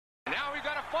we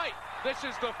got a fight. This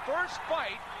is the first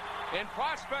fight in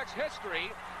Prospects history,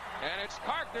 and it's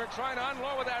Carkner trying to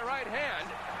unload with that right hand.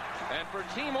 And for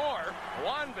Timur,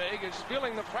 Wanbig is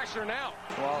feeling the pressure now.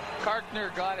 Well,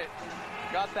 Carkner got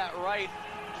that right,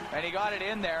 and he got it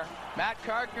in there. Matt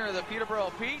Carkner of the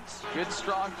Peterborough Petes, good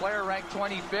strong player, ranked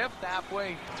 25th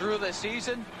halfway through the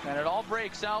season. And it all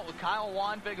breaks out with Kyle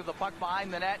Wanbig of the puck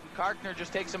behind the net, and Carkner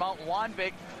just takes him out, and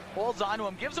Wanbig holds on to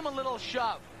him, gives him a little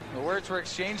shove. The words were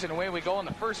exchanged, and away we go in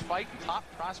the first fight in Top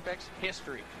Prospects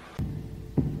history.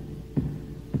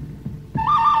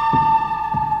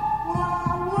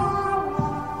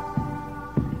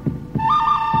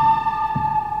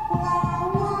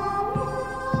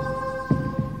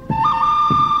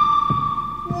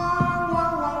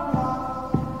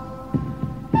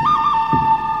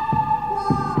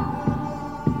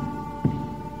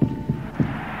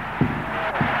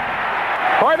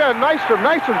 Nice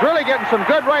one's really getting some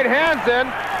good right hands in.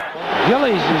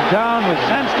 Gillies is down with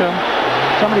Sandstrom.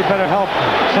 Somebody better help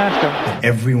Sandstrom.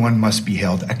 Everyone must be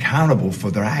held accountable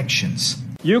for their actions.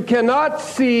 You cannot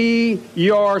see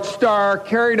your star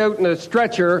carried out in a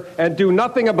stretcher and do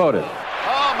nothing about it.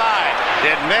 Oh my!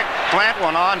 Did Mick plant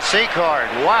one on C-card?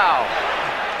 Wow!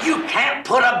 You can't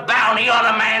put a bounty on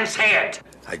a man's head.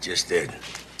 I just did.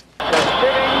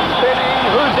 Spinning,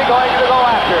 who's he going to go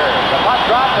after? The puck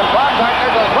drops and Baumgartner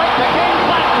goes right to King,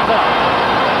 flashes him.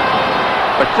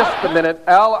 But just a minute,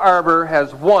 Al Arbour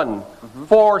has won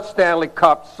 4 Stanley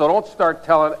Cups, so don't start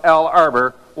telling Al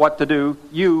Arbour what to do,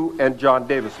 you and John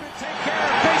Davison. Take care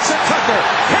of Mason Tucker.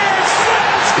 Here's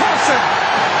Franz Carlson.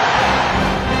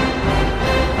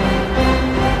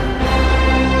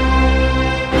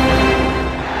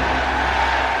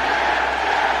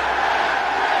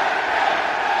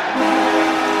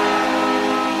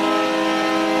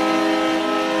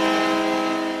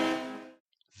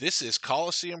 This is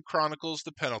Coliseum Chronicles,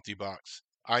 The Penalty Box.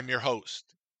 I'm your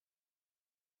host,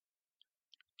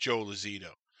 Joe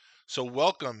Lozito. So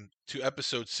welcome to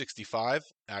episode 65,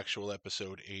 actual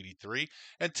episode 83.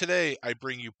 And today I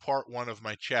bring you part 1 of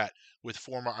my chat with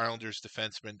former Islanders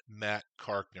defenseman Matt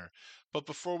Carkner. But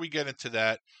before we get into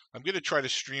that, I'm going to try to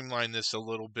streamline this a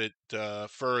little bit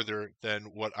further than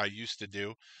what I used to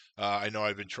do. I know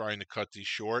I've been trying to cut these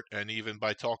short, and even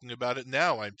by talking about it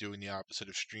now, I'm doing the opposite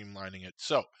of streamlining it.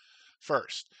 So,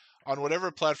 first, on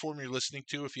whatever platform you're listening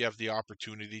to, if you have the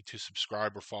opportunity to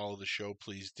subscribe or follow the show,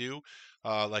 please do.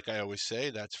 Like I always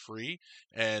say, that's free,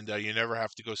 and you never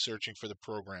have to go searching for the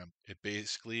program.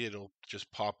 It'll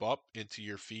just pop up into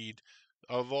your feed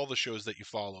of all the shows that you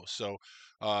follow. So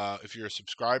if you're a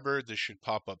subscriber, this should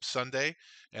pop up Sunday.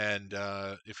 And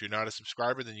if you're not a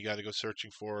subscriber, then you got to go searching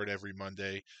for it every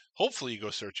Monday. Hopefully you go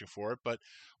searching for it, but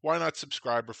why not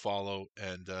subscribe or follow,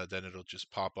 and then it'll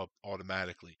just pop up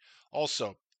automatically.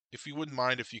 Also, if you wouldn't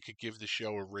mind if you could give the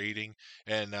show a rating,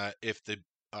 and if the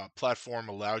platform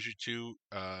allows you to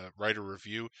write a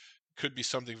review, could be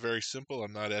something very simple.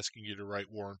 I'm not asking you to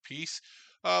write War and Peace,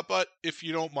 but if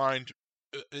you don't mind,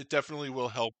 it definitely will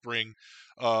help bring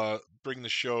the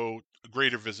show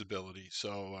greater visibility.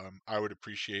 So I would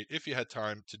appreciate if you had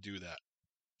time to do that.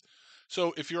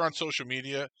 So if you're on social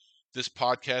media, this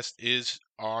podcast is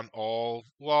on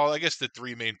the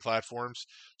 3 main platforms: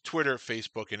 Twitter,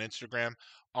 Facebook, and Instagram.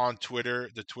 On Twitter,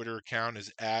 the Twitter account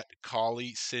is at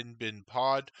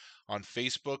CollySinBinPod. On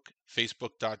Facebook,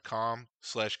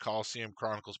 facebook.com/Coliseum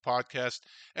Chronicles Podcast.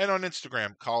 And on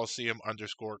Instagram,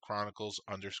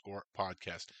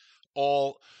 Coliseum_Chronicles_podcast.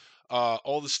 All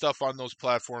the stuff on those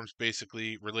platforms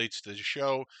basically relates to the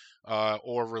show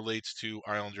or relates to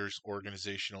Islanders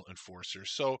organizational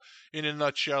enforcers. So in a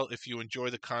nutshell, if you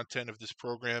enjoy the content of this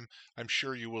program, I'm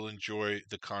sure you will enjoy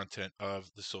the content of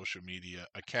the social media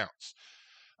accounts.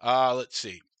 Let's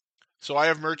see. So I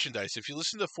have merchandise. If you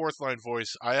listen to Fourth Line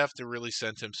Voice, I have to really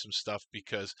send him some stuff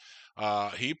because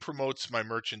he promotes my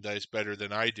merchandise better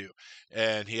than I do.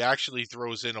 And he actually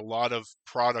throws in a lot of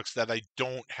products that I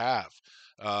don't have.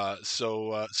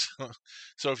 So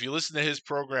if you listen to his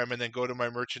program and then go to my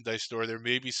merchandise store, there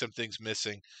may be some things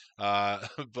missing.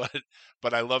 But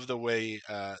I love the way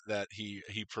that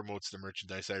he promotes the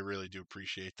merchandise. I really do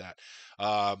appreciate that.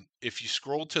 If you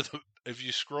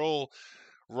scroll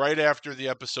right after the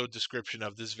episode description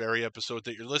of this very episode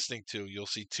that you're listening to, you'll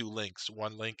see 2 links.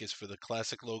 One link is for the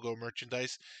classic logo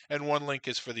merchandise, and one link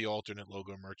is for the alternate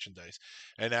logo merchandise.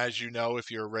 And as you know,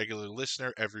 if you're a regular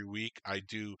listener, every week I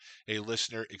do a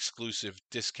listener exclusive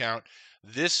discount.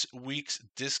 This week's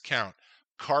discount,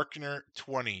 Carkner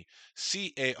 20,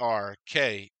 Carkner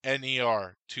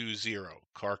 20,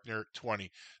 Carkner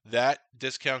 20. That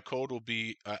discount code will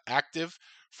be active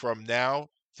from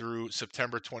now through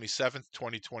September 27th,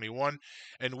 2021.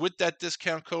 And with that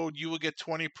discount code, you will get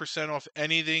 20% off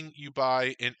anything you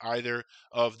buy in either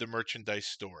of the merchandise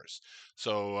stores.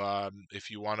 So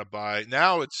if you want to buy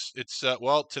now,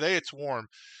 well, today it's warm.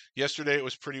 Yesterday it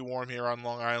was pretty warm here on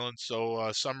Long Island,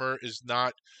 so summer is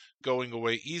not going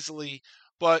away easily.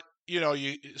 But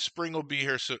spring will be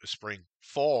here. So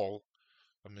fall.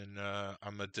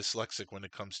 I'm a dyslexic when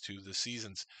it comes to the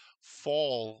seasons.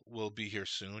 Fall will be here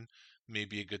soon.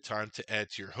 Maybe a good time to add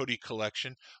to your hoodie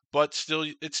collection, but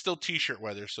it's still t-shirt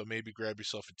weather, so maybe grab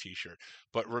yourself a t-shirt.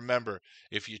 But remember,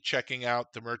 if you're checking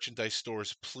out the merchandise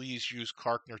stores, please use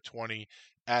Carkner20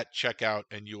 at checkout,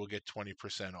 and you will get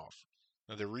 20% off.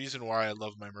 Now, the reason why I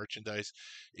love my merchandise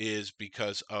is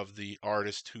because of the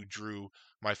artist who drew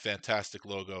my fantastic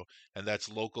logo, and that's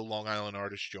local Long Island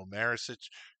artist Joe Marisic.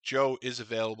 Joe is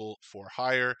available for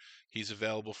hire. He's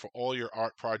available for all your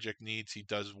art project needs. He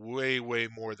does way, way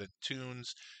more than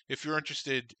tunes. If you're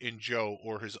interested in Joe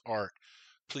or his art,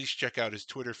 please check out his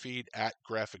Twitter feed at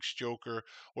GraphicsJoker,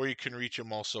 or you can reach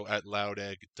him also at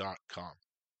loudegg.com.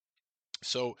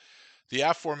 So the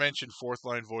aforementioned Fourth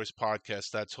Line Voice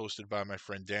podcast, that's hosted by my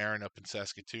friend Darren up in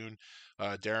Saskatoon.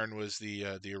 Darren was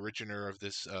the originator of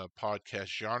this podcast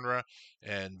genre,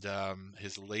 and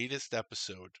his latest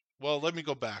episode. Well, let me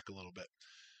go back a little bit.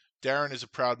 Darren is a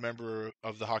proud member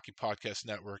of the Hockey Podcast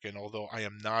Network, and although I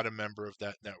am not a member of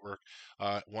that network,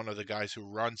 one of the guys who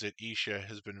runs it, Isha,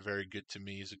 has been very good to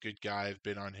me. He's a good guy. I've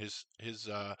been on his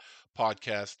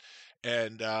podcast,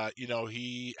 and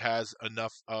he has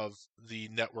enough of the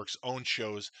network's own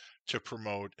shows to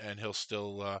promote, and he'll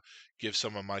still give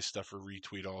some of my stuff a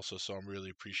retweet also. So I'm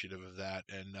really appreciative of that,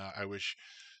 and I wish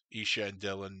Isha and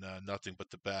Dylan nothing but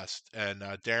the best. And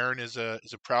Darren is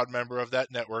a proud member of that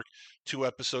network. 2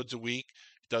 episodes a week.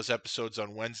 Does episodes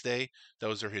on Wednesday.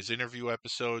 Those are his interview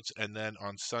episodes. And then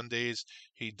on Sundays,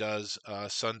 he does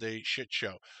Sunday Shit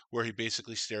Show, where he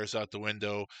basically stares out the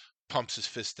window, pumps his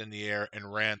fist in the air,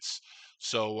 and rants.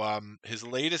 So his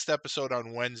latest episode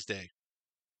on Wednesday,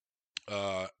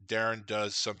 Darren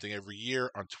does something every year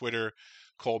on Twitter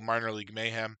called Minor League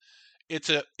Mayhem. It's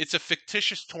a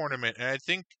fictitious tournament, and I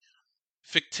think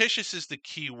fictitious is the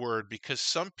key word, because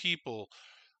some people,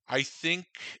 I think,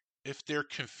 if they're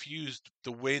confused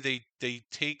the way they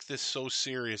take this so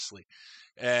seriously,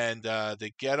 and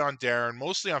they get on Darren,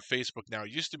 mostly on Facebook now. It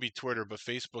used to be Twitter, but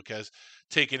Facebook has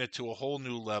taken it to a whole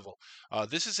new level.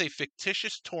 This is a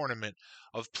fictitious tournament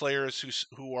of players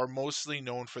who are mostly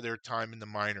known for their time in the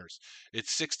minors.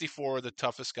 It's 64 of the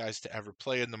toughest guys to ever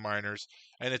play in the minors,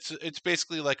 and it's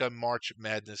basically like a March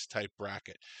Madness type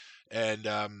bracket. And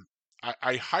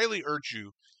I highly urge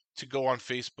you to go on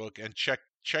Facebook and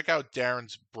check out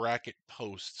Darren's bracket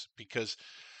posts, because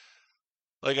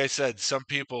like I said, some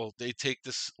people, they take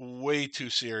this way too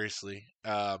seriously.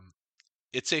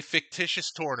 It's a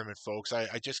fictitious tournament, folks.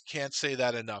 I just can't say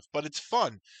that enough. But it's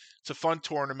fun. It's a fun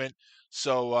tournament.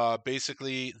 So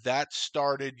basically, that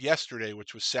started yesterday,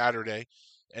 which was Saturday,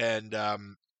 and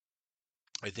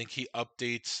I think he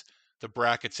updates the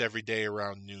brackets every day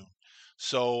around noon.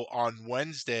 So on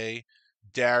Wednesday,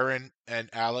 Darren and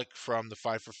Alec from the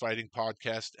Five for Fighting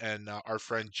podcast and our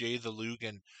friend Jay the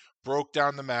Lugan broke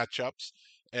down the matchups,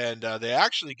 and they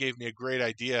actually gave me a great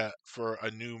idea for a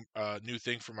new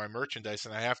thing for my merchandise,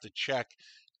 and I have to check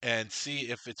and see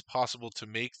if it's possible to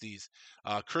make these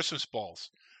Christmas balls.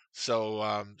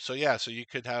 So yeah, so you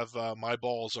could have my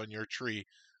balls on your tree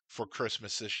for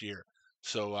Christmas this year.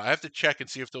 So I have to check and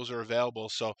see if those are available.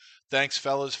 So thanks,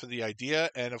 fellas, for the idea.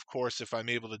 And of course, if I'm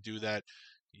able to do that,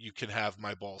 you can have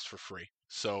my balls for free.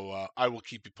 So I will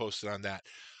keep you posted on that.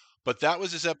 But that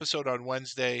was his episode on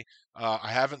Wednesday.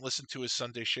 I haven't listened to his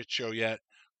Sunday Shit Show yet,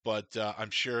 but I'm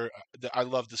sure I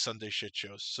love the Sunday Shit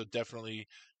Shows. So definitely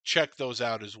check those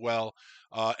out as well.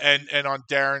 And on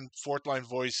Darren, Fourth Line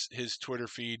Voice, his Twitter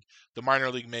feed, the Minor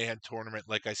League Mayhem tournament,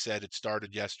 like I said, it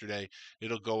started yesterday.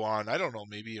 It'll go on, I don't know,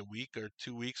 maybe a week or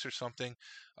 2 weeks or something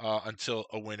until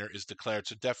a winner is declared.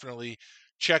 So definitely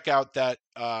check out that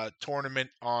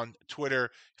tournament on Twitter.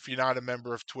 If you're not a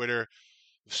member of Twitter,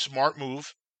 smart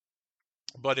move.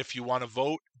 But if you want to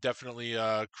vote, definitely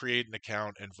create an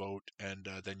account and vote, and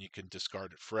then you can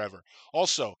discard it forever.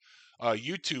 Also,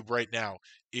 YouTube right now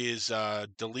is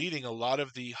deleting a lot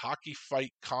of the hockey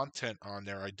fight content on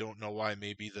there. I don't know why.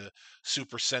 Maybe the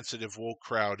super sensitive woke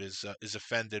crowd is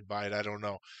offended by it. I don't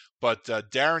know. But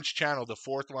Darren's channel, the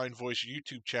Fourth Line Voice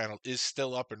YouTube channel, is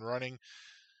still up and running.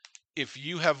 If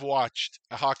you have watched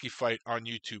a hockey fight on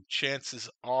YouTube, chances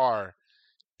are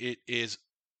it is.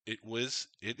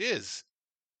 It is.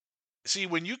 See,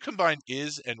 when you combine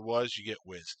is and was, you get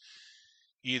whiz.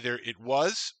 Either it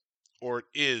was or it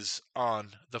is on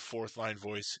the Fourth Line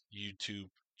Voice YouTube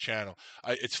channel.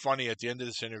 It's funny, at the end of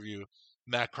this interview,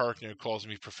 Matt Carkner calls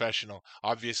me professional.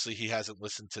 Obviously, he hasn't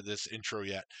listened to this intro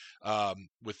yet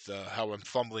with how I'm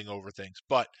fumbling over things.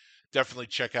 But definitely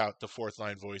check out the Fourth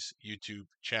Line Voice YouTube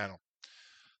channel.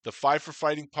 The Five for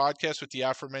Fighting podcast with the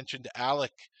aforementioned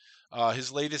Alec.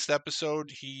 His latest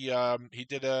episode, he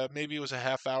did maybe it was a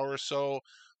half hour or so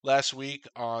last week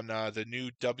on the new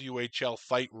WHL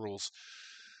fight rules.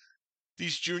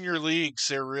 These junior leagues,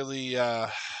 they're really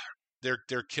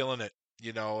they're killing it,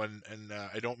 and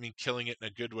I don't mean killing it in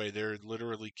a good way. They're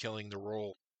literally killing the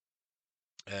role.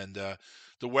 And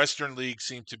the Western League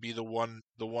seemed to be the one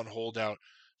holdout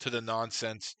to the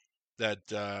nonsense that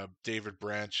David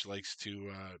Branch likes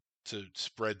to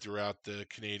spread throughout the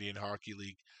Canadian Hockey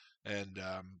League. And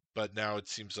but now it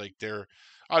seems like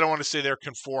I don't want to say they're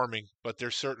conforming, but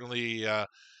they're certainly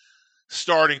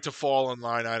starting to fall in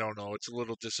line. I don't know. It's a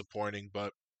little disappointing,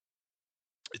 but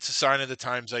it's a sign of the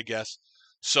times, I guess.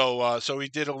 So he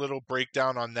did a little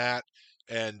breakdown on that,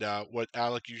 and what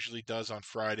Alec usually does on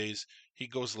Fridays, he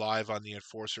goes live on the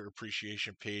Enforcer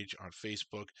Appreciation page on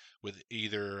Facebook with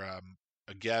either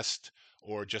a guest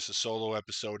or just a solo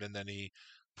episode, and then he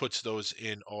puts those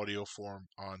in audio form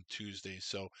on Tuesdays.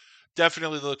 So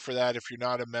definitely look for that. If you're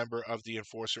not a member of the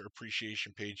Enforcer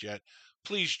Appreciation page yet,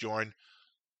 please join.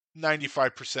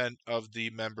 95% of the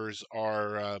members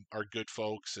are good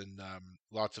folks, and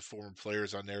lots of former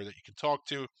players on there that you can talk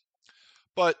to.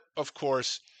 But of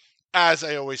course, as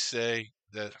I always say,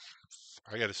 that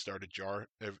I got to start a jar,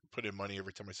 put in money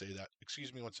every time I say that.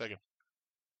 Excuse me 1 second.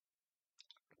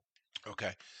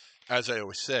 Okay, as I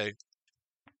always say,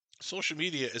 social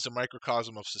media is a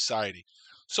microcosm of society.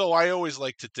 So I always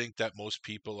like to think that most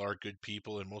people are good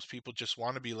people, and most people just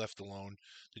want to be left alone.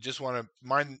 They just want to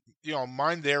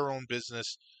mind their own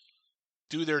business,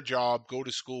 do their job, go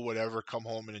to school, whatever, come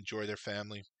home and enjoy their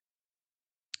family.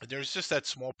 There's just that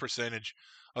small percentage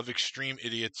of extreme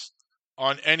idiots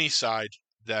on any side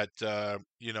that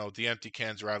the empty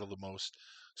cans rattle the most.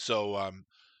 So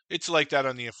it's like that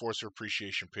on the Enforcer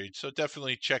Appreciation page. So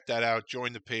definitely check that out.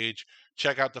 Join the page.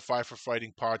 Check out the Five for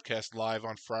Fighting podcast live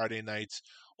on Friday nights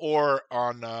or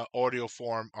on audio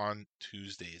form on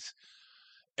Tuesdays.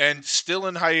 And still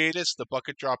in hiatus, the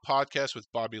Bucket Drop podcast with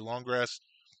Bobby Longgrass.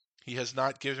 He has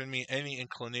not given me any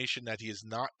inclination that he is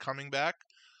not coming back.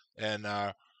 And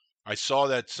I saw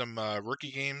that some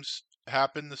rookie games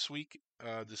happened this week,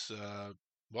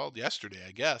 yesterday,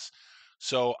 I guess.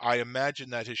 So I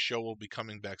imagine that his show will be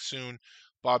coming back soon.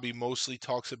 Bobby mostly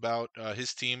talks about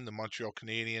his team, the Montreal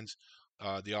Canadiens,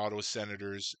 the Ottawa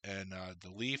Senators, and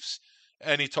the Leafs.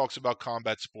 And he talks about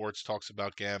combat sports, talks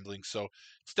about gambling. So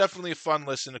it's definitely a fun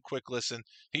listen, a quick listen.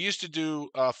 He used to do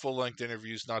full-length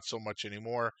interviews, not so much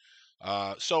anymore.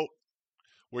 So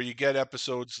where you get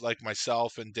episodes like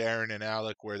myself and Darren and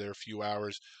Alec where they're a few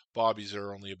hours, Bobby's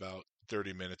are only about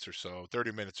 30 minutes or so,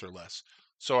 30 minutes or less.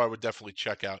 So I would definitely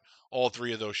check out all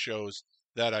three of those shows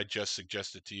that I just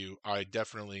suggested to you. I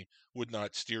definitely would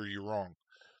not steer you wrong.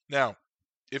 Now,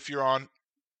 if you're on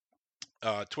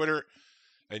Twitter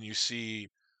and you see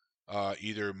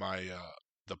either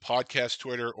the podcast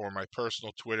Twitter or my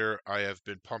personal Twitter, I have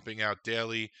been pumping out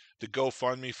daily the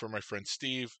GoFundMe for my friend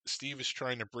Steve. Steve is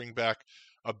trying to bring back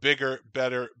a bigger,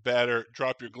 better,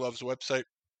 drop your gloves website.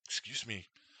 Excuse me.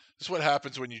 This is what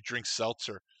happens when you drink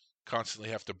seltzer. Constantly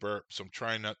have to burp, so I'm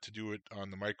trying not to do it on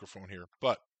the microphone here.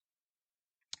 But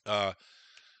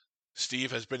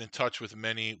Steve has been in touch with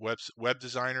many web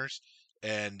designers,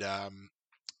 and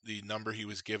the number he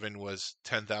was given was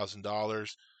 $10,000.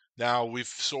 Now we've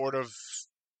sort of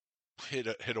hit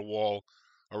a wall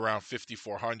around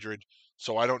 5,400.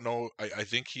 So I don't know. I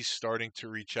think he's starting to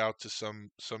reach out to some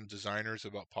designers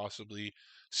about possibly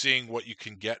seeing what you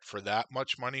can get for that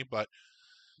much money. But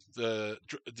the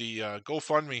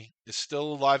GoFundMe is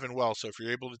still alive and well. So if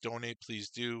you're able to donate, please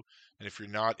do. And if you're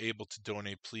not able to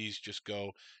donate, please just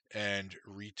go and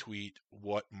retweet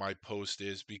what my post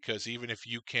is. Because even if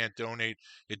you can't donate,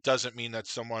 it doesn't mean that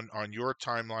someone on your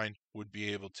timeline would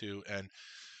be able to. And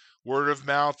word of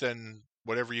mouth and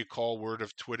whatever you call word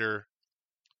of Twitter,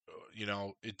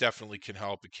 it definitely can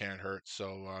help. It can't hurt.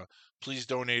 So please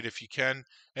donate if you can.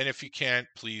 And if you can't,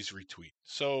 please retweet.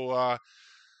 So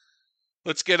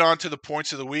let's get on to the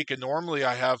points of the week. And normally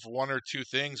I have one or two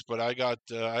things, but I got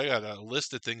a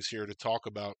list of things here to talk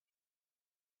about.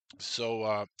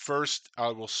 So first, I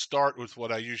will start with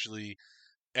what I usually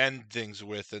end things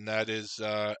with, and that is,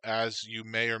 as you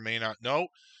may or may not know,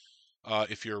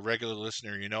 if you're a regular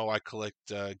listener, I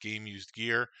collect game used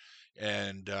gear,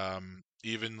 and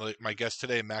even like my guest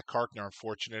today, Matt Carkner, I'm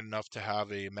fortunate enough to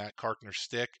have a Matt Carkner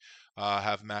stick,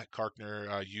 have Matt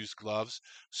Carkner use gloves.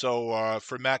 So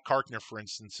for Matt Carkner, for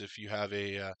instance, if you have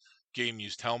a game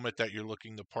used helmet that you're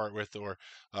looking to part with, or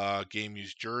game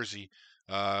used jersey,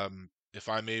 if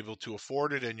I'm able to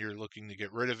afford it and you're looking to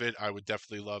get rid of it, I would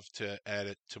definitely love to add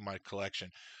it to my collection.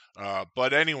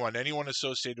 But anyone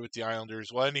associated with the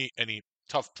Islanders, well, any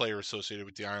tough player associated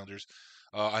with the Islanders,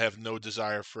 I have no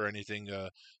desire for anything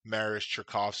Maris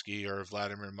Cherkovsky or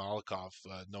Vladimir Malikov.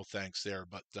 No thanks there.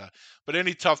 But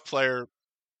any tough player,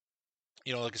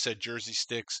 like I said, jersey,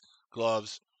 sticks,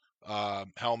 gloves,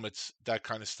 helmets, that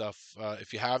kind of stuff.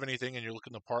 If you have anything and you're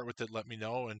looking to part with it, let me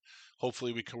know, and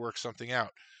hopefully we can work something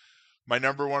out. My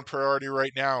number one priority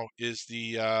right now is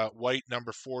the white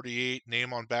number 48,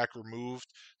 name on back removed,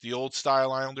 the old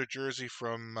style Islander jersey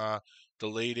from the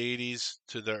late 80s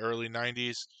to the early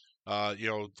 90s.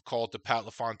 Call it the Pat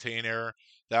LaFontaine era.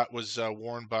 That was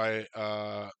worn by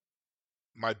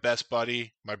my best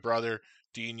buddy, my brother,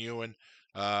 Dean Ewan.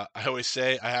 I always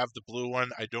say I have the blue one.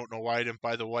 I don't know why I didn't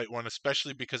buy the white one,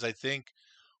 especially because I think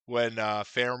when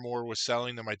Fairmore was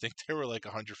selling them, I think they were like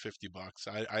 $150.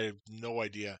 I have no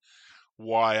idea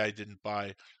why I didn't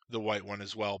buy the white one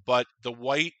as well. But the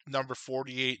white number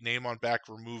 48 name on back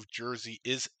removed jersey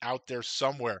is out there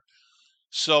somewhere.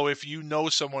 So if you know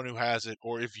someone who has it,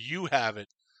 or if you have it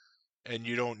and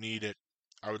you don't need it,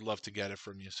 I would love to get it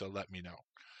from you. So let me know.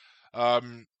 A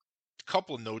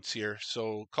couple of notes here.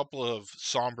 So a couple of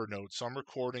somber notes. I'm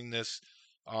recording this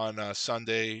on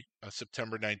Sunday,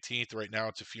 September 19th. Right now,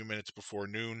 it's a few minutes before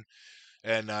noon.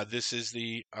 And this is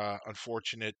the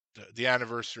the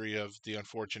anniversary of the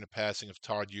unfortunate passing of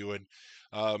Todd Ewan.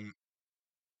 I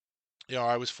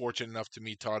was fortunate enough to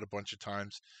meet Todd a bunch of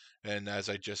times, and as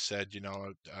I just said,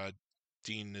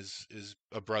 Dean is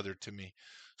a brother to me.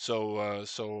 So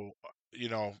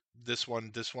this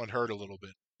one hurt a little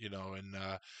bit, and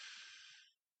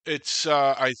it's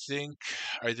I think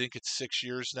it's 6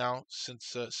 years now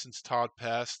since Todd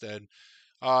passed, and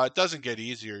it doesn't get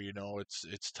easier.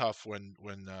 It's tough when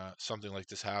something like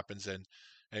this happens, and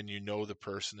the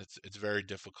person. It's very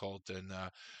difficult, and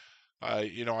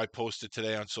I posted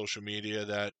today on social media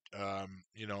that I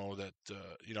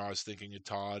was thinking of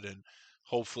Todd, and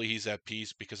hopefully he's at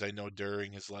peace, because I know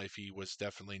during his life he was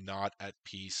definitely not at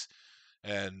peace.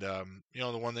 And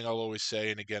the one thing I'll always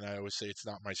say, and again I always say, it's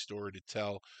not my story to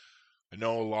tell. I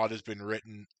know a lot has been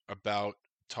written about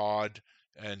Todd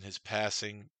and his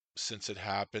passing since it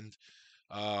happened.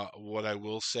 What I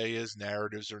will say is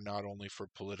narratives are not only for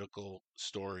political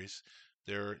stories.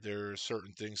 There are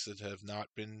certain things that have not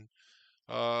been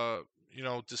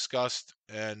discussed,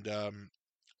 and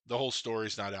the whole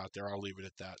story's not out there. I'll leave it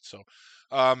at that. So,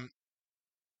 um,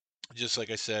 just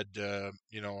like I said,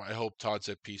 I hope Todd's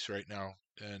at peace right now,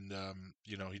 and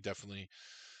he definitely,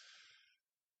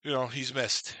 he's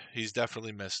missed. He's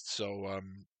definitely missed.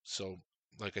 So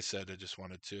like I said, I just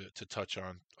wanted to touch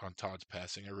on Todd's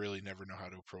passing. I really never know how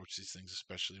to approach these things,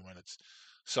 especially when it's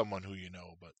someone who you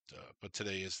know. But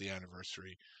today is the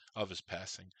anniversary of his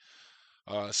passing.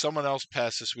 Someone else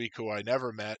passed this week who I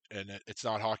never met, and it's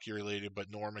not hockey related, but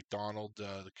Norm Macdonald,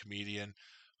 the comedian.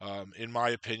 In my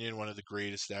opinion, one of the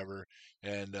greatest ever.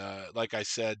 And like I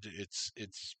said, it's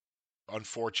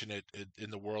unfortunate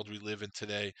in the world we live in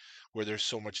today, where there's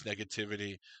so much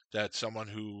negativity, that someone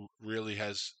who really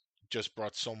has just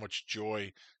brought so much joy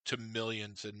to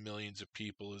millions and millions of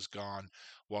people is gone,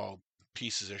 while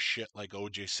pieces of shit like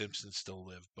OJ Simpson still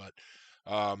live. But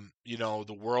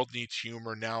the world needs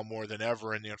humor now more than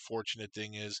ever, and the unfortunate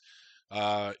thing is,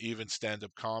 even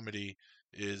stand-up comedy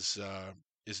is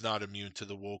not immune to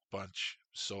the woke bunch.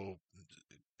 So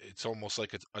it's almost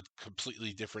like a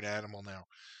completely different animal now.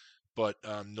 But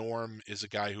Norm is a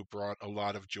guy who brought a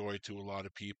lot of joy to a lot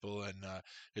of people, and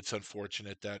it's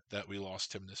unfortunate that we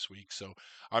lost him this week. So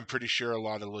I'm pretty sure a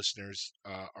lot of listeners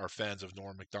are fans of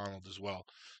Norm Macdonald as well.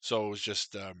 So it was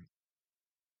just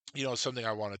something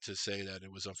I wanted to say, that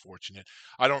it was unfortunate.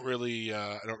 I don't really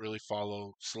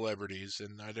follow celebrities,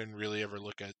 and I didn't really ever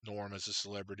look at Norm as a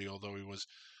celebrity, although he was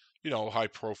a high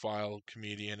profile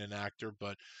comedian and actor.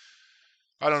 But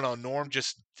I don't know, Norm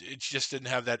just didn't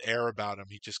have that air about him.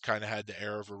 He just kind of had the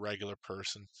air of a regular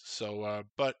person. So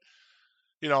but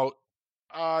you know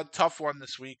tough one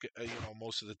this week.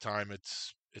 Most of the time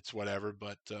it's whatever,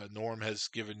 but Norm has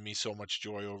given me so much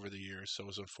joy over the years, so it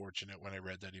was unfortunate when I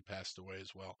read that he passed away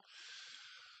as well.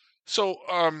 So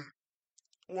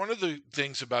one of the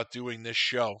things about doing this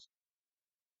show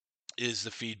is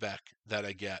the feedback that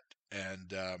I get,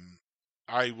 and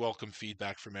I welcome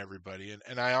feedback from everybody,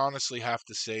 and I honestly have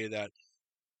to say that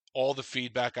all the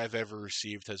feedback I've ever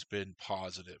received has been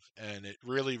positive, and it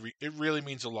really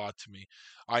means a lot to me.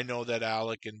 I know that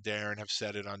Alec and Darren have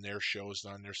said it on their shows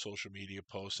and on their social media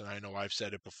posts, and I know I've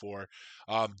said it before.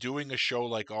 Doing a show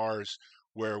like ours,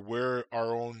 where we're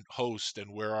our own host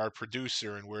and we're our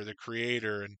producer and we're the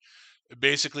creator, and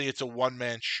basically it's a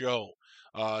one-man show.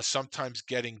 Sometimes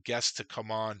getting guests to come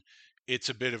on, it's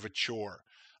a bit of a chore.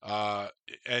 Uh,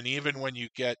 and even when you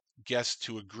get guests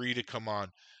to agree to come on,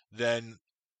 then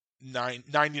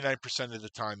 99% of the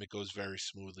time it goes very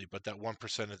smoothly, but that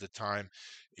 1% of the time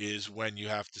is when you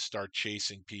have to start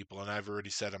chasing people. And I've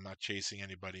already said I'm not chasing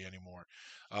anybody anymore.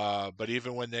 But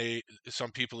even when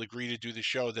some people agree to do the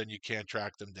show, then you can't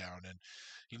track them down. And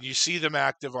you see them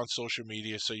active on social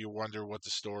media, so you wonder what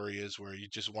the story is, where you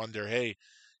just wonder, hey,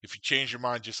 if you change your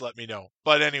mind, just let me know.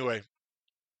 But anyway,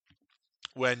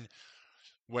 when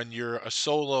you're a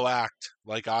solo act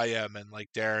like I am and like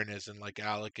Darren is and like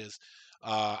Alec is,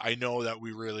 I know that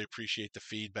we really appreciate the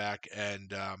feedback,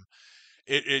 and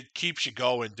it keeps you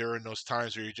going during those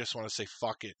times where you just want to say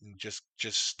fuck it and just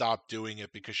stop doing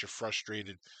it because you're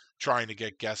frustrated trying to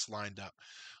get guests lined up.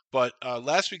 But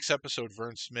last week's episode,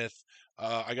 Vern Smith,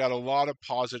 I got a lot of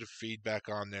positive feedback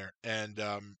on there, and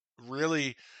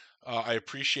really, I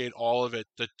appreciate all of it.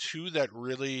 The two that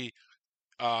really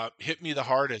hit me the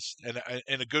hardest, and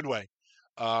in a good way.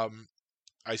 Um,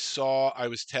 I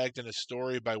was tagged in a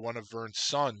story by one of Vern's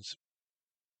sons,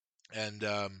 and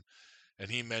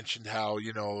he mentioned how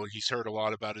he's heard a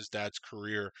lot about his dad's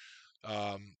career,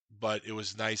 but it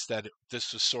was nice that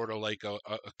this was sort of like a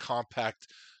compact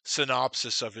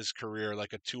synopsis of his career,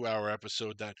 like a 2-hour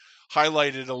episode that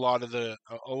highlighted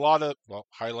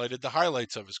highlighted the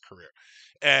highlights of his career,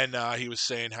 and he was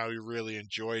saying how he really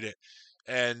enjoyed it.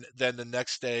 And then the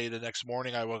next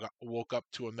morning, I woke up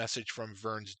to a message from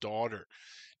Vern's daughter,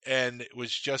 and it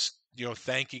was just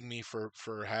thanking me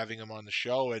for having him on the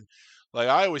show. And like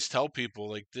I always tell people,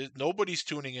 like nobody's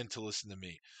tuning in to listen to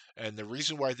me, and the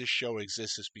reason why this show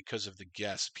exists is because of the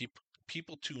guests.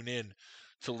 People tune in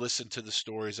to listen to the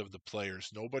stories of the players.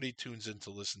 Nobody tunes in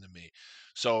to listen to me.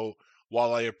 So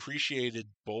while I appreciated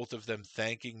both of them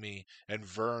thanking me and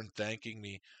Vern thanking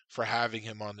me for having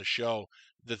him on the show,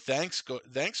 the thanks go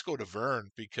to Vern,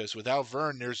 because without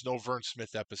Vern there's no Vern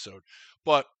Smith episode.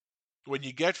 But when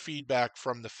you get feedback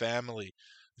from the family,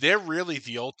 they're really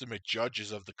the ultimate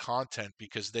judges of the content,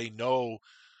 because they know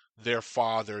their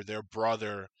father, their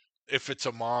brother. If it's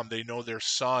a mom, they know their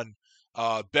son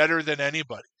better than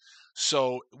anybody.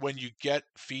 So when you get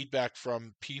feedback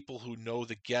from people who know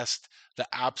the guest the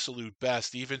absolute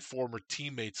best, even former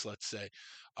teammates, let's say,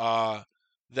 uh,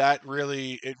 it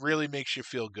really makes you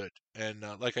feel good. And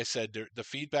like I said, the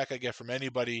feedback I get from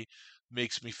anybody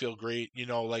makes me feel great.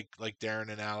 Like Darren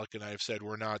and Alec and I have said,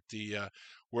 we're not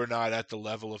at the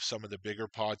level of some of the bigger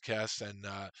podcasts, and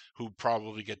who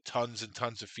probably get tons and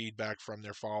tons of feedback from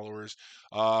their followers.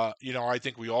 I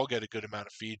think we all get a good amount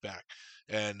of feedback,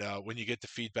 and when you get the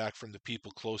feedback from the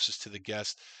people closest to the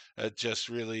guest, it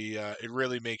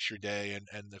really makes your day.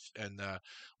 And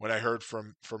when I heard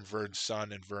from Vern's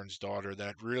son and Vern's daughter,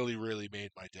 that really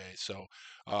made my day. So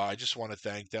I just want to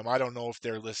thank them. I don't know if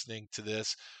they're listening to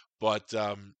this, but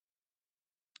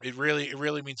it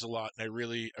really means a lot, and I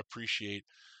really appreciate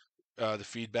the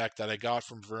feedback that I got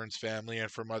from Vern's family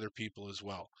and from other people as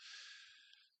well.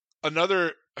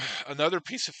 Another another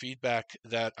piece of feedback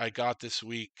that I got this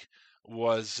week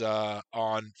was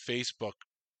on Facebook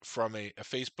from a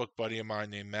Facebook buddy of mine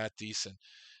named Matt Deason.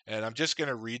 And I'm just going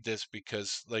to read this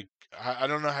because, like, I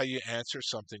don't know how you answer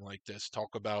something like this.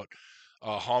 Talk about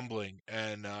humbling.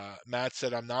 And Matt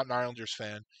said, "I'm not an Islanders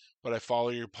fan, but I follow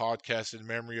your podcast in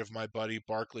memory of my buddy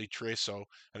Barclay Treso."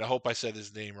 And I hope I said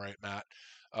his name right, Matt.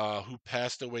 Who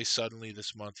passed away suddenly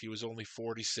this month. He was only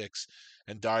 46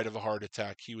 and died of a heart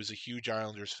attack. He was a huge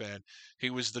Islanders fan. He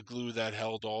was the glue that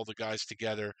held all the guys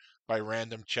together by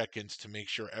random check-ins to make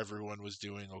sure everyone was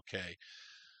doing okay.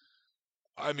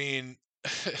 I mean,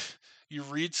 you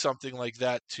read something like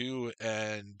that too,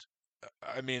 and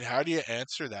I mean, how do you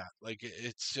answer that? Like,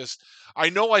 it's just, I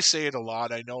know I say it a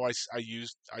lot. I know I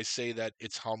say that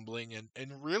it's humbling,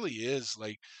 and really is.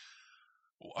 Like,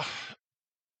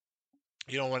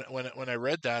 when I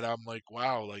read that, I'm like,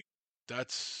 wow, like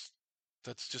that's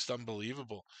just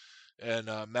unbelievable.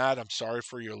 And Matt, I'm sorry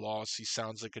for your loss. He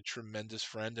sounds like a tremendous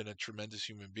friend and a tremendous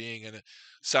human being, and it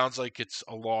sounds like it's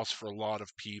a loss for a lot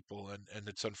of people, and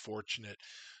it's unfortunate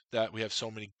that we have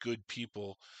so many good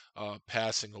people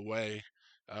passing away.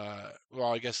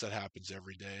 Well, I guess that happens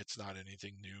every day. It's not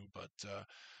anything new,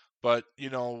 but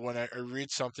when I read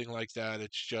something like that,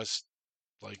 it's just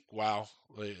like wow,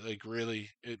 like really,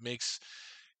 it makes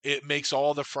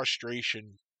all the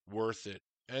frustration worth it.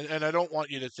 And I don't want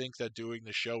you to think that doing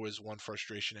the show is one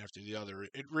frustration after the other.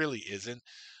 It really isn't.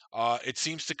 It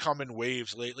seems to come in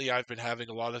waves. Lately, I've been having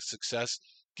a lot of success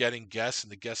getting guests,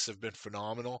 and the guests have been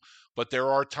phenomenal. But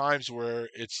there are times where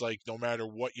it's like no matter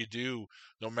what you do,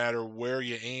 no matter where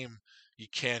you aim, you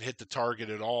can't hit the target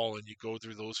at all, and you go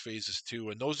through those phases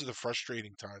too. And those are the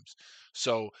frustrating times.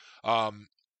 So,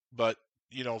 but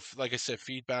like I said,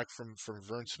 feedback from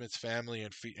Vern Smith's family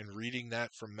and reading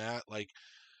that from Matt, like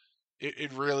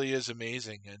it really is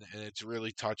amazing, and it's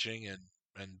really touching,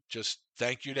 and just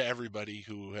thank you to everybody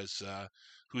who has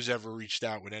who's ever reached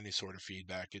out with any sort of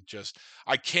feedback. It just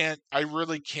I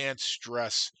really can't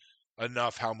stress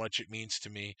enough how much it means to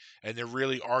me, and there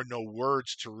really are no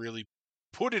words to really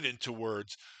put it into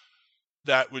words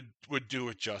that would do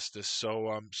it justice.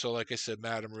 So like I said,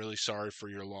 Matt, I'm really sorry for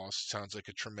your loss. Sounds like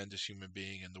a tremendous human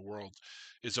being, and the world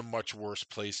is a much worse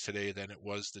place today than it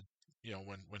was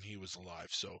when he was alive.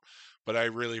 So, but I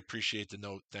really appreciate the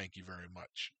note. Thank you very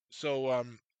much. So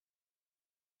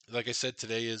like I said,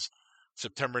 today is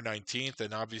September 19th,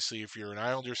 and obviously, if you're an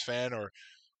Islanders fan or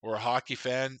a hockey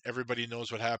fan, everybody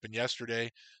knows what happened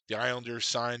yesterday. The Islanders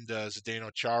signed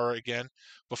Zdeno Chara again.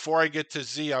 Before I get to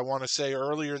Z, I want to say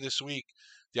earlier this week,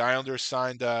 the Islanders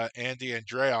signed Andy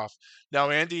Andreoff. Now,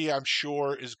 Andy, I'm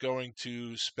sure, is going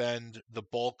to spend the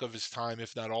bulk of his time,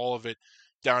 if not all of it,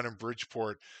 down in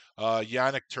Bridgeport.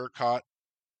 Yannick Turcotte,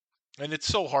 and it's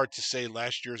so hard to say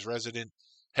last year's resident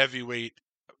heavyweight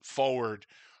forward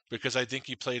because I think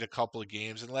he played a couple of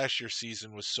games, and last year's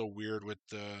season was so weird with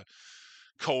the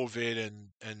COVID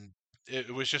and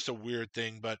it was just a weird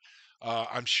thing. But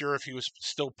I'm sure if he was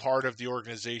still part of the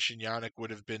organization, Yannick would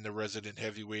have been the resident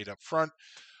heavyweight up front.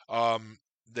 Um,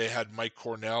 they had Mike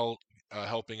Cornell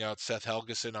helping out Seth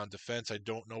Helgeson on defense. I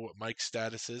don't know what Mike's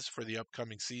status is for the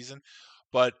upcoming season,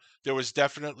 but there was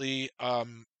definitely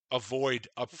a void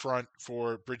up front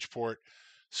for Bridgeport.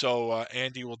 So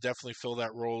Andy will definitely fill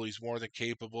that role. He's more than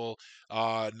capable.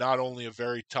 Not only a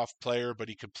very tough player, but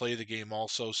he can play the game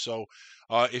also. So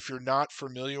if you're not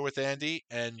familiar with Andy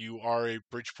and you are a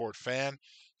Bridgeport fan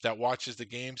that watches the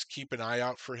games, keep an eye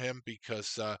out for him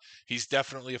because he's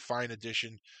definitely a fine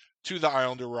addition to the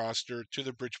Islander roster, to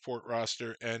the Bridgeport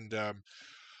roster, and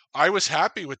I was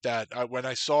happy with that. When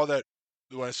I saw that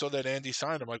Andy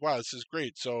signed, I'm like, wow, this is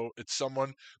great. So it's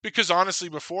someone because honestly,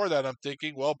 before that, I'm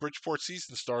thinking, well, Bridgeport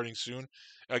season's starting soon.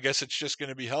 I guess it's just going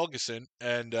to be Helgeson,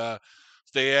 and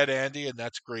they add Andy, and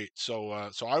that's great. So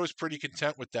I was pretty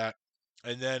content with that.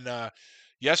 And then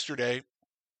yesterday,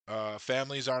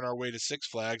 families on our way to Six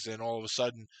Flags, and all of a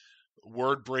sudden,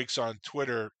 word breaks on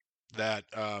Twitter that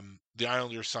the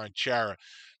Islanders signed Chara.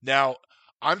 Now,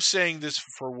 I'm saying this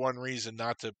for one reason,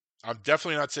 I'm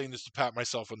definitely not saying this to pat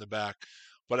myself on the back,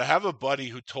 but I have a buddy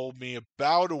who told me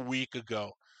about a week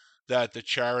ago that the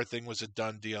Chara thing was a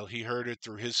done deal. He heard it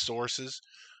through his sources,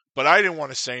 but I didn't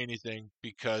want to say anything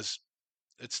because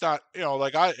it's not,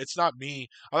 it's not me.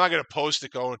 I'm not going to post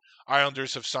it going,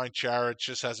 Islanders have signed Chara. It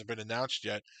just hasn't been announced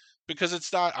yet because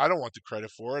it's not, I don't want the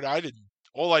credit for it.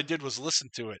 All I did was listen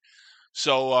to it.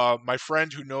 So my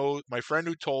friend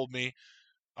who told me,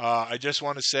 I just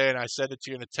want to say, and I said it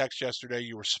to you in a text yesterday,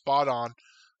 you were spot on.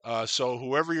 So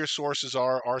whoever your sources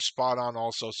are spot on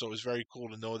also. So it was very cool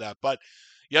to know that. But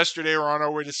yesterday we're on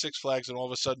our way to Six Flags, and all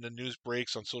of a sudden the news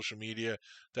breaks on social media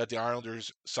that the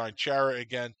Islanders signed Chara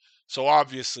again. So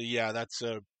obviously, yeah, it's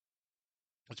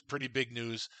pretty big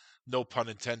news. No pun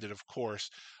intended, of course.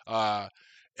 And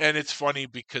it's funny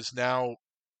because now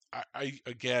I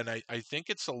think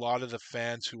it's a lot of the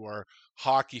fans who are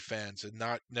hockey fans and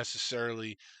not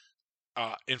necessarily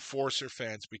enforcer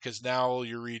fans because now all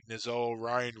you're reading is, oh,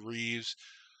 Ryan Reeves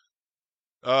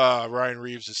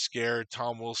is scared,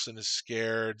 Tom Wilson is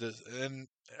scared, and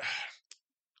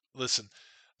listen,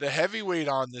 the heavyweight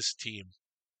on this team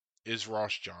is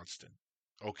Ross Johnston.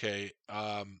 Okay.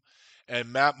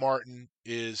 And Matt Martin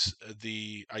is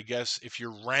I guess, if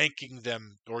you're ranking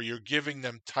them or you're giving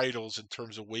them titles in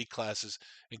terms of weight classes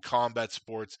in combat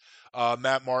sports,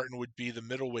 Matt Martin would be the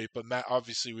middleweight. But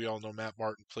obviously, we all know Matt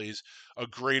Martin plays a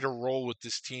greater role with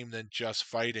this team than just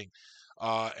fighting.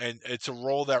 And it's a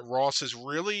role that Ross has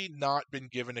really not been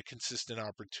given a consistent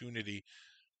opportunity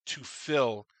to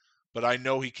fill, but I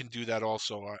know he can do that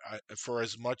also. For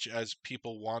as much as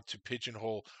people want to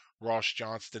pigeonhole Ross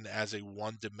Johnston as a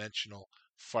one-dimensional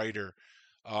fighter,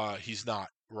 he's not.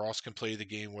 Ross can play the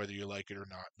game whether you like it or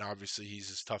not, and obviously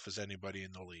he's as tough as anybody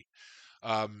in the league.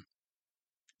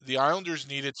 The Islanders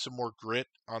needed some more grit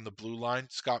on the blue line.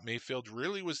 Scott Mayfield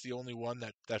really was the only one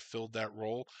that filled that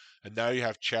role, and now you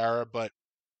have Chara, but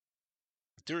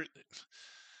there,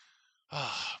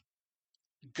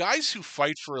 guys who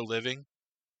fight for a living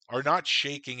are not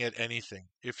shaking at anything.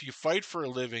 If you fight for a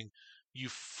living, you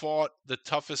fought the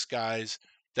toughest guys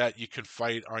that you can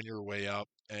fight on your way up,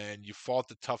 and you fought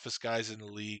the toughest guys in the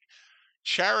league.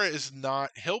 Chara is not,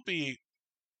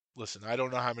 listen, I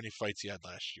don't know how many fights he had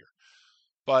last year,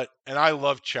 and I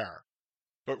love Chara.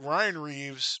 But Ryan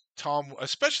Reeves,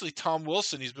 especially Tom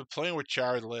Wilson, he's been playing with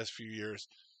Chara the last few years.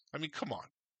 I mean, come on.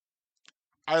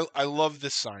 I love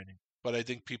this signing, but I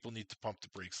think people need to pump the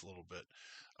brakes a little bit.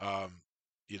 Um,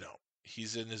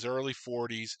 he's in his early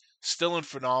 40s, still in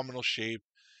phenomenal shape.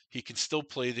 He can still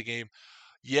play the game.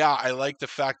 Yeah, I like the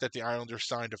fact that the Islanders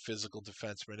signed a physical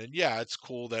defenseman, and yeah, it's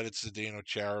cool that it's Zdeno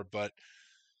Chara, but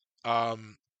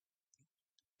um,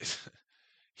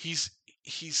 he's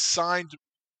signed.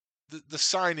 The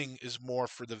signing is more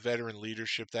for the veteran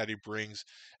leadership that he brings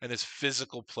and his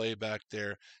physical play back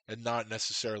there, and not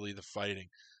necessarily the fighting.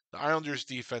 The Islanders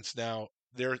defense now,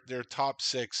 their top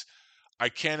six, I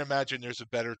can't imagine there's a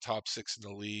better top six in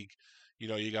the league.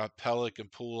 You got Pellick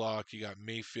and Pulak, you got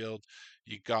Mayfield,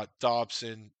 you got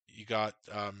Dobson, you got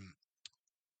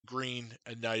Green,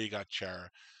 and now you got Chara.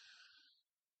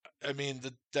 I mean,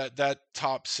 that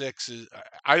top six is.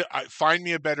 I find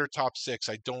me a better top six.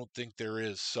 I don't think there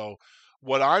is. So,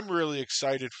 what I'm really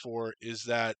excited for is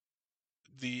that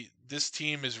this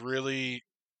team is really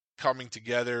coming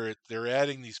together. They're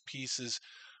adding these pieces.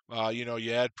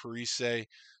 You add Parise,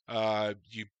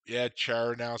 you add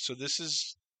Chara now. So this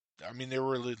is. I mean, they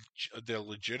were the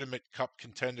legitimate cup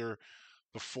contender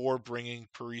before bringing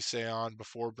Parise on,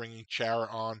 before bringing Chara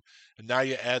on, and now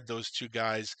you add those two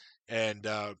guys, and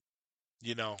I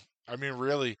mean,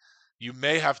 really, you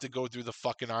may have to go through the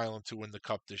fucking island to win the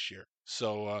cup this year.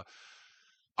 So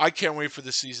I can't wait for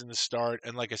the season to start.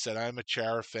 And like I said, I'm a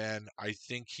Chara fan. I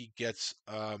think he gets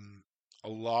a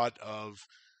lot of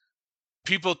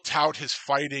people tout his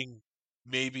fighting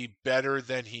maybe better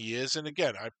than he is. And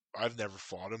again, I've never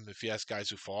fought him. If you ask guys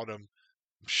who fought him,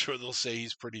 I'm sure they'll say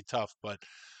he's pretty tough. But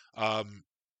um,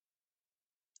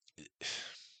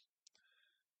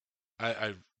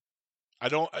 I I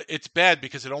don't. It's bad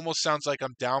because it almost sounds like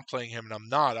I'm downplaying him, and I'm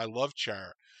not. I love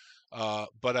Chara,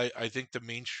 but I think the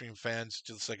mainstream fans,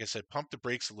 just like I said, pump the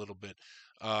brakes a little bit.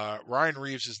 Ryan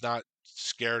Reeves is not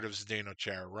scared of Zdeno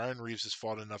Chara. Ryan Reeves has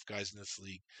fought enough guys in this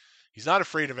league. He's not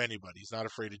afraid of anybody. He's not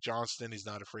afraid of Johnston. He's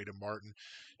not afraid of Martin.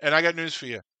 And I got news for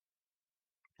you.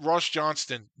 Ross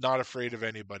Johnston, not afraid of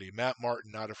anybody. Matt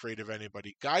Martin, not afraid of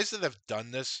anybody. Guys that have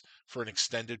done this for an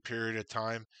extended period of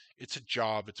time, it's a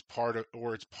job. It's part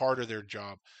of their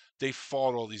job. They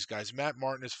fought all these guys. Matt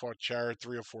Martin has fought Chara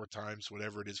 3 or 4 times,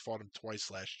 whatever it is. Fought him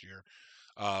twice last year.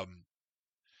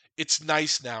 It's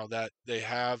nice now that they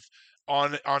have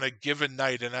on a given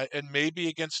night, and maybe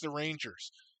against the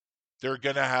Rangers, they're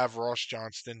going to have Ross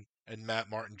Johnston and Matt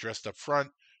Martin dressed up front.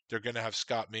 They're going to have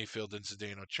Scott Mayfield and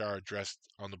Zdeno Chara dressed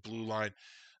on the blue line.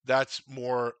 That's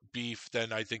more beef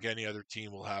than I think any other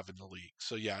team will have in the league.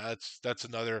 So yeah, that's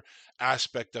another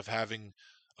aspect of having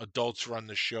adults run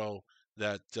the show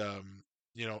that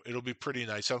it'll be pretty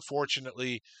nice.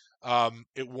 Unfortunately,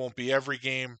 it won't be every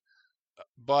game,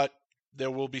 but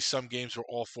there will be some games where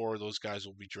all 4 of those guys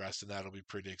will be dressed, and that'll be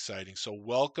pretty exciting. So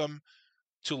welcome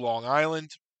to Long Island,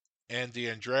 Andy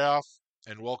Andreoff,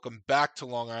 and welcome back to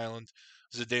Long Island,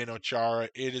 Zdeno Chara.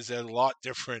 It is a lot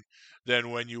different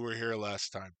than when you were here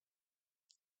last time.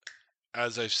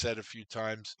 As I've said a few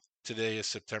times, today is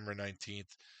September 19th.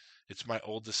 It's my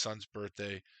oldest son's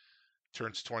birthday.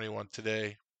 Turns 21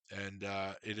 today, and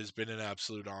it has been an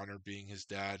absolute honor being his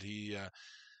dad. He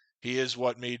is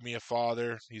what made me a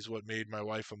father. He's what made my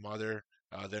wife a mother.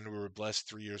 Then we were blessed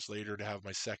 3 years later to have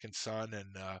my second son,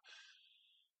 and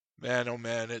man, oh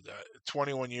man,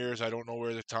 21 years. I don't know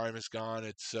where the time has gone.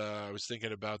 I was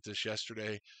thinking about this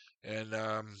yesterday, and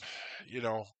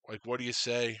like, what do you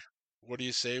say? What do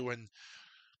you say when,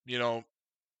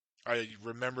 I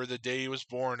remember the day he was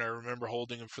born. I remember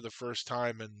holding him for the first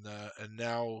time, and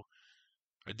now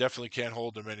I definitely can't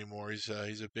hold him anymore. He's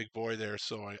a big boy there,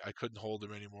 so I couldn't hold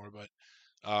him anymore. But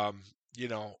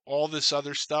all this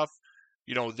other stuff,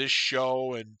 this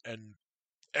show and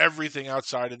everything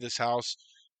outside of this house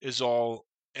is all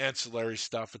ancillary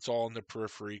stuff. It's all in the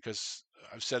periphery, because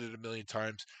I've said it a million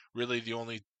times. Really, the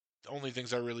only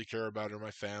things I really care about are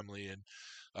my family, and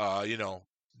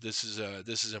this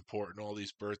is important. All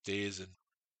these birthdays and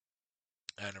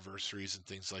anniversaries and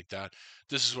things like that.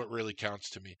 This is what really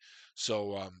counts to me.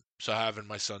 So having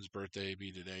my son's birthday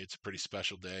be today, it's a pretty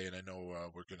special day, and I know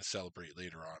we're going to celebrate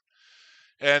later on.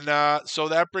 And so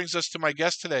that brings us to my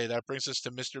guest today. That brings us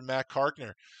to Mr. Matt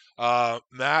Carkner.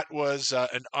 Matt was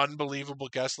an unbelievable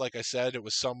guest. Like I said,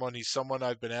 he's someone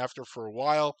I've been after for a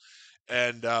while.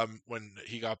 And when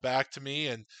he got back to me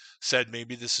and said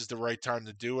maybe this is the right time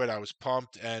to do it, I was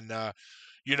pumped. And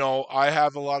I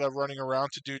have a lot of running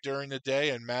around to do during the day,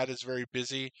 and Matt is very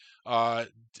busy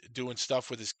doing stuff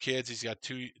with his kids. He's got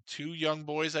two young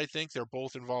boys, I think. They're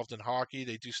both involved in hockey.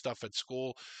 They do stuff at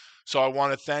school. So I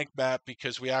want to thank Matt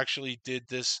because we actually did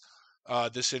this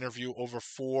interview over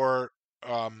 4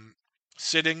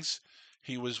 sittings.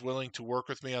 He was willing to work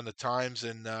with me on the times,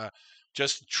 and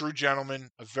just a true gentleman,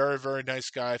 a very, very nice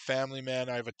guy, family man.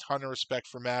 I have a ton of respect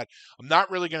for Matt. I'm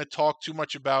not really going to talk too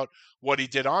much about what he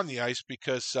did on the ice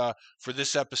because for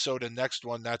this episode and next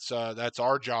one, that's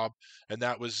our job, and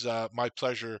that was my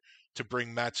pleasure to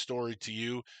bring Matt's story to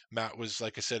you. Matt was,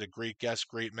 like I said, a great guest,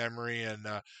 great memory, and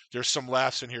there's some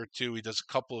laughs in here too. He does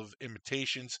a couple of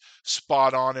imitations,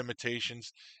 spot on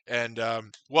imitations, and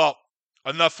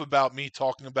enough about me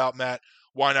talking about Matt.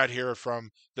 Why not hear it from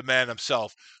the man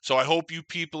himself? So I hope you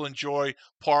people enjoy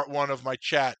part 1 of my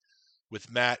chat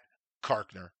with Matt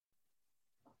Carkner.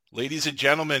 Ladies and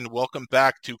gentlemen, welcome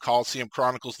back to Coliseum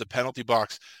Chronicles, The Penalty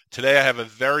Box. Today I have a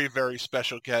very, very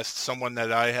special guest, someone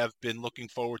that I have been looking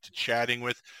forward to chatting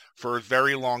with for a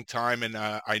very long time, and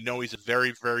I know he's a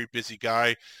very, very busy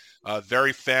guy,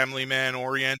 very family man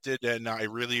oriented, and I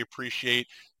really appreciate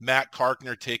Matt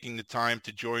Carkner taking the time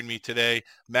to join me today.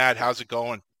 Matt, how's it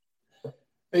going?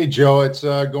 Hey, Joe, it's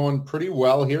going pretty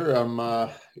well here. I'm,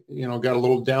 got a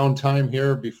little downtime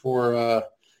here before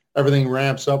everything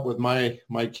ramps up with my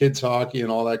kids' hockey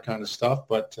and all that kind of stuff.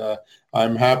 But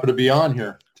I'm happy to be on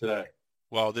here today.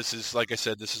 Well, this is, like I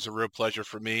said, this is a real pleasure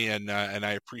for me, and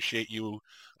I appreciate you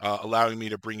allowing me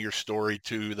to bring your story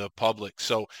to the public.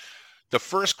 So the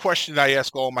first question I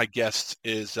ask all my guests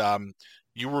is,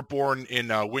 you were born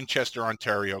in Winchester,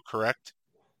 Ontario, correct?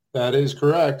 That is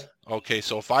correct. Okay,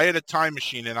 so if I had a time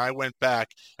machine and I went back,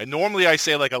 and normally I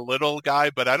say like a little guy,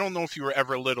 but I don't know if you were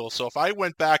ever little. So if I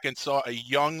went back and saw a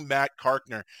young Matt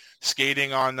Carkner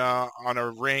skating on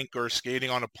a rink or skating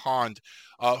on a pond,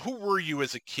 who were you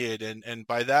as a kid? And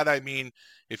by that I mean,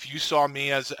 if you saw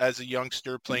me as a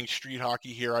youngster playing street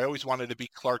hockey here, I always wanted to be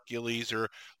Clark Gillies or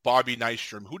Bobby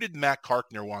Nystrom. Who did Matt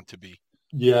Carkner want to be?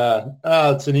 Yeah,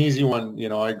 it's an easy one.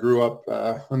 I grew up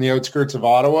on the outskirts of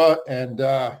Ottawa, and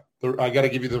I got to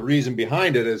give you the reason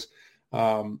behind it is,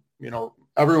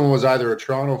 everyone was either a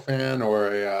Toronto fan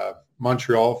or a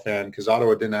Montreal fan because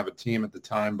Ottawa didn't have a team at the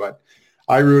time. But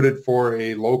I rooted for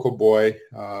a local boy.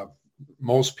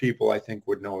 Most people, I think,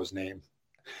 would know his name.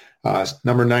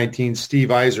 Number 19, Steve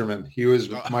Yzerman. He was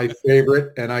my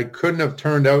favorite, and I couldn't have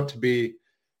turned out to be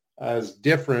as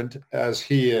different as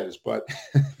he is. But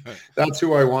that's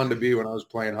who I wanted to be when I was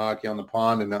playing hockey on the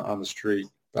pond and on the street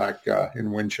back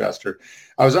in Winchester.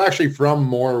 I was actually from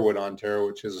Morwood, Ontario,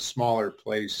 which is a smaller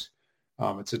place.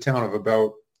 It's a town of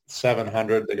about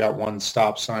 700. They got one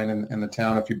stop sign in the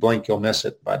town. If you blink, you'll miss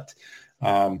it. But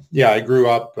I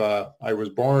grew up. I was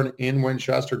born in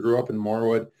Winchester, grew up in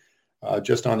Morwood,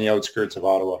 just on the outskirts of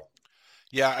Ottawa.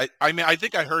 Yeah, I mean, I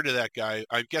think I heard of that guy.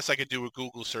 I guess I could do a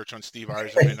Google search on Steve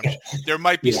Yzerman. There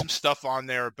might be some stuff on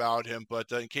there about him, but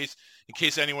in case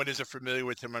anyone isn't familiar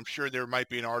with him, I'm sure there might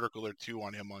be an article or two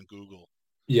on him on Google.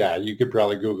 Yeah, you could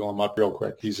probably Google him up real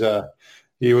quick.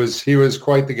 He was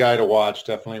quite the guy to watch.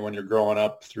 Definitely when you're growing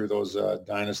up through those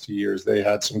dynasty years. They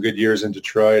had some good years in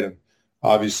Detroit, and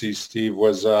obviously Steve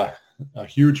was a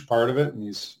huge part of it, and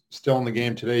he's still in the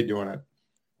game today doing it.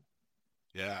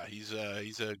 Yeah, he's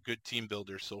a good team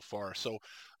builder so far. So,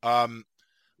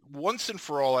 once and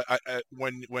for all,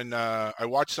 when I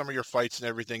watch some of your fights and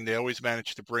everything, they always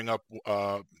manage to bring up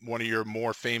one of your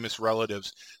more famous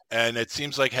relatives, and it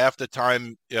seems like half the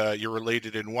time you're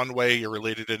related in one way, you're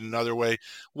related in another way.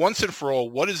 Once and for all,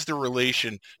 what is the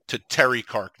relation to Terry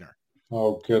Carkner?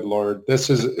 Oh, good Lord!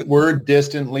 We're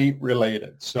distantly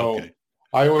related. So okay.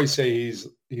 I always say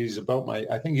he's about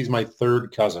I think he's my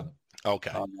third cousin.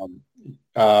 Okay.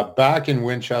 Back in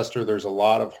Winchester, there's a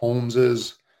lot of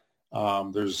Holmeses.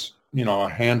 There's, a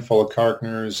handful of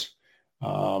Carkners.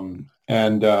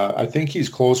 And I think he's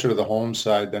closer to the Holmes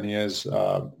side than he is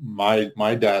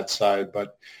my dad's side.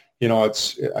 But,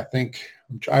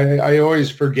 I always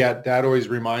forget. Dad always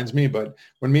reminds me. But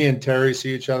when me and Terry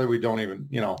see each other, we don't even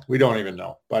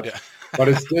know. But yeah. But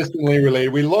it's distantly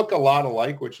related. We look a lot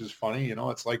alike, which is funny.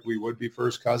 It's like we would be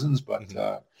first cousins. But,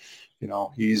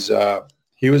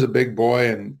 he was a big boy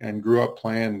and grew up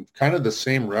playing kind of the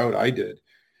same route I did.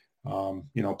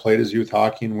 Played his youth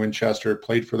hockey in Winchester,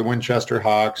 played for the Winchester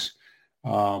Hawks,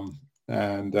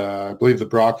 and I believe the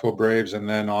Brockville Braves, and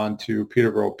then on to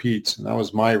Peterborough Petes. And that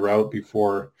was my route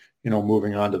before,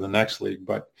 moving on to the next league.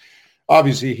 But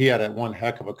obviously he had one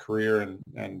heck of a career,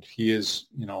 and he is,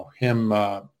 him.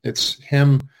 It's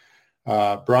him,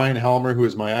 Brian Helmer, who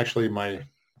is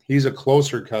he's a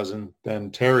closer cousin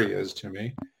than Terry is to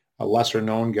me, a lesser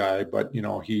known guy, but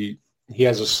he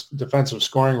has a defensive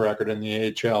scoring record in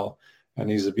the AHL, and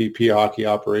he's the VP hockey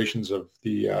operations of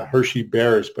the Hershey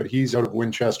Bears, but he's out of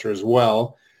Winchester as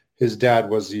well. His dad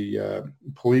was the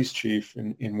police chief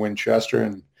in Winchester,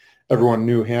 and everyone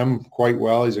knew him quite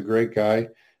well. He's a great guy.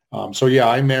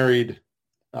 I married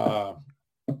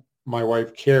my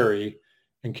wife, Carrie,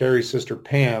 and Carrie's sister,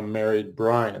 Pam, married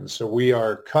Brian. So we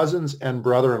are cousins and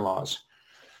brother-in-laws.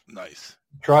 Nice.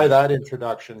 Try that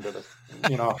introduction to the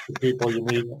people you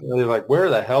meet. They're like, where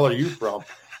the hell are you from?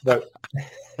 But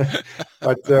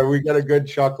we got a good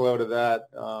chuckle out of that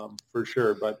for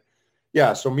sure. But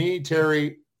yeah, so me,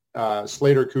 Terry,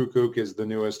 Slater Kukuk is the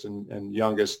newest and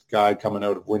youngest guy coming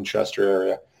out of Winchester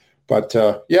area. But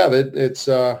it's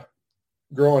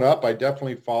growing up, I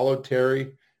definitely followed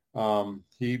Terry.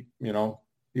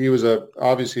 He was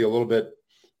obviously a little bit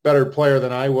better player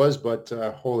than I was, but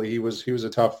he was a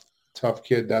tough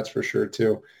kid, that's for sure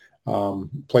too.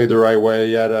 Played the right way.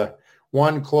 He had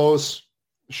one close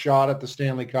shot at the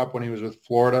Stanley Cup when he was with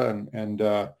Florida,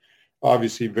 and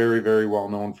obviously very, very well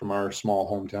known from our small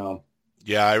hometown.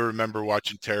 Yeah, I remember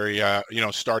watching Terry,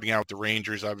 starting out with the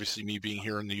Rangers, obviously me being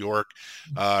here in New York.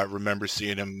 I remember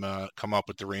seeing him come up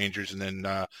with the Rangers and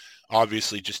then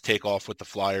obviously just take off with the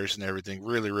Flyers and everything.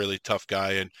 Really, really tough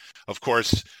guy. And, of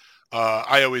course,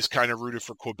 I always kind of rooted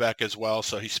for Quebec as well,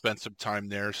 so he spent some time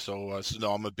there. So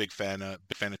I'm a big fan of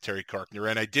Terry Carkner.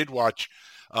 And I did watch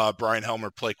Brian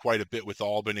Helmer play quite a bit with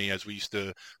Albany as we used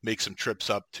to make some trips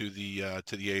up to the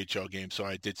AHL game. So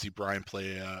I did see Brian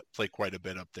play quite a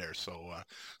bit up there. So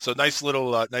nice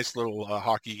little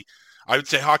hockey. I would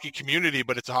say hockey community,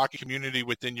 but it's a hockey community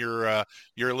within your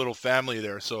little family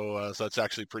there. So it's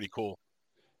actually pretty cool.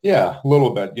 Yeah, a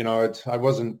little bit. I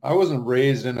wasn't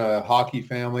raised in a hockey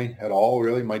family at all,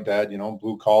 really. My dad,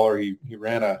 blue collar. He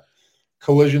ran a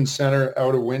collision center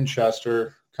out of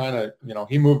Winchester. Kind of,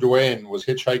 he moved away and was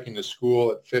hitchhiking to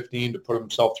school at 15 to put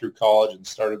himself through college and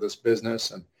started this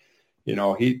business. And,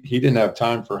 he didn't have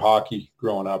time for hockey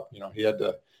growing up. He had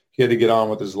to get on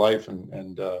with his life.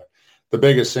 And the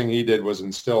biggest thing he did was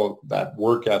instill that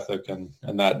work ethic and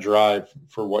that drive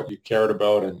for what you cared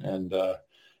about. And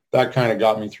that kind of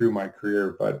got me through my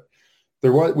career. But we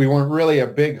weren't really a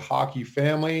big hockey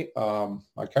family.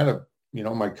 I kind of,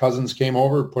 my cousins came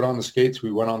over, put on the skates.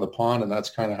 We went on the pond, and that's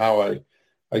kind of how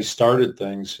I started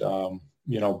things,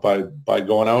 by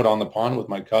going out on the pond with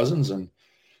my cousins, and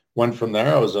went from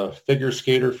there. I was a figure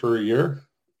skater for a year,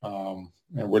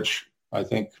 which I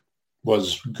think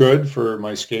was good for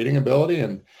my skating ability.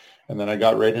 And then I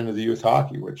got right into the youth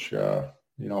hockey, which,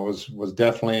 was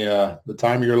definitely the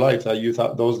time of your life.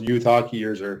 Those youth hockey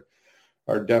years are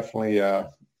definitely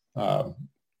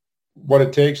what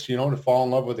it takes, to fall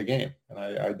in love with the game. And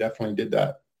I definitely did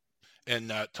that.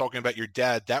 And talking about your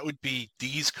dad, that would be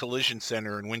Dee's Collision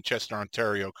Center in Winchester,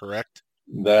 Ontario, correct?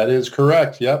 That is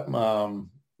correct. Yep.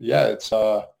 It's,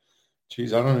 I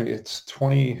don't know. It's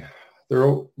 20, they're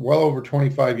well over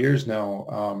 25 years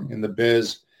now in the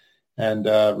biz. And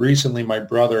recently my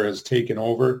brother has taken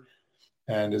over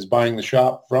and is buying the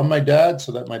shop from my dad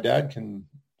so that my dad can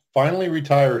finally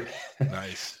retire.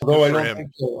 Nice. Although I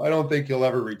don't think he'll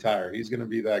ever retire. He's going to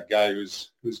be that guy who's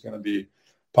going to be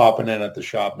popping in at the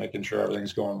shop, making sure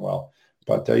everything's going well.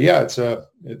 But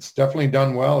it's definitely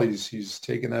done well. He's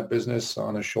taken that business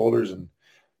on his shoulders and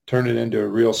turned it into a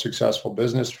real successful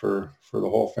business for the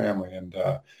whole family. And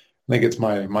I think it's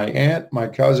my aunt, my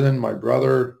cousin, my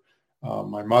brother,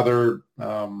 my mother.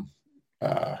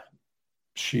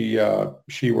 She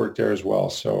worked there as well.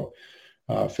 So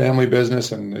family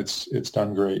business, and it's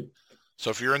done great. So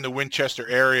if you're in the Winchester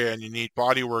area and you need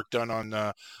body work done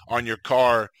on your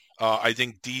car, I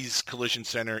think Dee's Collision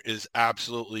Center is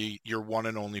absolutely your one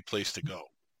and only place to go.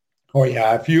 Oh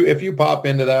yeah, if you pop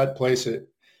into that place,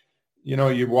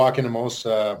 you walk into most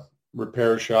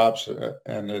repair shops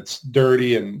and it's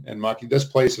dirty and mucky. This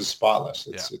place is spotless.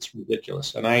 It's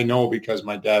ridiculous, and I know because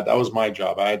my dad. That was my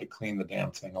job. I had to clean the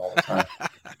damn thing all the time.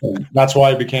 And that's why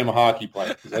I became a hockey player,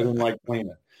 because I didn't like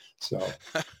cleaning. So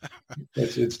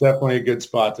it's definitely a good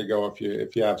spot to go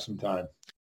if you have some time.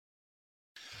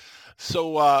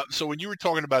 So when you were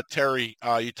talking about Terry,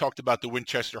 you talked about the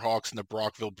Winchester Hawks and the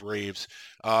Brockville Braves,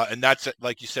 and that's,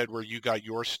 like you said, where you got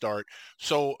your start.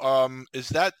 So is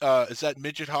that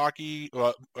midget hockey,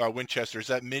 Winchester? Is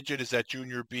that midget? Is that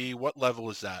junior B? What level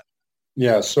is that?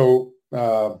 Yeah. So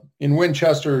in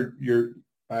Winchester,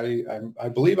 I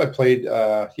believe I played.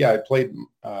 I played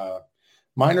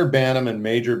minor bantam and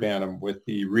major bantam with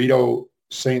the Rito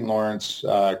St. Lawrence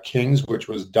Kings, which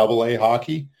was AA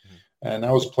hockey. and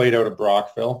that was played out of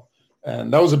Brockville.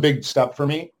 And that was a big step for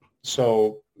me.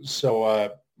 So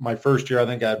my first year, I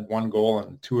think I had 1 goal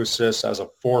and 2 assists as a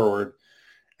forward.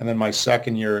 And then my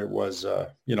second year, it was,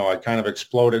 I kind of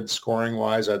exploded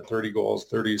scoring-wise. I had 30 goals,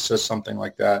 30 assists, something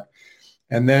like that.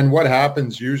 And then what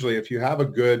happens usually, if you have a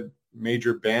good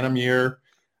major Bantam year,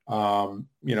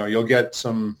 you'll get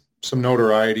some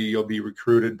notoriety. You'll be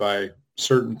recruited by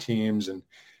certain teams. And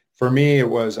for me, it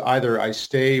was either I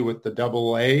stay with the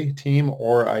AA team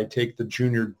or I take the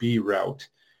Junior B route.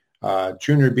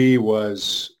 Junior B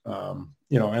was,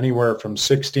 anywhere from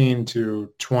 16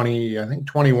 to 20, I think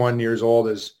 21 years old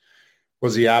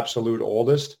was the absolute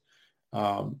oldest.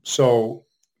 So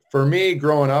for me,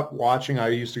 growing up watching, I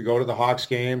used to go to the Hawks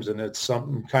games, and it's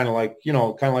something kind of like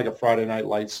a Friday Night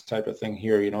Lights type of thing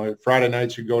here. Friday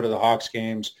nights you go to the Hawks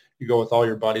games, you go with all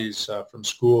your buddies from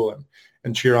school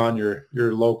and cheer on your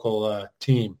local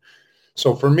team.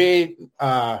 So for me,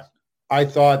 I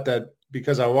thought that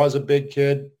because I was a big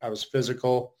kid, I was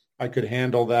physical, I could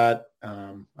handle that.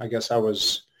 I guess I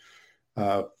was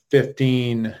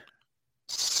 15,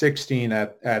 16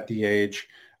 at the age.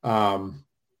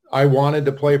 I wanted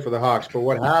to play for the Hawks, but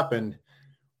what happened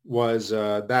was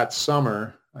that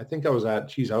summer, I think I was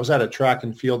at a track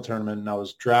and field tournament, and I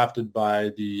was drafted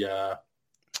by that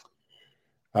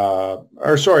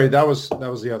was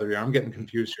the other year. I'm getting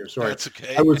confused here. Sorry. That's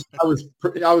okay.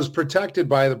 I was protected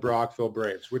by the Brockville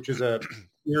Braves, which is a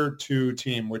Tier 2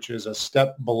 team, which is a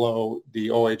step below the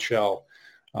OHL.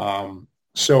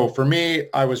 So for me,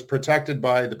 I was protected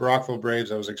by the Brockville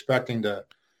Braves. I was expecting to,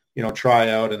 try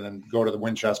out and then go to the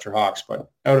Winchester Hawks. But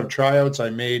out of tryouts, I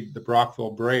made the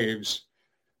Brockville Braves.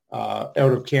 Out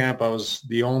of camp, I was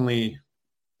the only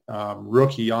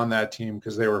rookie on that team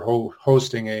because they were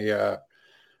hosting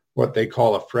what they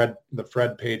call the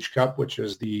Fred Page Cup, which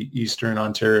is the Eastern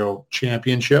Ontario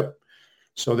Championship.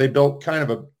 So they built kind of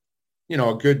a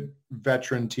good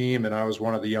veteran team, and I was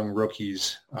one of the young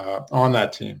rookies on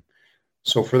that team.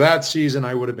 So for that season,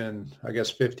 I would have been, I guess,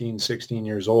 15, 16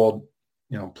 years old,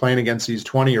 playing against these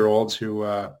 20-year-olds who,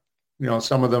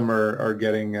 some of them are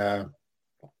getting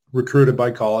recruited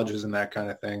by colleges and that kind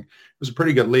of thing. It was a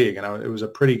pretty good league, and it was a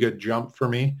pretty good jump for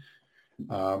me.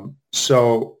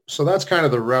 So that's kind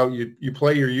of the route. You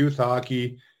play your youth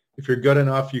hockey. If you're good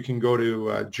enough, you can go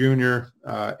to junior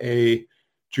A,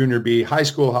 junior B. High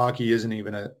school hockey isn't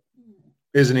even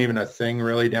a thing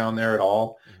really down there at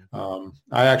all.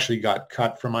 I actually got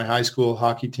cut from my high school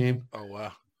hockey team. Oh,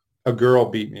 wow. A girl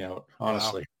beat me out,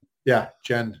 honestly. Wow. Yeah,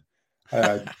 Jen.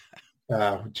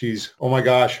 Geez. Oh, my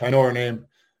gosh. I know her name.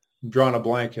 I'm drawing a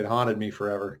blank. It haunted me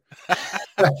forever.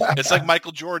 It's like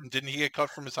Michael Jordan. Didn't he get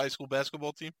cut from his high school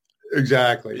basketball team?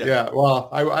 Exactly. Yeah. Well,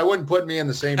 I wouldn't put me in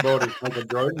the same boat as Michael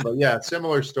Jordan, but yeah,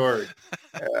 similar story.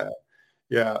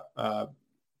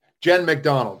 Jen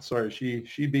McDonald. Sorry,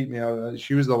 she beat me out.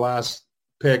 She was the last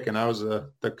pick, and I was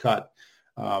the cut.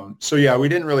 So yeah, we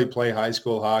didn't really play high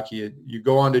school hockey. You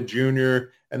go on to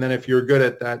junior, and then if you're good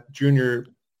at that junior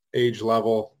age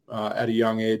level at a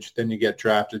young age, then you get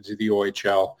drafted to the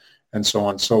OHL and so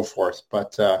on and so forth.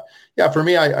 But for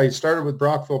me, I started with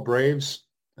Brockville Braves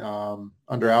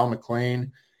under Al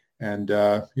McLean, and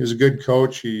he was a good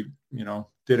coach. He,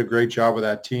 did a great job with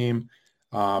that team.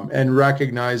 And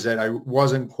recognized that I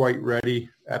wasn't quite ready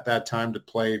at that time to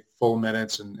play full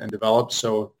minutes and develop.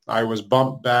 So I was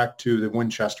bumped back to the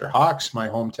Winchester Hawks, my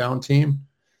hometown team.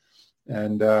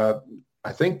 And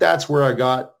I think that's where I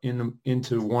got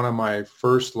into one of my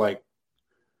first,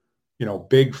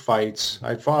 big fights.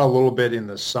 I fought a little bit in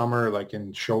the summer, like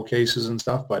in showcases and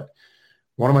stuff. But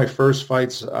one of my first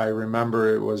fights, I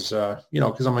remember it was,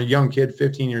 because I'm a young kid,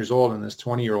 15 years old, and this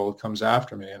 20-year-old comes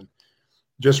after me. And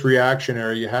just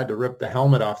reactionary, you had to rip the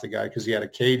helmet off the guy because he had a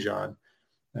cage on.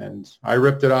 And I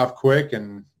ripped it off quick,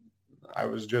 and I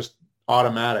was just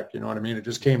automatic, you know what I mean? It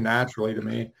just came naturally to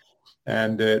me.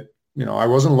 And it, I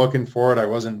wasn't looking for it. I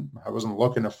wasn't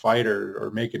looking to fight or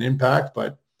make an impact,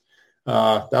 but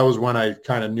that was when I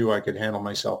kind of knew I could handle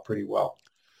myself pretty well.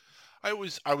 I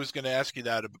was going to ask you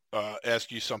that,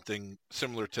 ask you something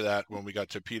similar to that when we got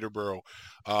to Peterborough.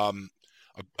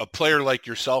 A player like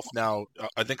yourself now,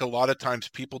 I think a lot of times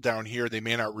people down here, they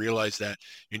may not realize that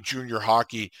in junior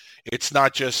hockey, it's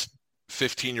not just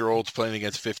 15-year-olds playing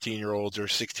against 15-year-olds or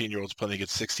 16-year-olds playing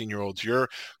against 16-year-olds. You're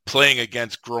playing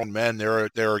against grown men. There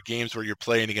are games where you're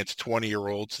playing against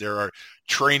 20-year-olds. There are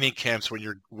training camps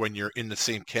when you're in the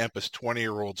same camp as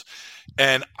 20-year-olds.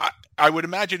 And I would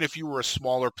imagine if you were a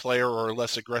smaller player or a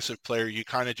less aggressive player, you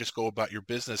kind of just go about your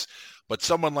business. But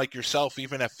someone like yourself,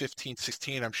 even at 15,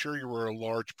 16, I'm sure you were a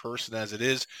large person as it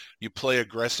is. You play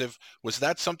aggressive. Was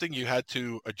that something you had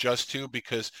to adjust to?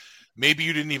 Because maybe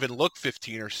you didn't even look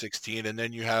 15 or 16, and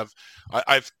then you have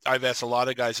I've asked a lot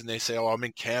of guys, and they say, oh, I'm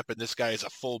in camp and this guy has a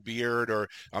full beard, or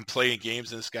I'm playing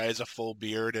games and this guy has a full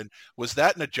beard. And was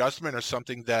that an adjustment or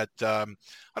something that I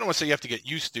don't want to say you have to get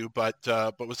used to, but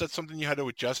was that something you had to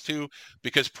adjust to?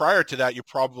 Because prior to that, you're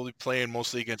probably playing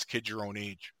mostly against kids your own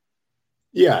age.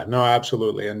 Yeah, no,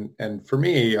 absolutely. And for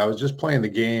me, I was just playing the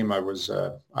game. I was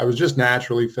just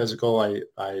naturally physical. I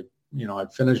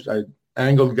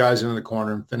angled guys into the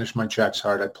corner and finished my checks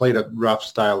hard. I played a rough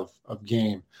style of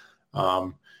game.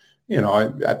 At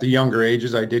the younger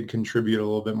ages, I did contribute a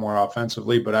little bit more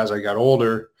offensively, but as I got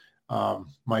older,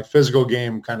 my physical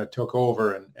game kind of took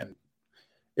over, and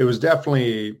it was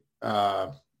definitely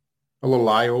a little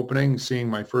eye-opening seeing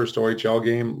my first OHL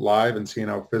game live and seeing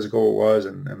how physical it was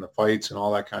and the fights and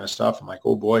all that kind of stuff. I'm like,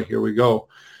 oh boy, here we go.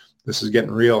 This is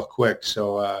getting real quick.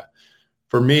 So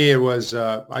for me, it was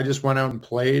I just went out and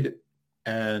played,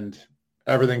 and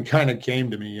everything kind of came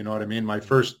to me. You know what I mean? My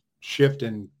first shift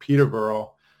in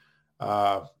Peterborough,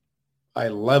 I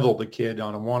leveled the kid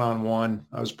on a one-on-one.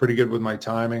 I was pretty good with my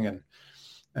timing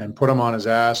and put him on his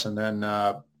ass. And then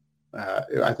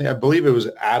I believe it was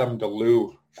Adam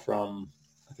DeLue from,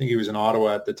 I think he was in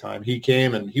Ottawa at the time. He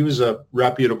came, and he was a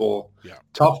reputable,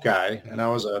 tough guy. And I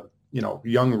was a,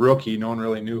 young rookie. No one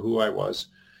really knew who I was.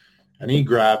 And he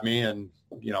grabbed me, and,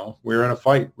 we were in a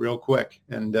fight real quick.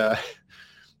 And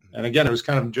again, it was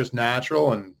kind of just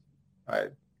natural. And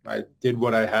I did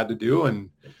what I had to do, and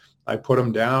I put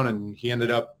him down, and he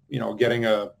ended up, getting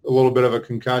a little bit of a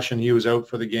concussion. He was out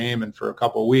for the game and for a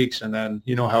couple of weeks. And then,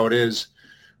 you know how it is,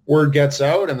 word gets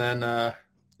out, and then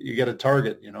you get a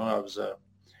target. I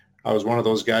was one of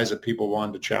those guys that people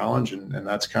wanted to challenge, and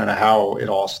that's kind of how it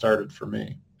all started for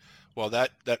me. Well,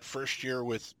 that first year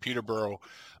with Peterborough,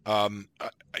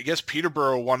 I guess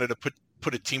Peterborough wanted to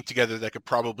put a team together that could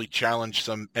probably challenge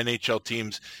some NHL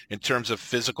teams in terms of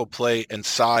physical play and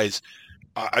size.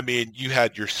 I mean, you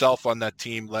had yourself on that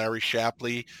team, Larry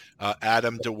Shapley,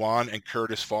 Adam Dewan, and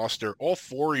Curtis Foster. All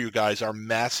four of you guys are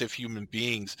massive human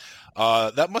beings.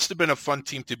 That must have been a fun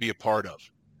team to be a part of.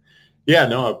 Yeah,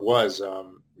 no, it was.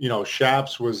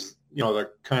 Shaps was, the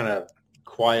kind of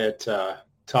quiet,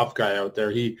 tough guy out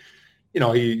there. He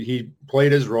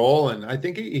played his role, and I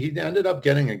think he ended up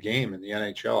getting a game in the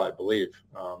NHL, I believe.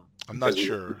 I'm not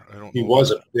sure. I don't know. He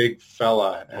was a big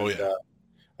fella. And, oh, yeah.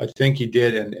 I think he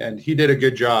did, and he did a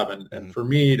good job. And for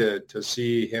me to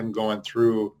see him going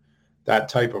through that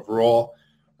type of role,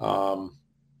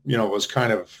 was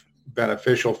kind of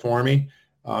beneficial for me.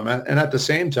 And at the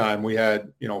same time, we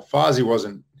had,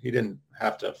 Fozzie he didn't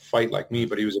have to fight like me,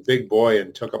 but he was a big boy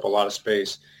and took up a lot of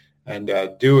space. And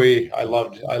Dewey, I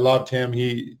loved him.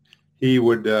 He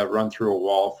would run through a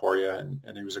wall for you, and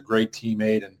he was a great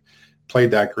teammate and played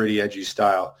that gritty, edgy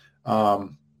style.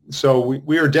 So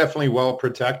we were definitely well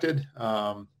protected.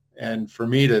 And for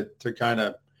me to kind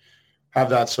of have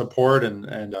that support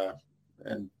and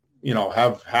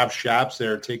have Shaps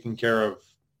there taking care of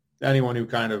anyone who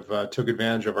kind of took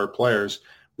advantage of our players.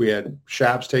 We had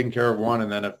Shaps taking care of one,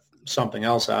 and then if something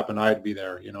else happened, I'd be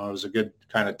there. It was a good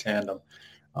kind of tandem.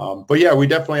 But yeah, we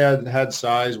definitely had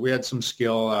size. We had some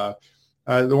skill.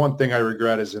 The one thing I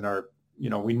regret is in our,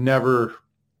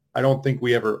 I don't think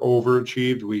we ever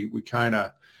overachieved. We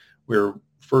were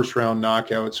first round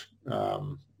knockouts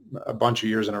a bunch of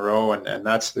years in a row, and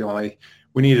that's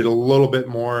we needed a little bit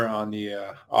more on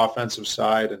the offensive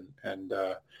side and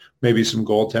maybe some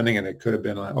goaltending, and it could have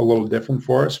been a little different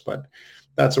for us. But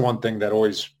that's the one thing that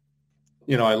always,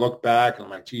 I look back and I'm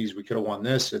like, geez, we could have won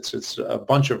this. It's a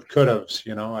bunch of could-haves,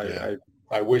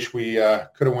 I wish we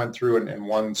could have went through and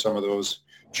won some of those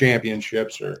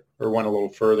championships or went a little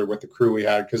further with the crew we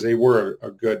had, because they were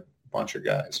a good bunch of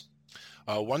guys.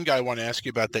 One guy I want to ask you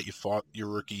about that you fought your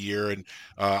rookie year, and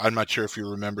I'm not sure if you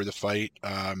remember the fight,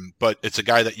 but it's a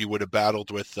guy that you would have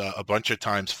battled with a bunch of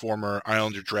times, former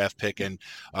Islander draft pick and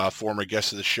former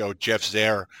guest of the show, Jeff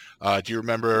Zaire. Do you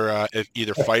remember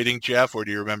either fighting Jeff, or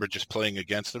do you remember just playing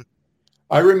against him?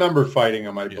 I remember fighting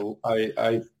him.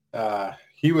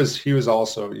 He was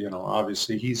also,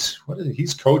 obviously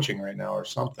he's coaching right now or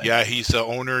something. Yeah, he's the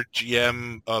owner,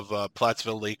 GM of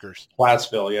Plattsville Lakers.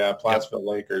 Plattsville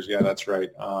Lakers. Yeah, that's right.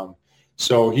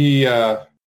 So he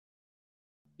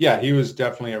was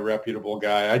definitely a reputable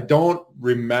guy. I don't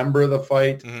remember the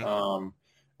fight. Mm-hmm.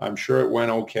 I'm sure it went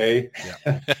okay.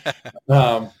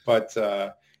 Yeah. But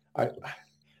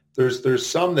there's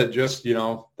some that just,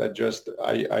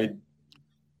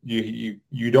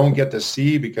 you don't get to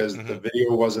see because the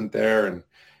video wasn't there,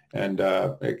 and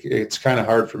it's kind of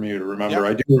hard for me to remember.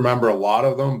 Yep. I do remember a lot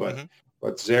of them,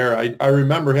 but Zaire, I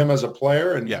remember him as a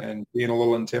player and being a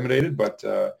little intimidated, but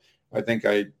I think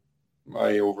I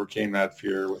I overcame that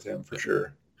fear with him for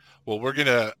sure. Well, we're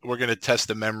gonna test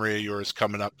the memory of yours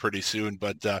coming up pretty soon.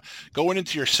 But going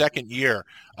into your second year,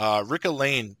 Rick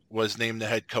Elaine was named the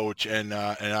head coach, and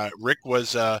Rick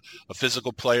was a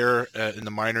physical player in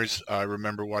the minors. I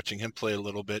remember watching him play a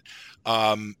little bit.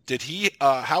 Did he?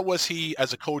 How was he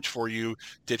as a coach for you?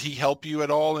 Did he help you at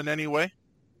all in any way?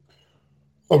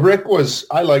 Well,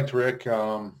 I liked Rick.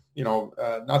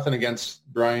 Nothing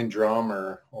against Brian Drum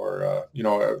or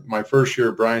my first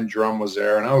year, Brian Drum was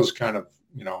there, and I was kind of,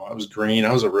 I was green.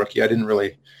 I was a rookie. I didn't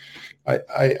really,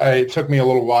 it took me a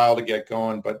little while to get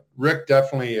going, but Rick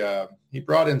definitely, he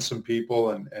brought in some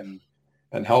people and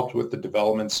helped with the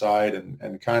development side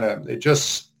and kind of, it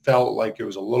just felt like it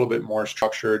was a little bit more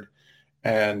structured,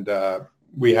 and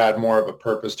we had more of a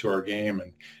purpose to our game.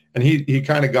 And he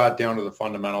kind of got down to the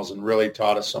fundamentals and really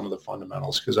taught us some of the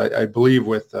fundamentals, because I believe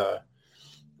with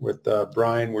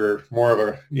Brian, we're more of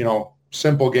a,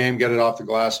 simple game, get it off the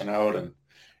glass and out, and,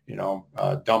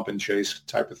 dump and chase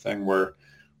type of thing, where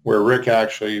Rick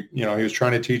actually, he was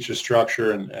trying to teach us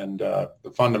structure and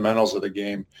the fundamentals of the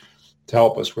game to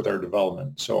help us with our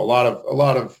development. So a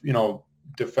lot of,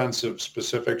 defensive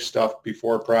specific stuff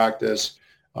before practice,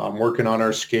 working on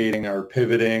our skating, our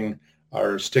pivoting,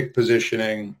 our stick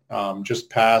positioning, just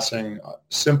passing,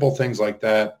 simple things like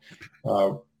that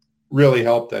really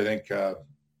helped, I think,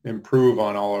 improve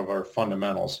on all of our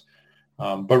fundamentals.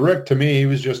 But Rick, to me, he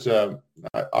was just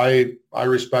I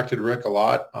respected Rick a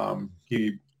lot.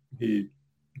 He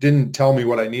didn't tell me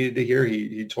what I needed to hear.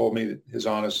 He told me his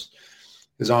honest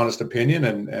opinion,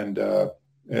 and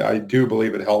I do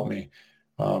believe it helped me,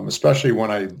 especially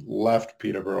when I left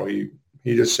Peterborough. He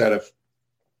just said, if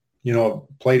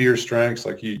play to your strengths,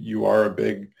 like you are a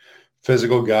big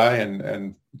physical guy,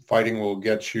 and fighting will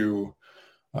get you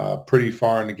pretty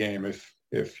far in the game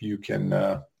if you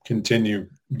can continue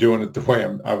doing it the way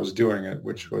I was doing it,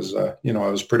 which was, I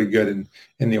was pretty good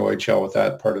in the OHL with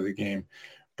that part of the game.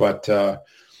 But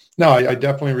no, I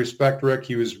definitely respect Rick.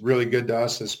 He was really good to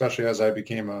us, especially as I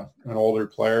became an older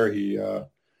player.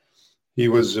 He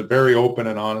was very open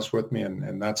and honest with me,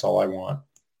 and that's all I want.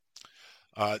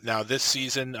 Now this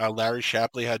season, Larry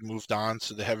Shapley had moved on,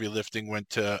 so the heavy lifting went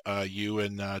to you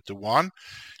and DeJuan,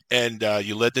 and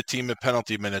you led the team in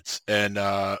penalty minutes. And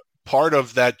part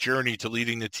of that journey to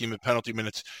leading the team in penalty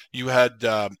minutes, you had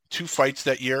 2 fights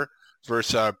that year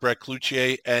versus Brett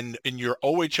Cloutier, and in your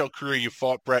OHL career, you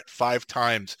fought Brett 5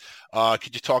 times.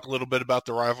 Could you talk a little bit about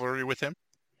the rivalry with him?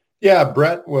 Yeah,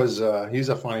 Brett was he's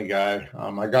a funny guy.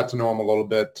 I got to know him a little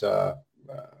bit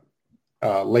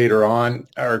later on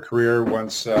our career,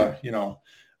 once I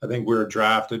think we were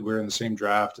drafted. We were in the same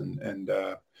draft,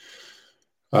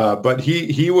 but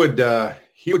he would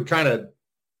kind of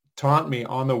taunt me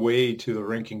on the way to the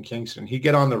rink in Kingston. He'd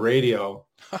get on the radio,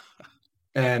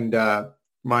 and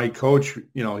my coach,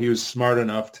 he was smart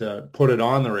enough to put it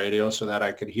on the radio so that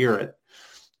I could hear it.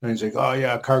 And he's like, "Oh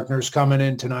yeah, Carkner's coming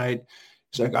in tonight."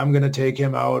 He's like, "I'm going to take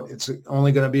him out. It's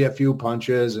only going to be a few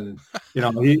punches." And,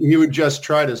 he would just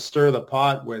try to stir the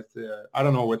pot with, I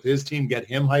don't know, with his team, get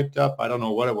him hyped up. I don't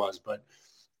know what it was, but,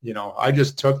 I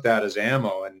just took that as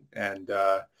ammo. And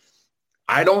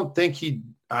I don't think he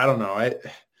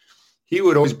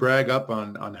would always brag up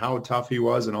on how tough he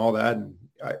was and all that. And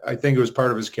I think it was part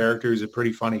of his character. He's a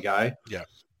pretty funny guy. Yeah.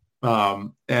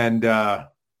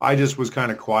 I just was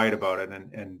kind of quiet about it.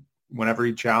 And whenever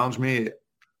he challenged me,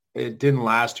 it didn't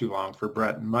last too long for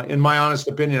Brett. In my honest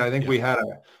opinion, I think we had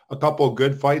a couple of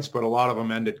good fights, but a lot of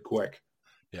them ended quick.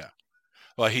 Yeah.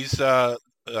 Well, he's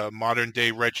modern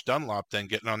day Reg Dunlop, then,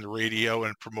 getting on the radio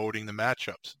and promoting the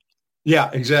matchups. Yeah,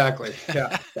 exactly.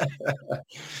 Yeah.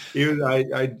 He was,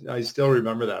 I still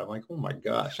remember that. I'm like, oh my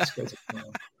gosh, this guy's a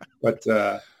clown. But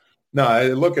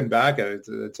no, looking back at it,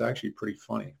 it's actually pretty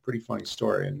funny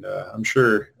story. And I'm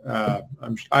sure I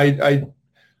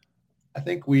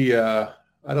think we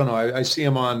I don't know. I see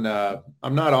him on.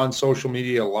 I'm not on social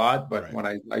media a lot, but when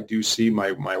I do see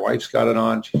my wife's got it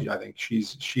on. I think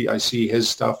I see his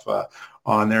stuff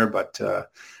on there, but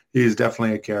he's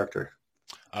definitely a character.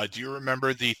 Do you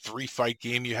remember the 3-fight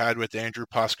game you had with Andrew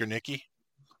Poskernicki?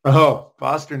 Oh,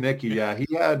 Poskernicki, yeah, he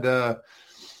had.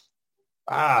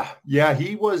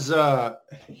 He was.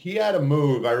 He had a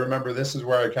move. I remember, this is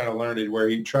where I kind of learned it, where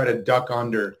he tried to duck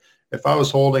under. If I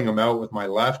was holding him out with my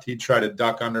left, he'd try to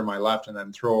duck under my left and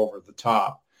then throw over the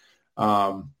top.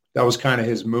 That was kind of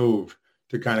his move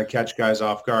to kind of catch guys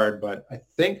off guard. But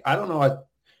I don't know. I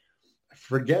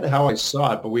forget how I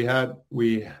saw it, but we had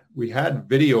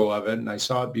video of it, and I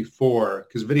saw it before,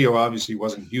 because video obviously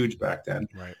wasn't huge back then.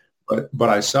 Right. but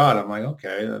I saw it. I'm like,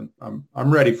 okay,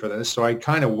 I'm ready for this. So I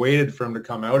kind of waited for him to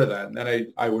come out of that, and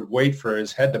then I would wait for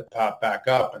his head to pop back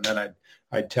up, and then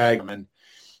I'd tag him. And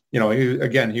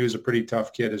he was a pretty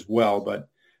tough kid as well. But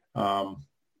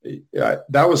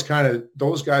that was kind of,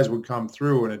 those guys would come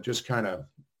through, and it just kind of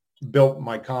built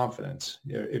my confidence,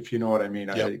 if you know what I mean.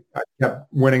 Yep. I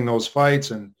kept winning those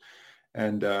fights and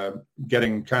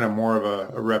getting kind of more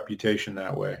of a reputation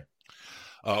that way.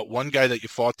 One guy that you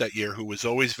fought that year who was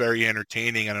always very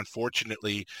entertaining, and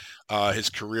unfortunately his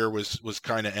career was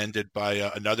kind of ended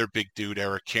by another big dude,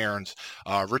 Eric Cairns.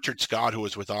 Richard Scott, who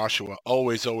was with Oshawa,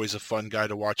 always a fun guy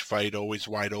to watch fight, always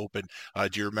wide open.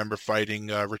 Do you remember fighting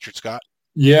Richard Scott?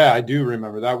 Yeah, I do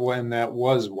remember that when that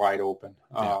was wide open.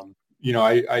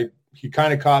 Yeah. He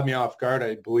kind of caught me off guard,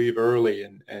 I believe, early,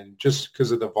 and just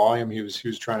because of the volume he was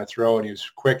trying to throw, and he was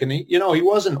quick, and he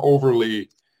wasn't overly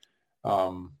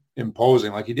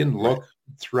imposing. Like, he didn't look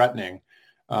threatening,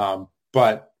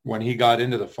 but when he got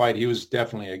into the fight, he was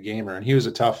definitely a gamer, and he was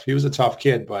a tough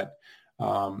kid. But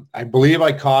I believe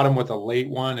I caught him with a late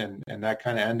one, and that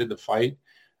kind of ended the fight.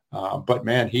 But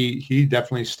man, he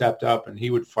definitely stepped up, and he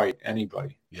would fight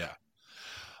anybody. Yeah.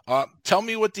 Tell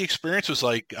me what the experience was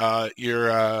like.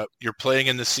 You're playing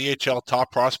in the CHL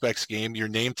Top Prospects game. You're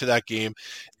named to that game,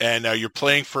 and you're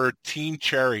playing for Team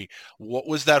Cherry. What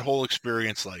was that whole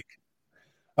experience like?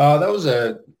 That was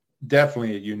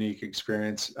definitely a unique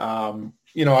experience. I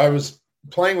was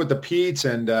playing with the Petes,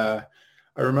 and I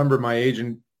remember my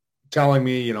agent telling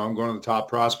me, I'm going to the Top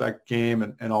Prospect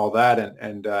game and all that.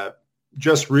 And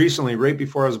just recently, right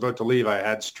before I was about to leave, I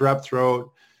had strep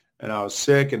throat and I was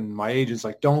sick, and my agent's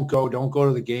like, don't go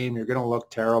to the game. You're going to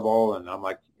look terrible. And I'm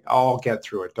like, I'll get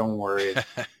through it. Don't worry.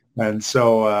 And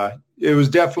so it was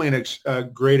definitely a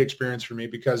great experience for me,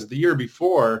 because the year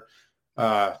before,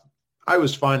 I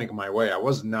was finding my way. I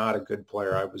was not a good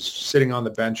player. I was sitting on the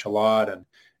bench a lot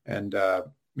and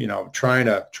trying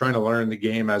to learn the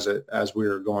game as we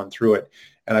were going through it.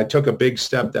 And I took a big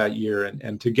step that year,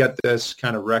 and to get this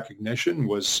kind of recognition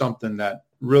was something that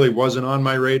really wasn't on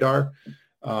my radar.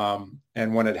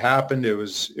 And when it happened, it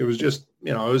was just,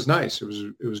 it was nice. It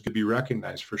was good to be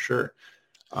recognized, for sure.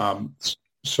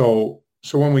 So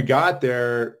when we got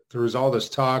there was all this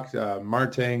talk.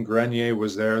 Martin Grenier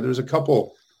was there. There's a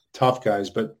couple tough guys,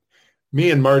 but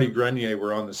me and Marty Grenier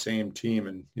were on the same team,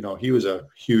 and he was a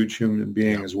huge human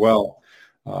being as well.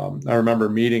 I remember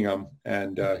meeting him,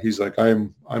 and he's like,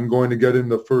 I'm going to get in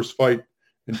the first fight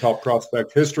in Top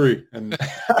Prospect history. And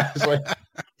I was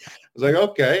like,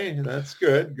 okay, that's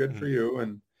good for you.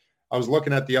 And I was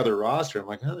looking at the other roster. I'm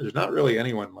like, there's not really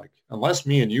anyone, like, unless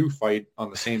me and you fight on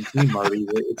the same team, Marty,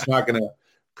 it's not going to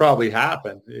probably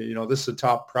happen. This is a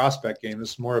Top Prospect game.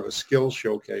 This is more of a skill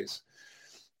showcase.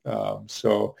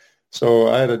 So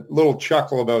I had a little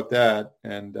chuckle about that.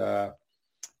 And,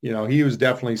 he was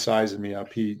definitely sizing me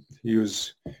up. He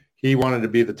wanted to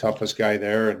be the toughest guy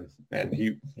there. And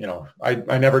he,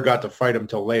 I never got to fight him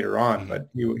till later on, but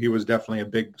he was definitely a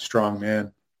big, strong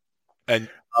man. And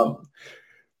go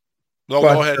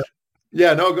ahead.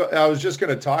 I was just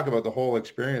going to talk about the whole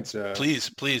experience.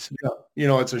 Please.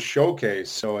 It's a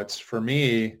showcase. So it's, for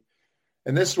me,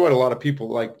 and this is what a lot of people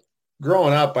like.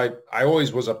 Growing up, I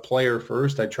always was a player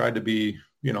first. I tried to be,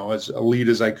 as elite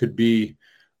as I could be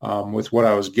with what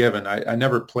I was given. I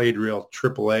never played real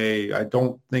AAA. I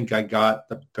don't think I got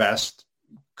the best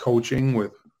coaching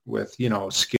with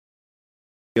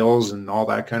skills and all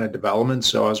that kind of development.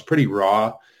 So I was pretty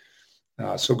raw.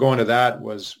 So going to that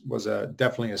was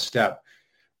definitely a step.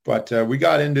 But we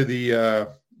got into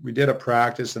we did a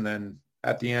practice, and then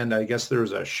at the end, I guess there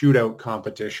was a shootout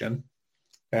competition.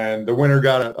 And the winner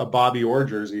got a Bobby Orr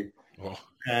jersey. Oh.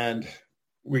 And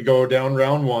we go down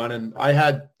round one, and I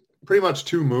had pretty much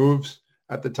two moves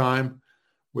at the time,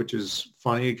 which is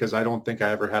funny because I don't think I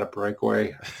ever had a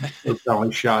breakaway or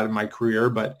belly shot in my career.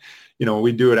 But,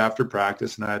 we do it after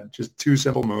practice, and I had just two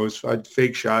simple moves. I'd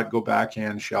fake shot, go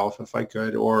backhand shelf if I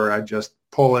could, or I'd just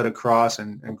pull it across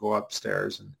and go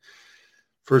upstairs. And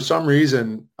for some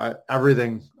reason,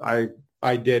 everything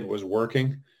I did was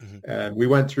working. Mm-hmm. And we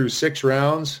went through 6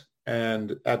 rounds,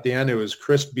 and at the end it was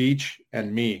Chris Beach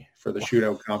and me for the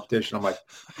shootout competition. I'm like,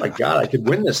 my God, I could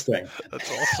win this thing.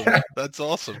 That's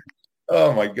awesome.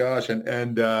 Oh my gosh.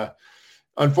 And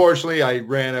unfortunately I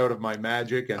ran out of my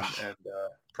magic and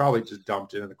probably just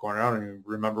dumped it in the corner. I don't even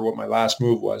remember what my last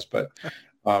move was, but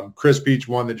Chris Beach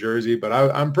won the jersey. But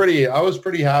I was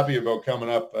pretty happy about coming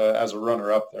up as a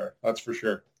runner up there. That's for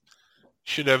sure.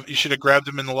 You should have grabbed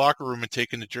him in the locker room and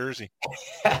taken the jersey.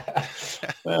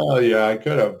 Well, yeah, I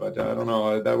could have, but I don't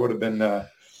know. That would have been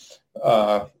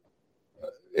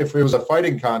if it was a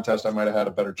fighting contest, I might have had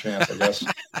a better chance, I guess.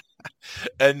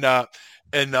 And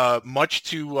much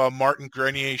to Martin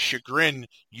Grenier's chagrin,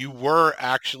 you were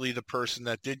actually the person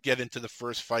that did get into the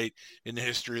first fight in the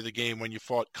history of the game when you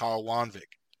fought Kyle Wanvik.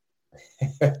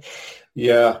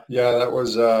 Yeah, that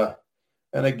was,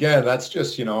 and again, that's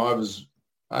just,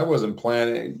 I wasn't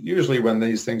planning. Usually when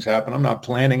these things happen, I'm not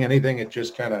planning anything. It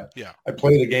just kind of, I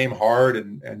play the game hard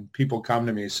and people come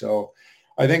to me. So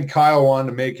I think Kyle wanted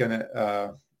to make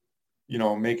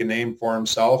make a name for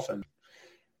himself. And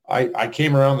I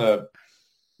came around the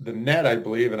net, I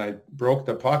believe, and I broke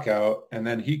the puck out. And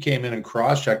then he came in and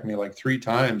cross-checked me like 3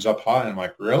 times up high. And I'm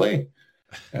like, really?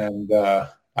 And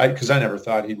because I never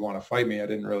thought he'd want to fight me. I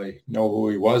didn't really know who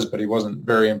he was, but he wasn't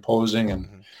very imposing.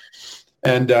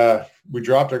 And we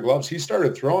dropped our gloves. He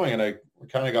started throwing, and I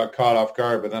kind of got caught off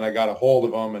guard. But then I got a hold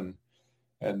of him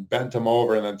and bent him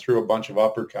over, and then threw a bunch of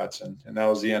uppercuts, and that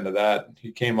was the end of that.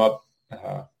 He came up.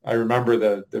 I remember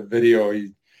the video.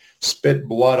 He spit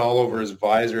blood all over his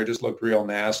visor. It just looked real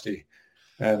nasty.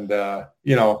 And I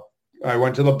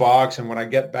went to the box, and when I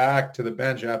get back to the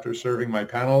bench after serving my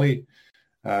penalty,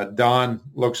 Don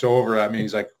looks over at me.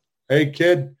 He's like, "Hey,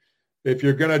 kid, if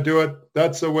you're going to do it,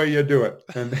 that's the way you do it."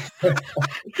 And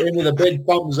gave me the big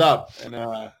thumbs up. And,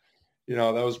 that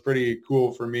was pretty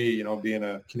cool for me, being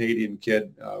a Canadian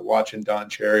kid, watching Don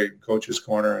Cherry, Coach's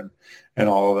Corner and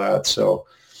all of that.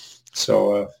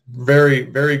 So very,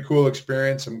 very cool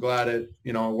experience. I'm glad it,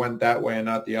 went that way and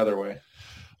not the other way.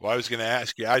 Well, I was going to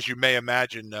ask you, as you may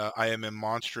imagine, I am a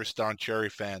monstrous Don Cherry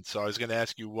fan. So I was going to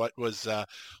ask you, what was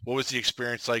the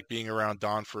experience like being around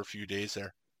Don for a few days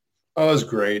there? Oh, it was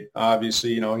great.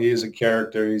 Obviously, he is a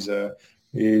character. He's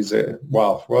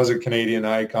was a Canadian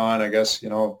icon. I guess,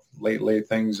 lately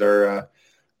things are a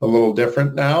little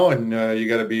different now, and you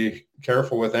got to be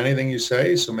careful with anything you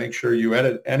say. So make sure you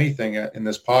edit anything in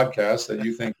this podcast that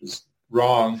you think is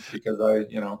wrong, because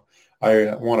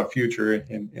I want a future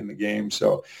in the game.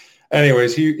 So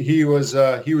anyways, he was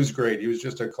great. He was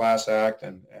just a class act,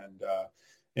 and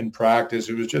in practice,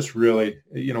 it was just really,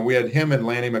 we had him and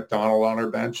Lanny McDonald on our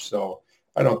bench. So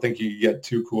I don't think you get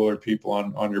 2 cooler people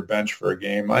on your bench for a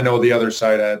game. I know the other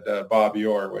side had Bob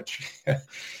Orr, which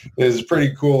is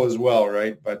pretty cool as well,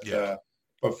 right? But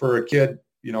for a kid,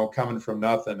 coming from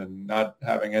nothing and not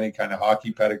having any kind of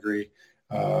hockey pedigree,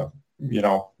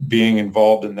 being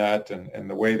involved in that and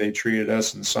the way they treated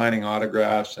us and signing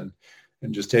autographs and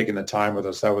just taking the time with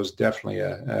us, that was definitely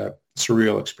a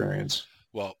surreal experience.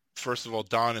 Well, first of all,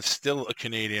 Don is still a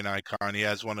Canadian icon. He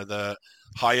has one of the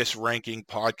highest ranking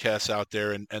podcasts out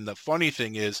there. And the funny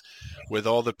thing is, with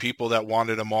all the people that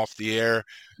wanted him off the air,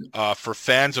 for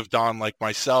fans of Don like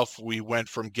myself, we went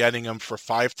from getting him for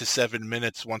 5 to 7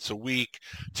 minutes once a week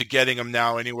to getting him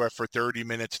now anywhere for 30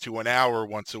 minutes to an hour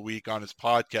once a week on his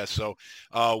podcast. So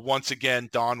once again,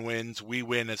 Don wins. We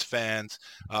win as fans.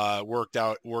 Worked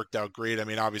out great. I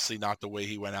mean, obviously not the way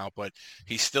he went out, but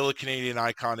he's still a Canadian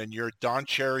icon, and your Don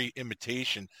Cherry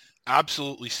imitation,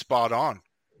 absolutely spot on.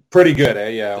 Pretty good,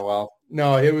 eh? Yeah. Well,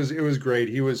 no, it was great.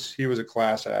 He was a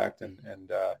class act, and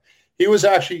he was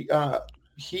actually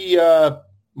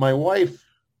my wife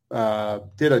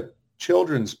did a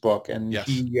children's book, and yes.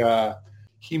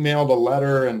 he mailed a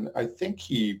letter, and I think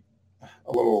I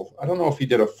don't know if he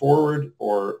did a forward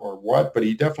or what, but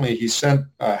he sent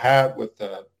a hat with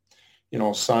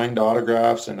signed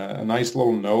autographs and a nice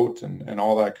little note and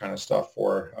all that kind of stuff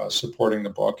for supporting the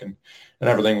book and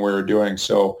everything we were doing.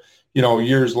 So,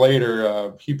 years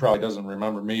later, he probably doesn't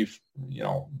remember me,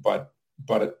 but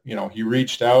he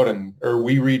reached out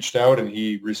we reached out, and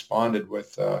he responded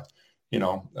with,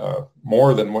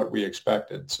 more than what we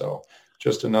expected. So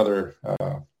just another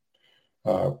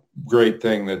great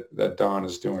thing that Don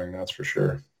is doing. That's for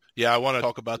sure. Yeah. I want to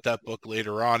talk about that book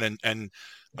later on. And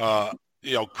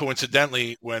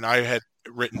coincidentally, when I had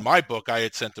written my book, I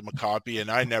had sent him a copy, and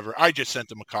I just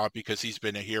sent him a copy because he's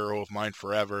been a hero of mine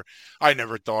forever. I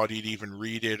never thought he'd even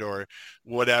read it or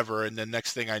whatever. And then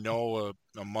next thing I know,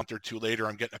 a month or 2 later,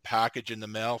 I'm getting a package in the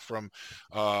mail from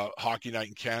Hockey Night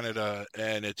in Canada,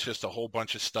 and it's just a whole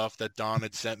bunch of stuff that Don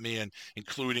had sent me, and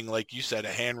including, like you said, a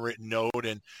handwritten note.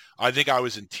 And I think I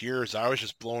was in tears. I was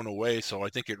just blown away. So I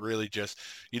think it really just,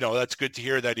 that's good to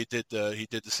hear that he did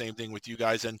the same thing with you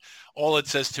guys. And all it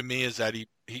says to me is that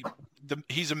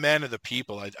he's a man of the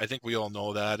people. I think we all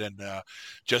know that, and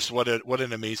just what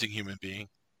an amazing human being.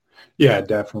 Yeah,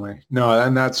 definitely. No,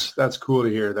 and that's cool to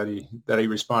hear that he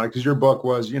responded, because your book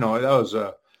was, that was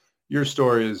your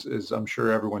story is I'm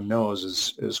sure everyone knows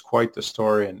is quite the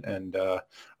story and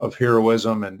of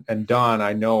heroism, and Don,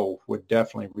 I know, would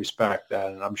definitely respect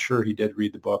that, and I'm sure he did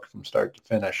read the book from start to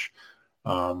finish,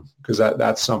 because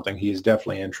that's something he's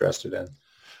definitely interested in.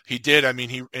 He did. I mean,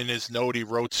 he in his note, he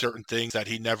wrote certain things that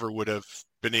he never would have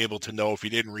been able to know if he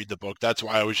didn't read the book. That's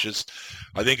why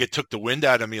I think it took the wind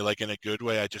out of me, like in a good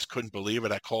way. I just couldn't believe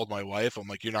it. I called my wife. I'm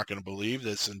like, you're not going to believe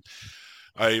this. And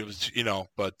I was,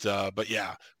 but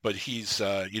yeah, but he's,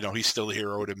 he's still a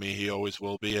hero to me. He always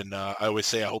will be. And I always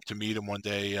say I hope to meet him one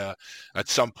day at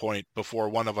some point before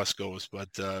one of us goes. But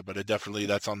it definitely,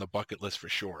 that's on the bucket list for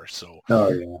sure. So. Oh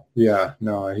yeah, yeah.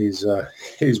 No, he's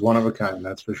one of a kind.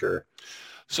 That's for sure.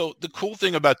 So the cool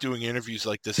thing about doing interviews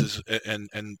like this is,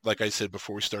 and like I said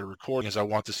before we started recording, is I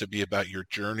want this to be about your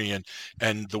journey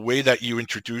and the way that you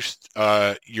introduced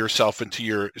yourself into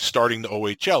your starting the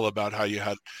OHL, about how you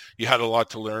had a lot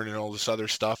to learn and all this other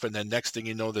stuff, and then next thing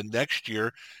you know, the next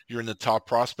year you're in the top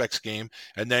prospects game,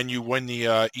 and then you win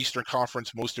the Eastern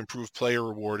Conference Most Improved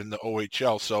Player Award in the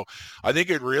OHL. So I think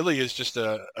it really is just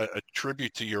a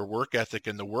tribute to your work ethic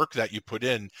and the work that you put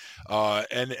in,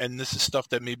 and this is stuff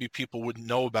that maybe people wouldn't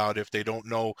know about if they don't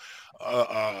know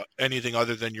anything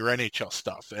other than your NHL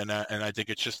stuff. And I think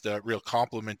it's just a real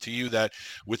compliment to you that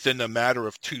within a matter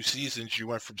of 2 seasons, you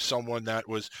went from someone that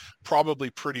was probably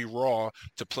pretty raw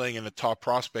to playing in a top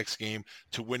prospects game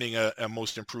to winning a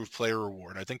Most Improved Player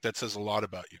Award. I think that says a lot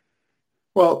about you.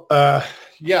 Well,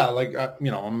 yeah, like,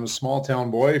 I'm a small town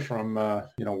boy from,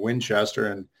 Winchester,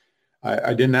 and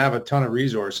I didn't have a ton of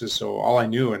resources. So all I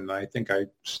knew, and I think I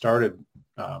started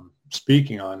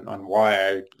speaking on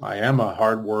why I am a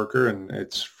hard worker, and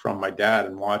it's from my dad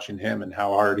and watching him and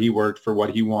how hard he worked for what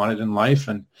he wanted in life.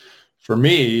 And for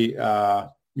me, the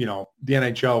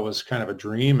NHL was kind of a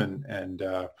dream, and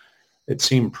it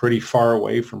seemed pretty far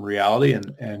away from reality.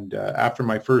 And after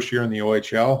my first year in the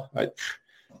OHL,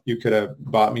 you could have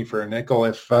bought me for a nickel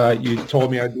if you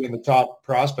told me I'd be in the top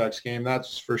prospects game.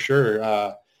 That's for sure.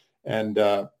 And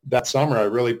that summer, I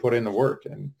really put in the work,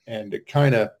 and it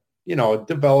kind of,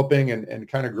 developing and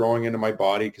kind of growing into my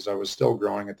body, because I was still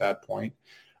growing at that point.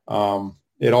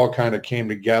 It all kind of came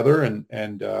together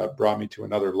and brought me to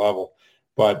another level.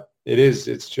 But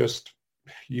it's just,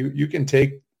 you can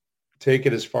take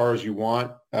it as far as you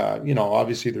want.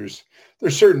 Obviously there's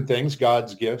certain things,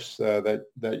 God's gifts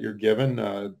that you're given,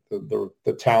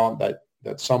 the talent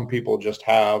that some people just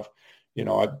have.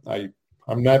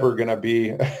 I'm never going to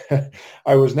be,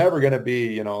 I was never going to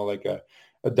be, like a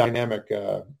dynamic,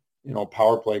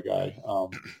 power play guy.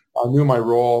 I knew my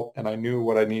role, and I knew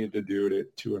what I needed to do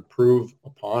to improve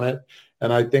upon it.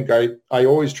 And I think I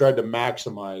always tried to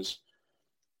maximize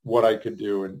what I could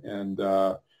do and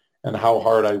how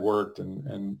hard I worked,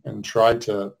 and tried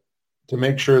to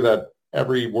make sure that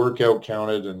every workout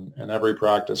counted and every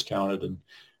practice counted. And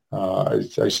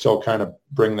I still kind of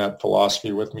bring that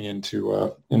philosophy with me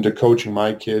into coaching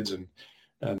my kids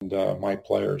and my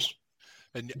players.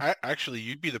 And actually,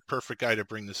 you'd be the perfect guy to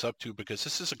bring this up to, because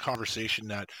this is a conversation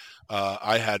that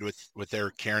I had with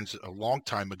Eric Cairns a long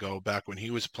time ago, back when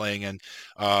he was playing. And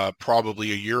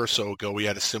probably a year or so ago, we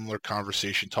had a similar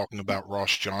conversation talking about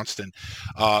Ross Johnston.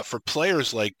 For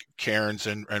players like Cairns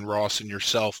and Ross and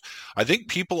yourself, I think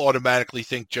people automatically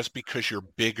think just because you're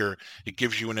bigger, it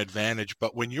gives you an advantage.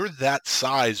 But when you're that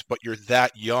size, but you're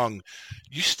that young,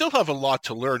 you still have a lot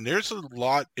to learn. There's a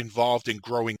lot involved in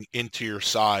growing into your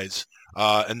size.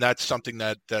 And that's something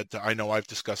that I know I've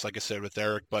discussed, like I said, with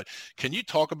Eric. But can you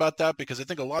talk about that? Because I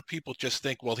think a lot of people just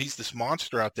think, well, he's this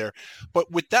monster out there. But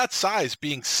with that size,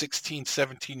 being 16,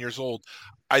 17 years old,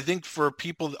 I think for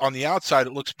people on the outside,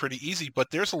 it looks pretty easy. But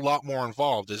there's a lot more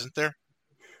involved, isn't there?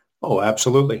 Oh,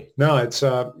 absolutely. No, it's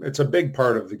a big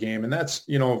part of the game. And that's,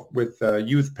 with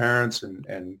youth parents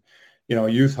and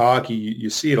youth hockey, you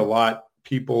see it a lot.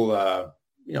 People,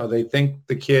 they think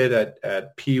the kid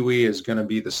at Pee Wee is going to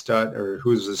be the stud, or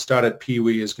who's the stud at Pee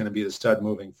Wee is going to be the stud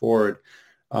moving forward.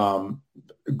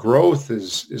 Growth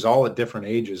is all at different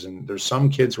ages. And there's some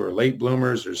kids who are late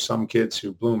bloomers. There's some kids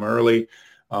who bloom early.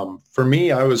 For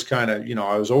me, I was kind of,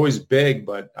 I was always big,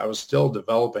 but I was still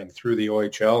developing through the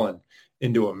OHL and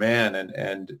into a man.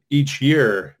 And each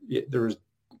year there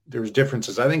was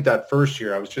differences. I think that first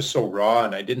year I was just so raw,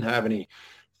 and I didn't have any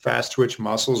fast twitch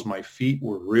muscles. My feet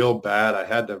were real bad. I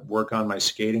had to work on my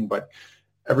skating, but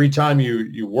every time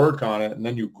you work on it and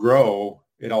then you grow,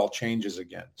 it all changes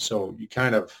again. So you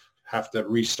kind of have to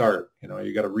restart.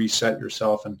 You got to reset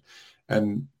yourself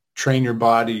and train your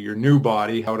body, your new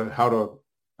body, how to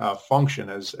function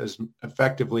as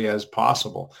effectively as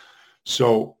possible.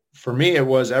 So for me, it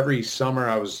was every summer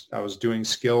I was doing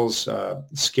skills,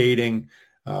 skating.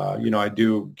 I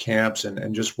do camps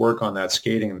and just work on that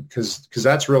skating, because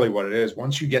that's really what it is.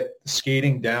 Once you get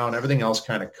skating down, everything else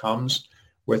kind of comes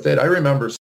with it. I remember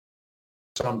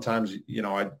sometimes,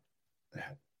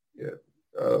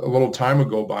 a little time would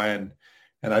go by and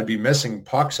and I'd be missing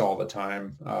pucks all the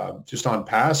time, just on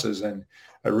passes. And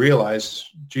I realized,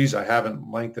 geez, I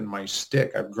haven't lengthened my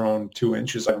stick. I've grown 2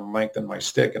 inches. I haven't lengthened my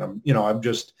stick, and I'm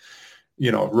just,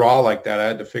 raw like that. I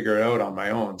had to figure it out on my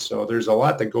own. So there's a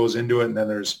lot that goes into it. And then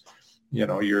there's,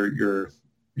 your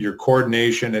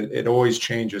coordination. It always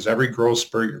changes. Every growth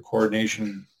spurt, your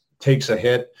coordination takes a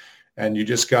hit, and you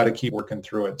just got to keep working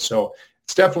through it. So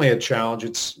it's definitely a challenge.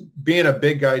 It's being a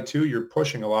big guy too. You're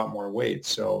pushing a lot more weight.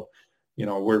 So,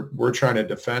 we're trying to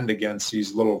defend against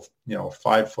these little,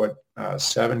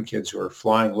 5'7" kids who are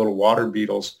flying little water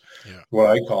beetles, what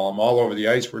I call them, all over the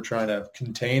ice. We're trying to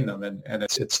contain them, and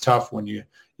it's tough when you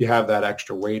have that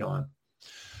extra weight on.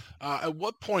 At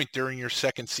what point during your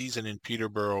second season in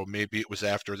Peterborough, maybe it was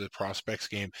after the prospects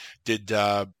game, did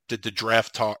the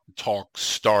draft talk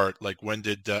start? Like when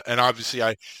did, and obviously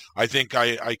I think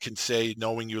I can say,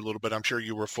 knowing you a little bit, I'm sure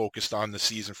you were focused on the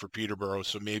season for Peterborough,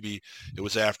 so maybe it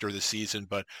was after the season,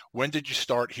 but when did you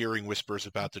start hearing whispers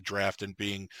about the draft and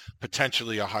being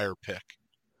potentially a higher pick?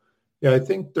 Yeah, I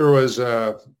think there was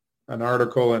an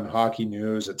article in Hockey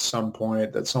News at some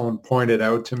point that someone pointed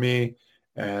out to me.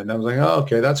 And I was like, oh,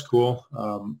 okay, that's cool.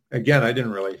 Again, I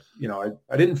didn't really,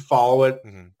 I didn't follow it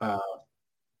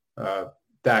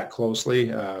that closely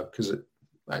because it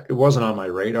wasn't on my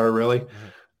radar really.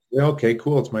 Yeah, okay,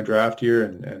 cool. It's my draft year,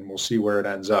 and we'll see where it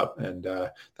ends up. And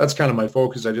that's kind of my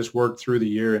focus. I just worked through the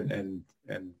year, and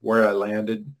where I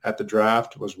landed at the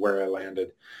draft was where I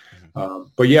landed.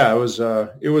 But yeah,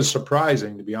 it was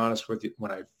surprising, to be honest with you,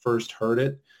 when I first heard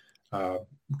it.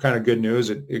 Kind of good news.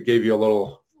 It gave you a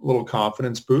little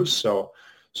confidence boost. So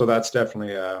that's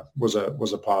definitely was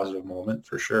a positive moment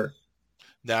for sure.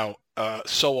 Now,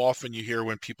 so often you hear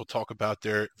when people talk about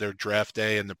their draft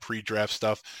day and the pre-draft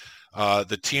stuff,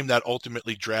 the team that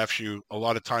ultimately drafts you, a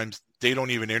lot of times they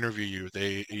don't even interview you.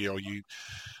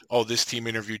 This team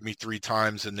interviewed me 3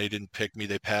 times and they didn't pick me.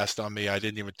 They passed on me. I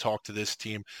didn't even talk to this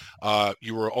team.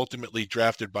 You were ultimately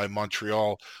drafted by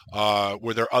Montreal.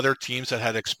 Were there other teams that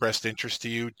had expressed interest to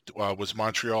you? Was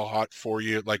Montreal hot for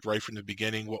you, like right from the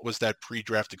beginning? What was that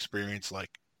pre-draft experience like?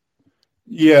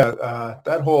 Yeah,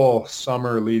 that whole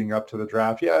summer leading up to the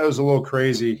draft, it was a little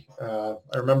crazy. I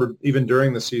remember even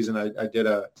during the season, I did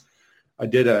a,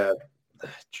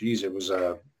 it was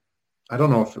I don't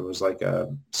know if it was like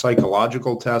a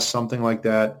psychological test, something like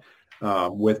that.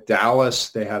 With Dallas,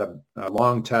 they had a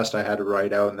long test I had to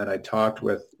write out, and then I talked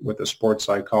with a sports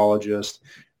psychologist,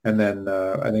 and then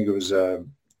I think it was it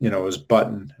was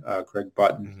Button, Greg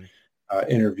Button,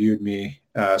 interviewed me.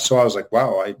 So I was like,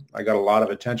 wow, I got a lot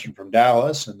of attention from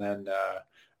Dallas, and then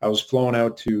I was flown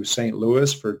out to St.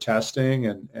 Louis for testing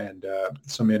and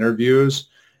some interviews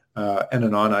and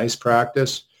an on-ice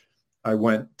practice. I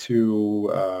went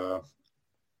to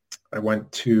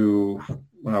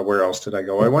where else did I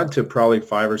go? I went to probably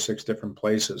 5 or 6 different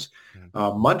places.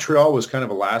 Montreal was kind of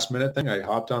a last minute thing. I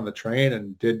hopped on the train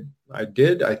and I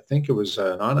think it was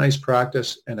an on-ice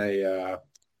practice and a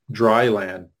dry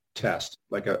land test,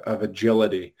 like of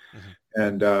agility.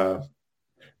 And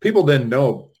people didn't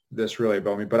know this really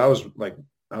about me, but I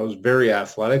was very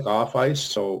athletic off ice.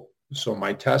 So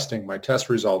my test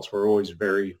results were always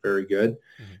very, very good.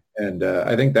 And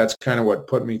I think that's kind of what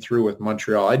put me through with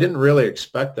Montreal. I didn't really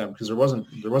expect them because there wasn't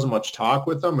much talk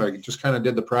with them. I just kind of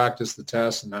did the practice, the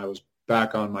test, and I was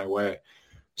back on my way.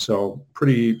 So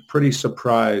pretty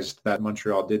surprised that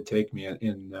Montreal did take me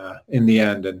in the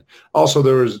end. And also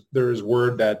there was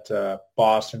word that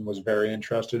Boston was very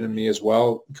interested in me as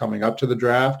well coming up to the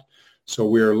draft. So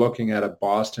we were looking at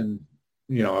Boston.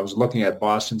 I was looking at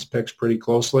Boston's picks pretty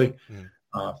closely.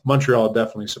 Montreal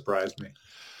definitely surprised me.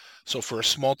 So for a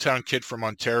small town kid from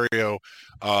Ontario,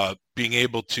 being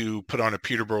able to put on a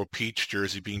Peterborough Petes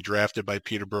jersey, being drafted by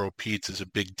Peterborough Petes is a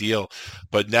big deal.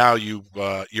 But now your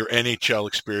NHL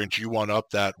experience, you one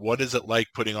up that. What is it like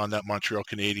putting on that Montreal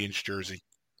Canadiens jersey?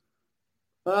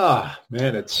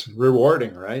 Man, it's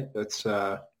rewarding, right? That's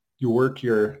you work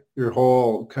your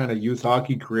whole kind of youth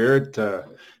hockey career to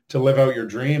live out your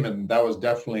dream, and that was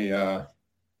definitely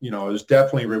it was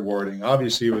definitely rewarding.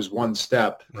 Obviously, it was one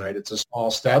step, right? It's a small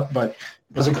step, but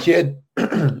as a kid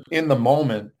in the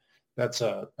moment, that's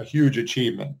a huge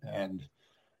achievement. And,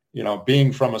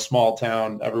 being from a small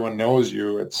town, everyone knows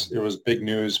you. It was big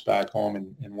news back home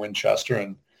in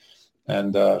Winchester,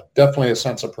 and definitely a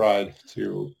sense of pride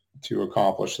to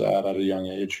accomplish that at a young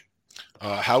age.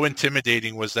 How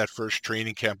intimidating was that first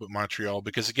training camp with Montreal?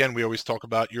 Because again, we always talk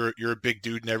about you're a big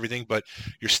dude and everything, but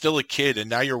you're still a kid, and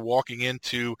now you're walking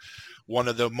into one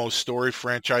of the most storied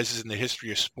franchises in the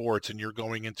history of sports, and you're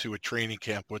going into a training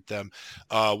camp with them,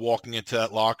 walking into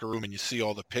that locker room, and you see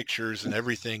all the pictures and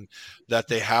everything that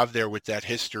they have there with that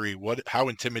history. How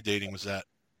intimidating was that?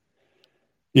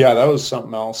 Yeah, that was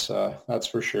something else. That's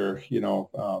for sure.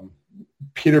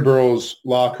 Peterborough's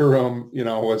locker room,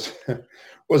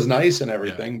 was nice and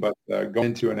everything, but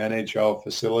going into an NHL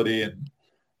facility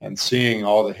and seeing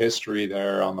all the history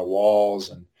there on the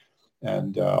walls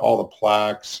and all the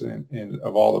plaques and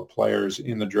of all the players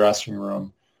in the dressing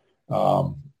room,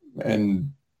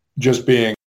 and just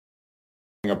being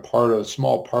a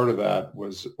small part of that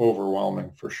was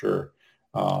overwhelming for sure.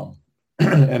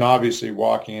 And obviously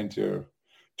walking into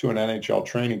an NHL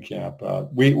training camp,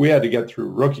 we had to get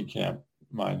through rookie camp,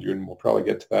 mind you, and we'll probably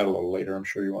get to that a little later. I'm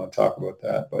sure you want to talk about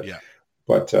that,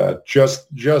 but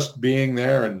just being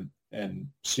there and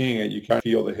seeing it, you kind of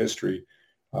feel the history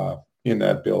in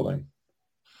that building.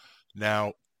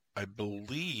 Now, I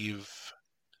believe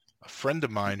a friend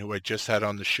of mine who I just had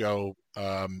on the show,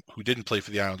 who didn't play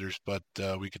for the Islanders, but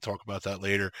we could talk about that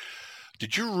later.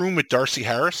 Did you room with Darcy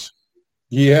Harris?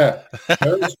 Yeah,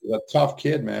 Harris was a tough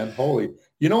kid, man. Holy.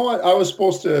 You know what? I was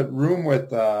supposed to room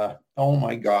with, oh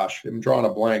my gosh, I'm drawing a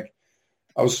blank.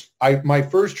 My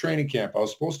first training camp, I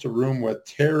was supposed to room with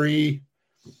Terry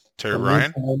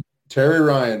Ryan. Terry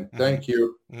Ryan, thank Mm-hmm.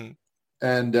 you. Mm-hmm.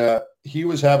 And he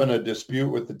was having a dispute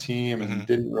with the team and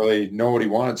didn't really know what he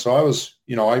wanted. So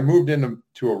I moved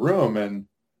into a room and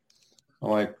I'm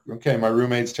like, okay, my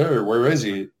roommate's Terry. Where is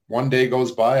he? One day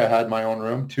goes by, I had my own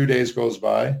room. 2 days goes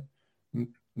by,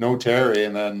 no Terry.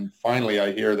 And then finally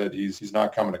I hear that he's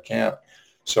not coming to camp.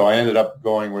 So I ended up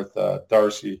going with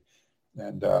Darcy.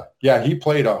 And he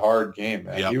played a hard game,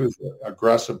 man. Yep. He was an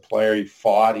aggressive player. He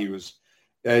fought. He was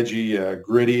edgy,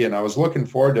 gritty. And I was looking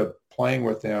forward to playing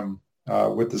with him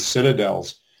with the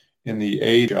Citadels in the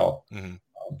AHL. Mm-hmm.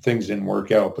 Things didn't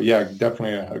work out. But yeah,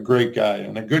 definitely a great guy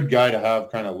and a good guy to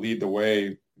have kind of lead the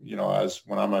way, as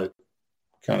when I'm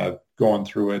kind of going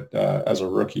through it as a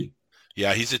rookie.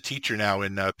 Yeah, he's a teacher now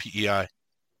in PEI.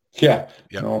 Yeah.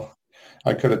 Yep. No,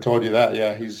 I could have told you that.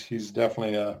 Yeah, he's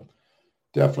definitely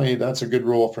that's a good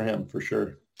role for him for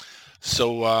sure.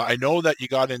 So I know that you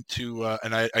got into,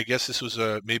 and I guess this was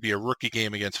maybe a rookie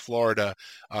game against Florida.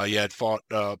 You had fought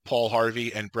Paul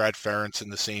Harvey and Brad Ferentz in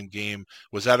the same game.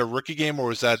 Was that a rookie game or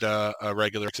was that a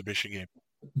regular exhibition game?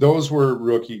 Those were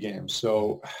rookie games.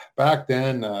 So back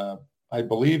then, I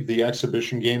believe the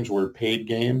exhibition games were paid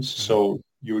games. Mm-hmm. So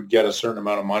you would get a certain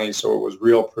amount of money. So it was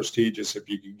real prestigious if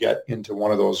you could get into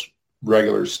one of those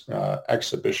regular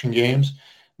exhibition games.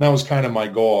 And that was kind of my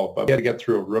goal, but we had to get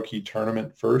through a rookie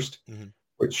tournament first, mm-hmm.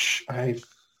 which I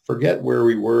forget where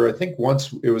we were. I think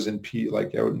once it was in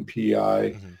out in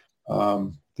PEI. Mm-hmm.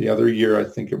 The other year, I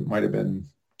think it might have been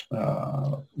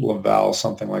Laval,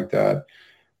 something like that.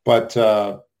 But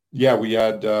we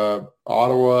had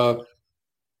Ottawa,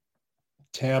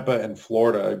 Tampa, and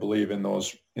Florida, I believe, in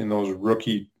those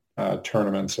rookie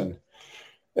tournaments, and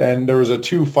there was a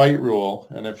 2-fight rule,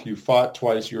 and if you fought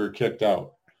twice, you were kicked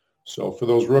out. So for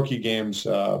those rookie games,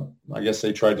 I guess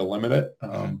they tried to limit it.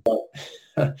 But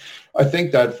I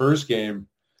think that first game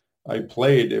I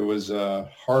played, it was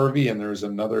Harvey, and there was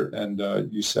another, and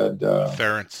you said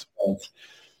Ferentz.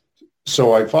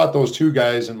 So I fought those two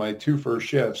guys in my 2 first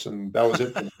shifts, and that was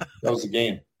it. That was the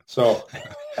game. So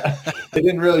I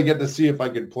didn't really get to see if I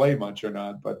could play much or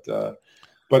not, but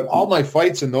all my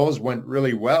fights in those went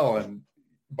really well. And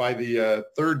by the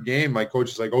third game, my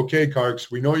coach is like, okay, Carks,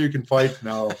 we know you can fight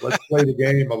now. Let's play the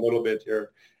game a little bit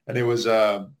here. And it was,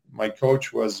 my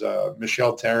coach was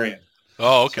Michel Therrien.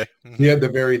 Oh, okay. Mm-hmm. He had the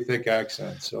very thick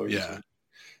accent. So yeah.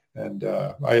 And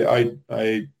that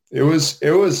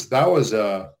was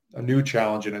a new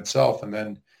challenge in itself. And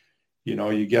then,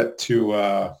 you get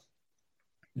to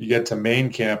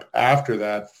main camp after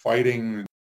that, fighting,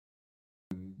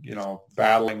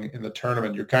 battling in the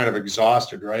tournament. You're kind of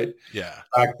exhausted, right? Yeah.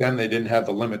 Back then, they didn't have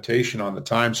the limitation on the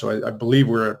time. So I believe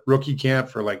we're at rookie camp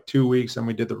for like 2 weeks, and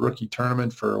we did the rookie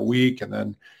tournament for a week,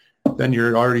 and then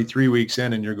you're already 3 weeks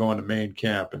in, and you're going to main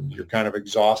camp, and you're kind of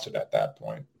exhausted at that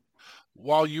point.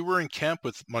 While you were in camp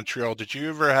with Montreal, did you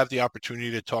ever have the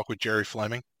opportunity to talk with Jerry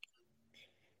Fleming?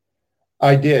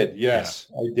 I did, yes,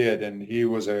 yeah. I did, and he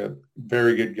was a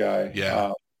very good guy.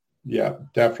 Yeah,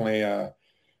 definitely. I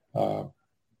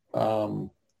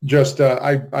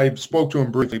spoke to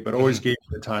him briefly, but always gave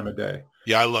him the time of day.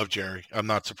 Yeah, I love Jerry. I'm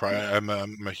not surprised. I'm a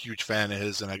huge fan of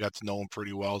his, and I got to know him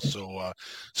pretty well. So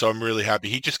I'm really happy.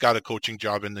 He just got a coaching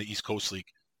job in the East Coast League.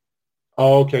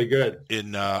 Oh, okay, good.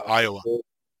 in Iowa.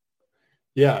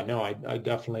 Yeah, no, I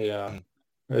definitely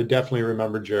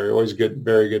remember Jerry. Always good,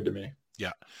 very good to me.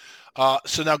 Yeah.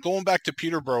 So now going back to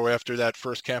Peterborough after that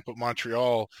first camp with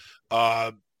Montreal,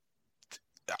 I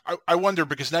wonder,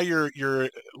 because now you're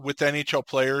with NHL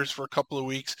players for a couple of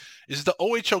weeks. Is the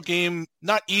OHL game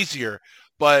not easier,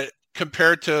 but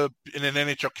compared to in an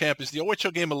NHL camp, is the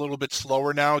OHL game a little bit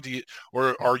slower now?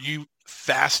 Or are you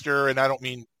faster? And I don't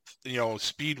mean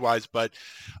speed wise, but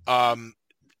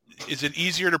is it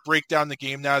easier to break down the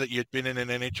game now that you've been in an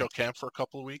NHL camp for a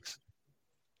couple of weeks?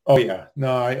 Oh yeah,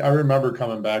 no, I remember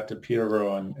coming back to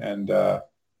Peterborough and I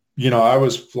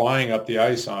was flying up the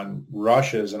ice on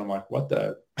rushes, and I'm like, what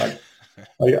the?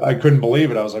 I couldn't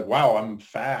believe it. I was like, wow, I'm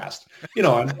fast.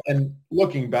 And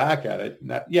looking back at it,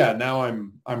 now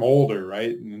I'm older,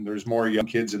 right? And there's more young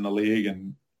kids in the league,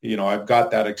 and I've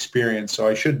got that experience, so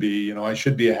I should be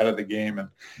ahead of the game.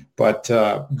 But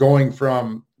going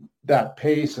from that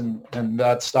pace and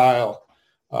that style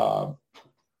of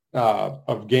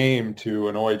game to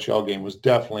an OHL game was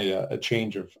definitely a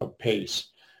change of pace.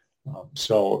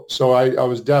 So I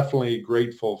was definitely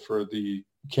grateful for the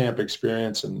camp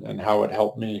experience and how it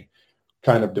helped me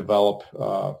kind of develop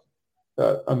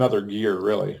another gear,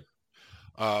 really.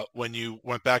 When you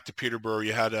went back to Peterborough,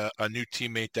 you had a new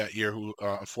teammate that year who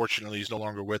unfortunately is no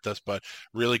longer with us, but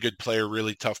really good player,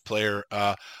 really tough player.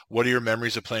 What are your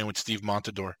memories of playing with Steve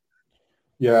Montador?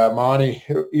 Yeah, Monty,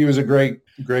 he was a great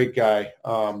guy.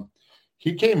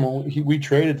 We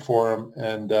traded for him,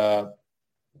 and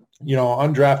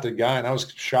undrafted guy, and I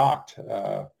was shocked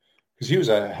because he was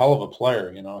a hell of a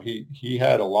player. He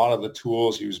had a lot of the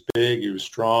tools. He was big, he was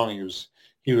strong,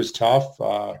 he was tough.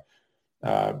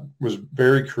 Was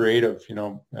very creative.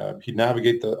 He'd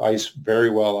navigate the ice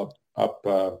very well up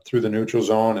through the neutral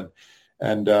zone,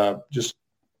 and just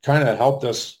kind of helped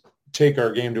us take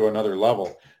our game to another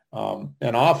level.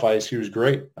 And off ice, he was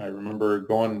great. I remember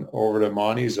going over to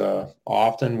Monty's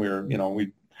often.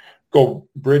 We'd go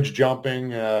bridge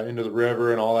jumping into the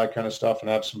river and all that kind of stuff and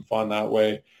have some fun that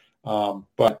way.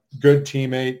 But good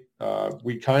teammate.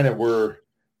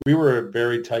 We were a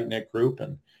very tight-knit group,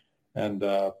 and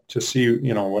to see,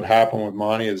 what happened with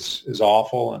Monty is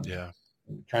awful and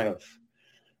kind of,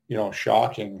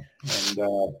 shocking.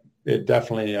 And it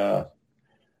definitely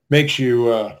makes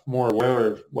you more aware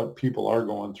of what people are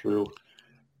going through.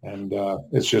 And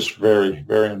it's just very,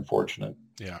 very unfortunate.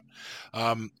 Yeah.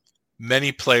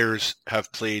 Many players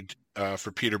have played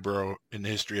for Peterborough in the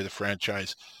history of the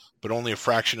franchise, but only a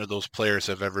fraction of those players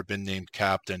have ever been named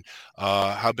captain.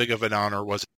 How big of an honor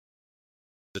was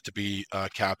it to be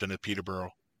captain of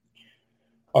Peterborough?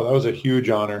 Oh, that was a huge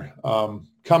honor.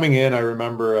 Coming in, I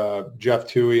remember Jeff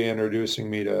Toohey introducing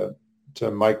me to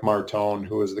Mike Martone,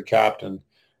 who was the captain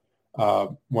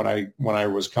when I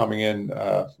was coming in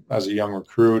as a young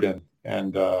recruit, and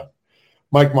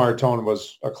Mike Martone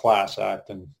was a class act,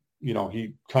 and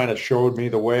he kind of showed me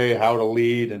the way, how to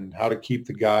lead and how to keep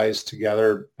the guys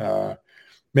together,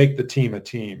 make the team a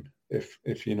team,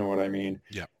 if you know what I mean.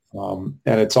 Yeah. And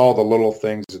it's all the little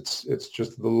things. It's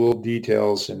just the little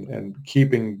details and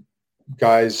keeping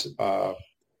guys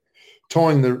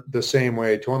towing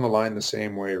the line the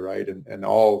same way, right? And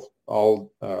all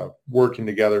working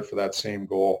together for that same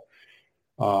goal.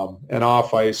 And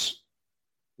off ice,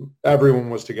 everyone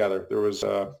was together. There was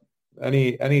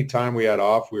any time we had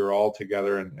off, we were all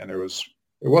together, and it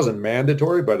wasn't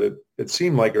mandatory, but it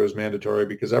seemed like it was mandatory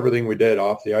because everything we did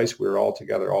off the ice, we were all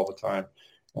together all the time.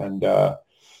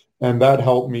 And that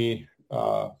helped me,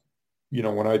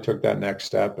 when I took that next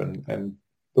step and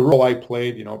the role I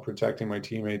played, protecting my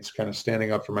teammates, kind of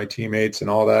standing up for my teammates and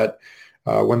all that.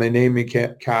 When they named me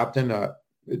captain,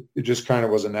 it just kind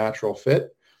of was a natural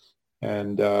fit.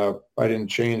 And I didn't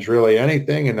change really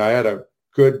anything. And I had a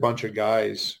good bunch of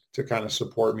guys to kind of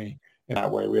support me in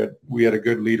that way. We had a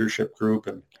good leadership group,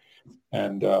 and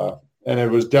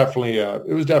it was definitely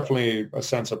a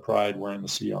sense of pride wearing the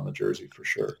C on the jersey for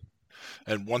sure.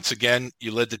 And once again,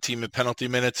 you led the team in penalty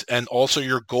minutes, and also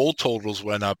your goal totals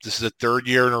went up. This is the third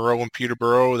year in a row in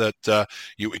Peterborough that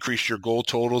you increased your goal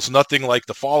totals. Nothing like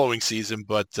the following season,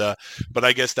 but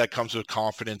I guess that comes with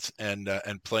confidence and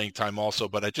playing time also.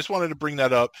 But I just wanted to bring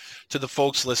that up to the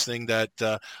folks listening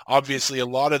that obviously a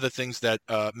lot of the things that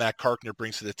Matt Carkner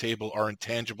brings to the table are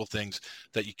intangible things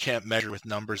that you can't measure with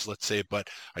numbers, let's say. But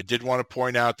I did want to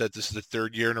point out that this is the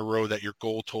third year in a row that your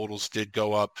goal totals did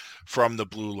go up from the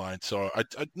blue line. So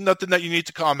nothing that you need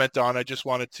to comment on. I just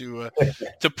wanted to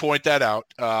point that out.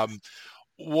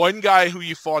 One guy who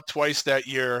you fought twice that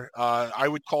year, I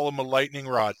would call him a lightning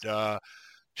rod.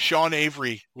 Sean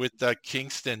Avery with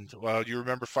Kingston. Do you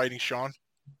remember fighting Sean?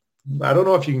 I don't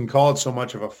know if you can call it so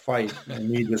much of a fight and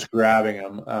me just grabbing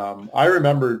him. I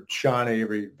remember Sean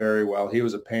Avery very well. He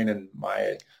was a pain in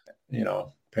my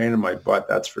butt,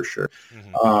 that's for sure.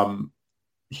 Mm-hmm.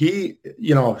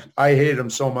 I hated him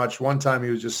so much. One time he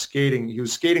was just skating. He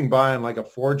was skating by on like a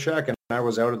forecheck, and I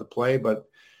was out of the play, but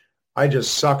I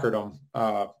just suckered him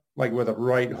like with a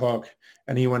right hook,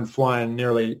 and he went flying,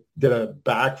 nearly did a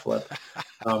backflip.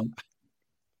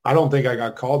 I don't think I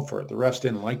got called for it. The refs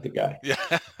didn't like the guy. Yeah.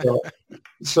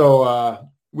 So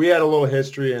we had a little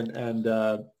history, and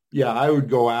I would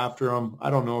go after him. I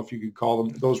don't know if you could call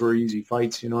them. Those were easy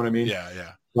fights. You know what I mean?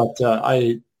 Yeah. But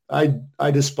I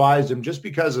despised him just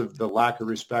because of the lack of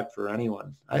respect for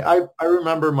anyone. I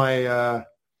remember my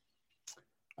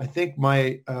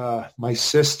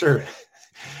sister.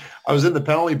 I was in the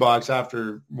penalty box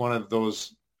after one of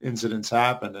those incidents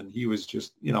happened, and he was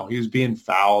just, he was being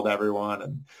fouled, everyone,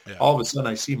 and all of a sudden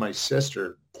I see my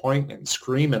sister pointing and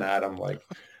screaming at him like,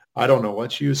 I don't know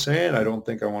what she was saying. I don't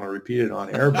think I want to repeat it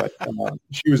on air, but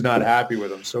she was not happy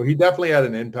with him. So he definitely had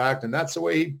an impact, and that's the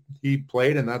way he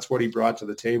played, and that's what he brought to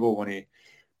the table when he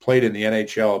played in the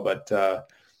NHL. But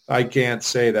I can't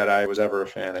say that I was ever a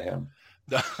fan of him.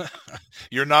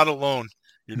 You're not alone.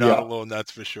 You're not alone, that's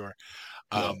for sure.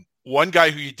 One guy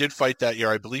who you did fight that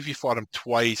year, I believe you fought him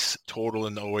twice total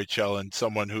in the OHL, and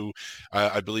someone who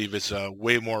I believe is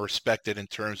way more respected in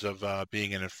terms of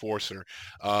being an enforcer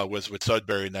was with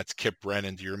Sudbury, and that's Kip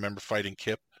Brennan. Do you remember fighting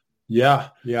Kip? Yeah,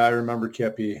 I remember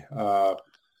Kippy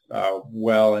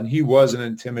well, and he was an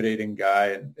intimidating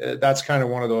guy, and that's kind of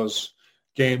one of those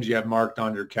games you have marked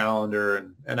on your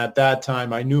calendar, and at that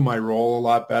time I knew my role a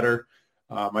lot better.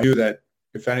 I knew that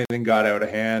if anything got out of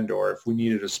hand or if we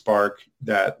needed a spark,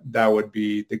 that would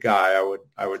be the guy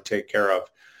I would take care of.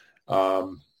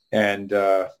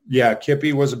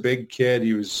 Kippy was a big kid.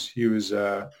 He was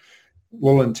a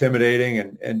little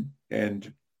intimidating,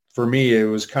 and for me, it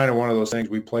was kind of one of those things.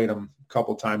 We played him a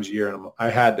couple times a year, and I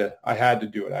had to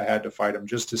do it. I had to fight him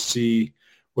just to see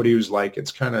what he was like.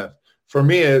 It's kind of, for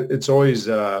me, it's always,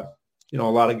 a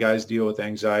lot of guys deal with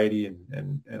anxiety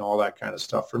and all that kind of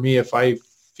stuff. For me, if I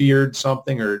feared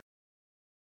something or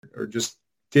just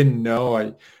didn't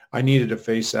know, I needed to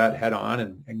face that head on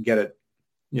and get it,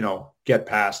 get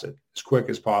past it as quick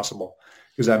as possible,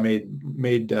 because that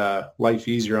made life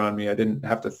easier on me. I didn't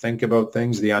have to think about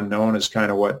things. The unknown is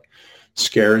kind of what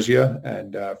scares you.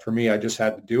 And for me, I just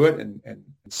had to do it and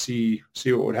see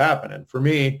what would happen. And for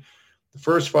me, the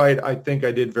first fight, I think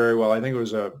I did very well. I think it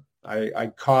was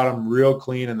I caught him real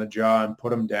clean in the jaw and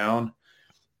put him down.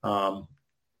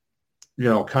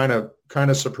 Kind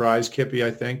of surprised Kippy,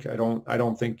 I think. I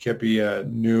don't think Kippy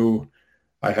knew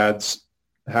I had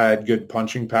good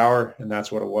punching power, and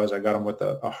that's what it was. I got him with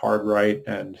a hard right,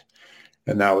 and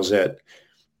that was it.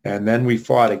 And then we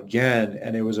fought again,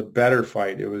 and it was a better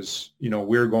fight. It was, we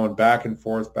were going back and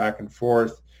forth,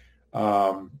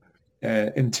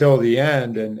 until the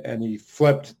end, and he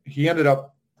flipped. He ended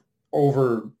up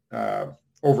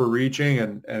overreaching,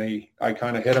 and I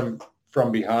kind of hit him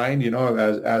from behind,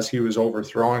 as he was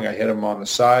overthrowing. I hit him on the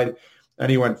side, and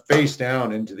he went face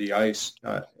down into the ice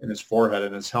in his forehead,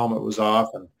 and his helmet was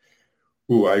off. And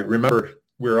I remember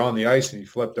we were on the ice, and he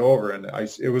flipped over, and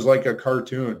it was like a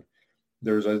cartoon.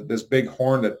 There was this big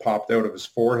horn that popped out of his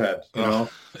forehead, and I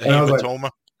was like,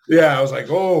 I was like,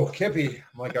 oh, Kippy.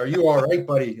 I'm like, are you all right,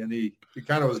 buddy? And he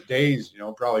kind of was dazed,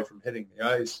 probably from hitting the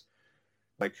ice.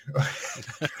 Like,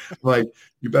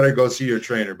 you better go see your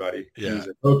trainer, buddy. Yeah. He's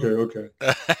like, okay.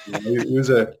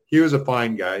 He was a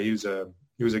fine guy. He was a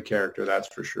character, that's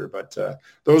for sure. But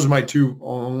those are my two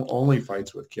only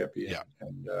fights with Kippy. Yeah.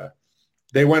 And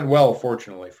they went well,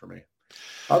 fortunately for me.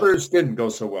 Others didn't go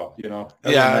so well,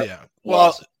 Yeah.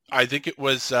 Well, I think it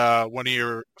was one of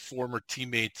your former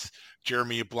teammates,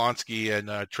 Jeremy Yablonsky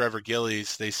and Trevor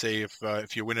Gillies. They say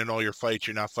if you're winning all your fights,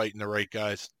 you're not fighting the right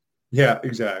guys. Yeah,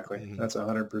 exactly. Mm-hmm. That's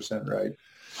 100% right.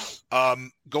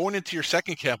 Going into your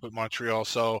second camp at Montreal,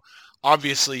 so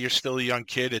obviously you're still a young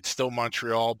kid. It's still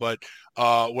Montreal, but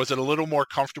was it a little more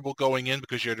comfortable going in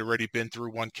because you had already been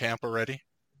through one camp already?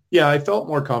 Yeah, I felt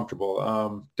more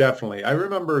comfortable. Definitely. I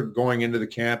remember going into the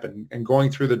camp and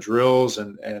going through the drills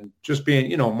and just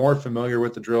being, more familiar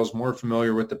with the drills, more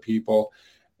familiar with the people,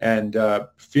 and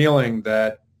feeling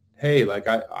that, hey, like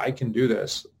I can do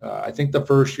this. I think the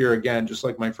first year, again, just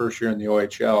like my first year in the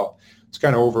OHL, it's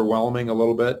kind of overwhelming a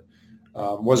little bit.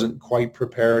 Wasn't quite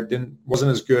prepared.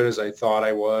 Wasn't as good as I thought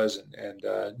I was, and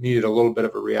needed a little bit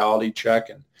of a reality check.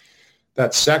 And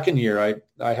that second year,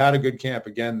 I had a good camp.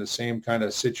 Again, the same kind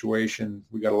of situation.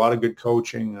 We got a lot of good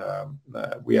coaching.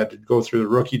 We had to go through the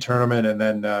rookie tournament and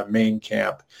then main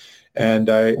camp. And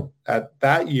at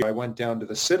that year, I went down to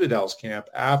the Citadel's camp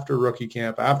after rookie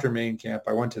camp, after main camp.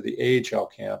 I went to the AHL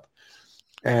camp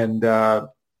and,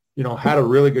 had a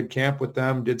really good camp with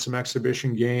them, did some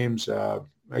exhibition games.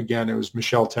 Again, it was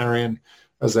Michel Therrien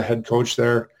as the head coach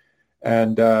there.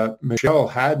 And Michel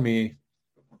had me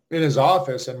in his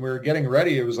office and we were getting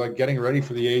ready. It was like getting ready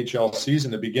for the AHL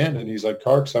season to begin. And he's like,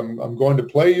 Carks, I'm going to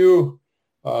play you.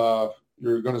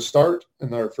 You're going to start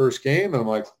in our first game. And I'm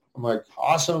like,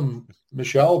 awesome,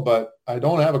 Michel, but I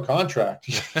don't have a contract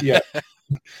yet.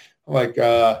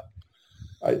 They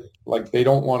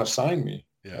don't want to sign me.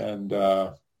 Yeah.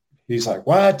 And he's like,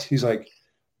 what? He's like,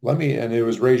 and it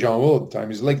was Ray-Jean Wool at the time.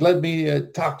 He's like, let me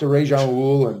talk to Ray-Jean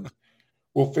Wool and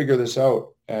we'll figure this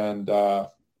out. And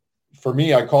for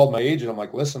me, I called my agent. I'm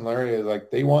like, listen, Larry, like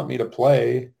they want me to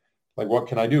play. Like, what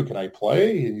can I do? Can I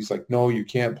play? And he's like, no, you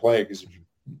can't play because you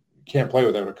can't play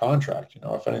without a contract.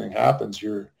 If anything happens,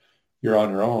 you're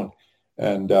on your own.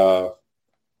 And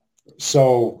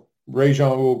so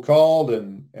Ray-Jean Wool called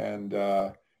and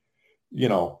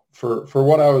for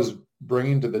what I was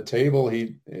bringing to the table,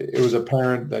 it was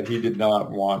apparent that he did not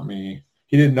want me.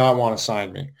 He did not want to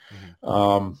sign me.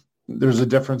 Mm-hmm. There's a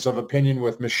difference of opinion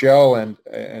with Michel and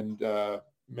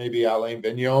maybe Alain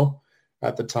Vigneault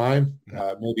at the time.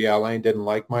 Maybe Alain didn't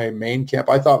like my main camp.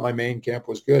 I thought my main camp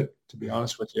was good, to be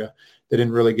honest with you. They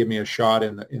didn't really give me a shot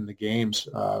in the games,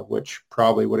 which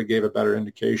probably would have gave a better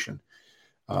indication.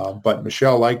 But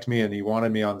Michel liked me and he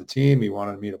wanted me on the team. He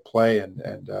wanted me to play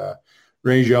and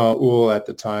Ray-Jean Wool at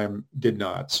the time did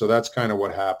not. So that's kind of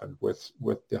what happened with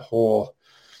the whole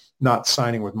not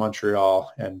signing with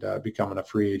Montreal and becoming a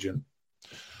free agent.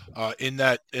 In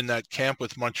that camp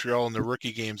with Montreal in the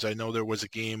rookie games, I know there was a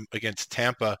game against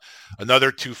Tampa,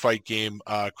 another 2-fight game,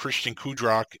 Christian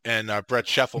Kudrock and Brett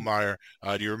Scheffelmeyer.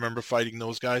 Do you remember fighting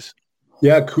those guys?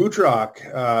 Yeah,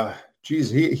 Kudrock,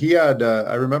 he had,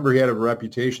 I remember he had a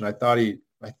reputation. I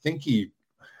think he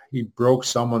broke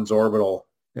someone's orbital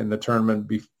in the tournament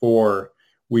before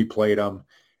we played him.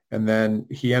 And then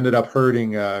he ended up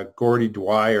hurting Gordy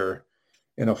Dwyer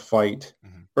in a fight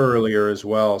earlier as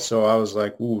well. So I was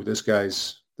like, ooh, this guy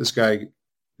is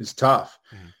tough.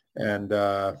 And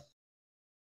I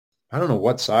don't know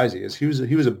what size he is. He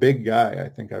was a big guy. I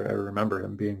think I remember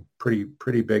him being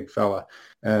pretty big fella.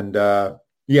 And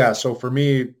so for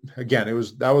me, again,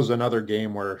 that was another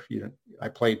game where I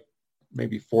played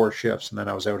maybe 4 shifts and then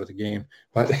I was out of the game.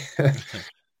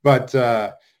 But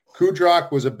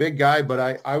Kudrock was a big guy,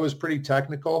 but I was pretty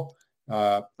technical.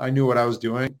 I knew what I was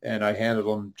doing, and I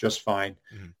handled him just fine.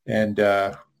 And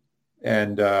that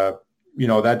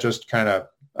just kind of,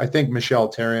 I think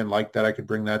Michel Therrien liked that I could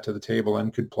bring that to the table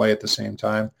and could play at the same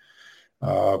time.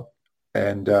 I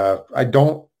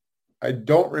don't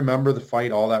remember the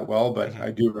fight all that well, but I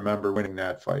do remember winning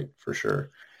that fight for sure.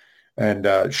 And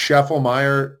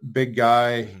Scheffelmeyer, big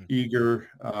guy, eager.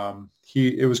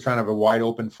 It was kind of a wide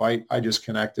open fight. I just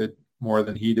connected more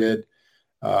than he did.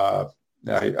 I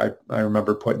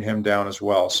remember putting him down as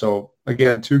well. So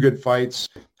again, 2 good fights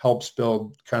helps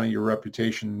build kind of your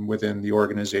reputation within the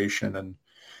organization,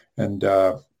 and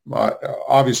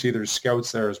obviously there's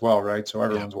scouts there as well, right? So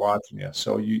everyone's watching you,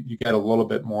 so you get a little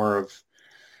bit more of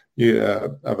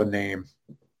a name.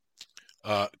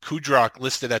 Kudrock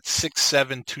listed at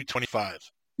 6'7",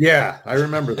 225. Yeah, I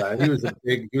remember that.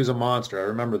 He was a monster. I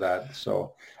remember that.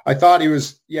 So I thought he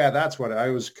was, that's what I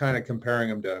was kind of comparing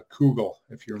him to Kugel,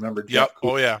 if you remember. Yep.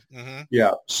 Oh, yeah. Mm-hmm.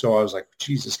 Yeah. So I was like,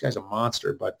 geez, this guy's a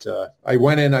monster. But I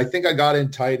went in, I think I got in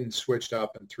tight and switched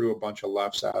up and threw a bunch of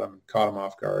lefts at him and caught him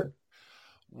off guard.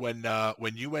 When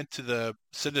you went to the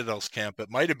Citadel's camp,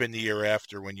 it might have been the year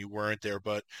after when you weren't there,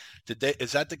 but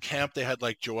is that the camp they had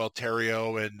like Joel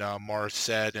Theriault and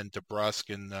Morissette and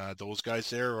DeBrusque and those guys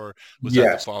there, or was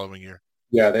that the following year?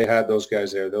 Yeah, they had those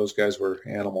guys there. Those guys were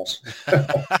animals.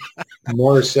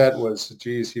 Morissette was,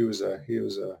 he was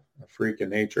a freak of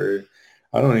nature.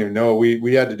 I don't even know.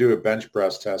 We had to do a bench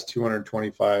press test,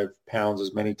 225 pounds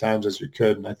as many times as you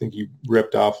could, and I think he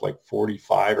ripped off like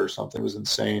 45 or something. It was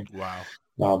insane. Wow.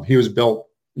 He was built,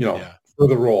 for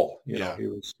the role. He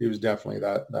was definitely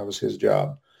that was his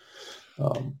job.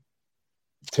 The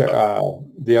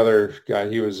other guy,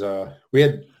 he was. We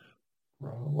had,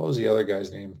 what was the other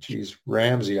guy's name?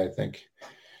 Ramsey, I think.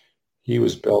 He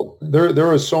was built. There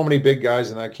was so many big guys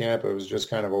in that camp. It was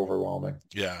just kind of overwhelming.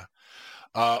 Yeah.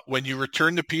 When you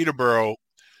returned to Peterborough,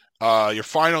 your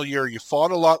final year, you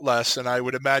fought a lot less, and I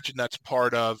would imagine that's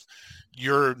part of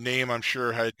your name. I'm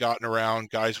sure had gotten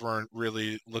around. Guys weren't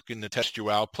really looking to test you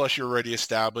out. Plus, you're already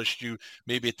established. You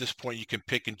maybe at this point you can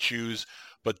pick and choose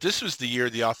But this was the year,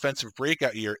 the offensive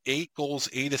breakout year, 8 goals,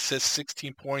 8 assists,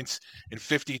 16 points in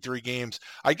 53 games.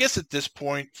 I guess at this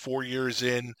point, 4 years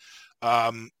in,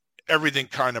 everything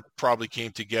kind of probably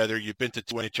came together. You've been to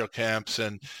 2 NHL camps,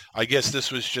 and I guess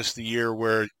this was just the year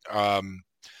where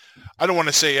I don't want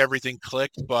to say everything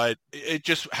clicked, but it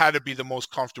just had to be the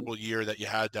most comfortable year that you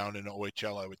had down in the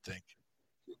OHL, I would think.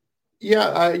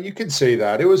 Yeah, you could say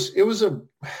that. It was a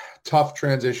tough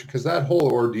transition because that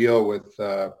whole ordeal with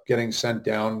getting sent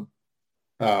down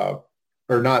or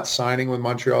not signing with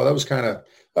Montreal,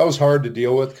 that was hard to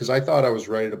deal with because I thought I was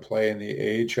ready to play in the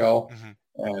AHL. Mm-hmm.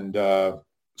 And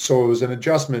so it was an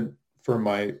adjustment for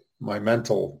my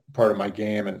mental part of my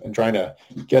game and trying to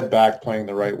get back playing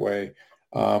the right way.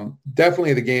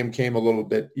 Definitely the game came a little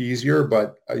bit easier,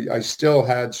 but I still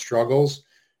had struggles.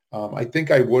 I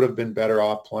think I would have been better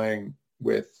off playing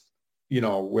with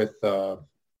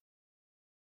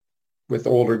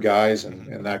older guys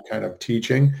and that kind of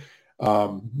teaching.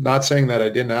 Not saying that I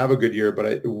didn't have a good year, but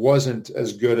it wasn't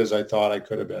as good as I thought I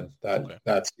could have been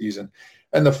that season.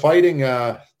 And the fighting,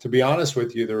 to be honest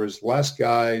with you, there was less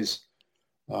guys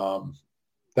that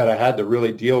I had to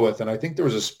really deal with. And I think there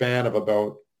was a span of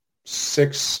about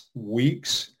 6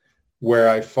 weeks where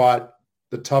I fought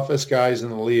the toughest guys in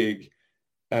the league.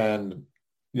 And,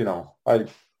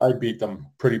 I beat them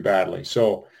pretty badly.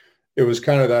 So it was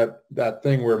kind of that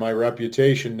thing where my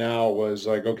reputation now was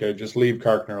like, okay, just leave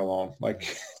Carkner alone.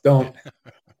 Like, don't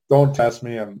test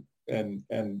me. And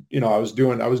I was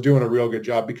doing a real good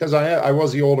job because I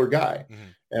was the older guy. Mm-hmm.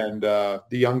 And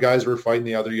the young guys were fighting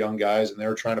the other young guys and they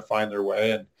were trying to find their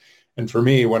way. And for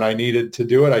me, when I needed to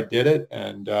do it, I did it.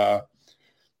 And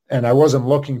I wasn't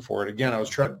looking for it. Again, I was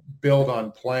trying to build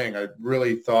on playing. I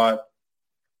really thought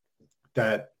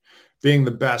that being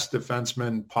the best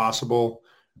defenseman possible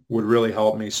would really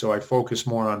help me. So I focused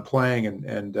more on playing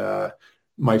and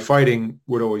my fighting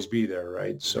would always be there.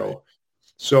 Right.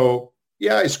 So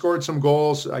yeah, I scored some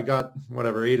goals. I got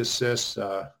 8 assists.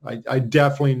 I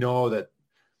definitely know that,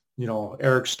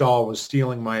 Eric Stahl was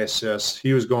stealing my assists.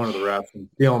 He was going to the ref and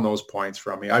stealing those points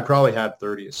from me. I probably had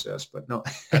 30 assists, but no.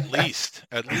 At least.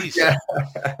 Yeah.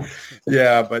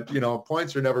 Yeah. But,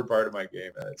 points are never part of my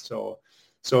game.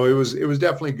 So it was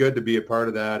definitely good to be a part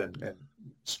of that. And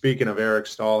speaking of Eric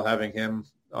Stahl, having him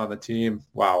on the team,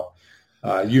 wow,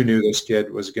 you knew this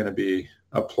kid was going to be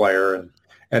a player.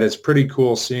 And it's pretty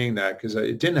cool seeing that because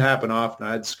it didn't happen often.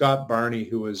 I had Scott Barney,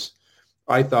 who was,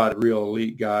 I thought, a real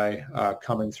elite guy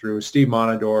coming through. Steve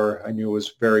Monador, I knew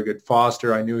was very good.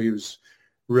 Foster, I knew he was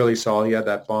really solid. He had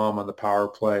that bomb on the power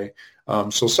play.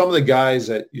 So some of the guys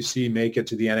that you see make it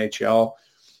to the NHL,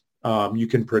 you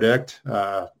can predict.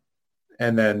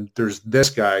 And then there's this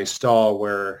guy, Stahl,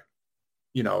 where,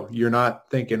 you're not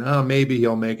thinking, oh, maybe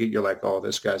he'll make it. You're like, oh,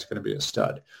 this guy's going to be a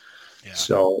stud. Yeah.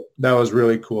 So that was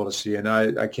really cool to see. And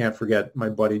I can't forget my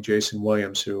buddy Jason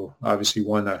Williams, who obviously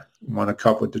won a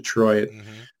cup with Detroit.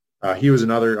 Mm-hmm. He was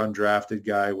another undrafted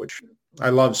guy, which I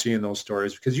love seeing those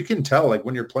stories because you can tell, like,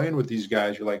 when you're playing with these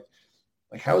guys, you're like,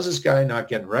 how is this guy not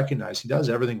getting recognized? He does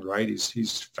everything right.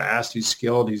 He's fast, he's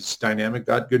skilled, he's dynamic,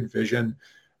 got good vision.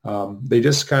 They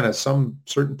just kind of, some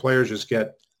certain players just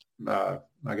get, I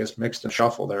guess, mixed and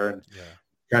shuffle there and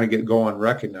kind of get going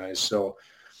recognized. So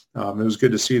it was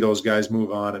good to see those guys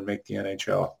move on and make the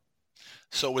NHL.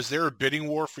 So was there a bidding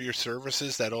war for your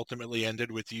services that ultimately ended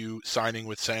with you signing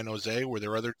with San Jose? Were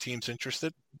there other teams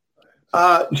interested?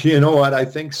 You know what? I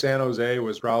think San Jose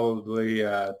was probably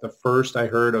the first I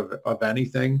heard of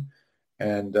anything.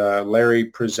 And Larry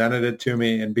presented it to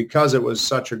me. And because it was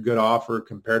such a good offer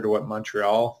compared to what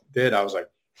Montreal did, I was like,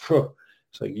 phew.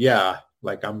 It's like, yeah,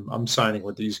 like I'm signing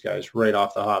with these guys right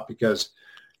off the hop because,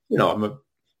 I'm a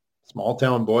small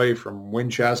town boy from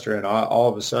Winchester and all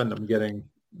of a sudden I'm getting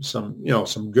some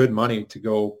good money to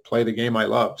go play the game I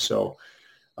love. So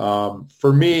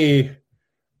for me,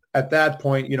 at that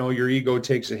point, your ego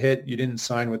takes a hit. You didn't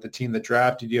sign with the team that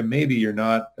drafted you. Maybe you're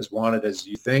not as wanted as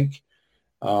you think.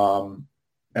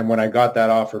 And when I got that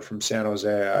offer from San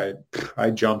Jose, I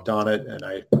jumped on it and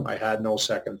I had no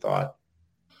second thought.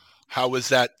 How was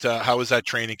that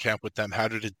training camp with them? How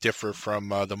did it differ from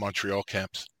the Montreal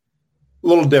camps? A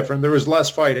little different. There was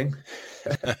less fighting.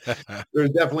 There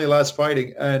was definitely less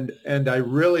fighting. And I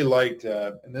really liked,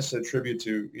 and this is a tribute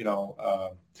to,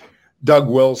 Doug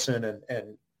Wilson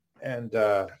and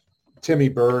Timmy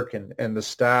Burke and the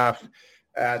staff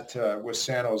with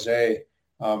San Jose.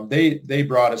 They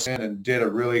brought us in and did a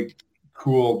really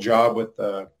cool job with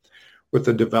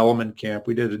the development camp.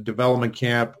 We did a development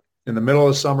camp in the middle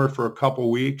of summer for a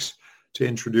couple weeks to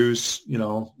introduce,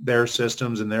 their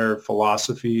systems and their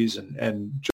philosophies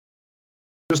and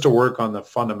just to work on the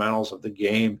fundamentals of the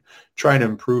game, trying to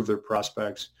improve their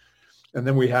prospects. And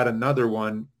then we had another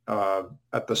one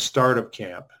at the start of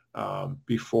camp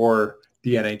before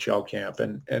the NHL camp.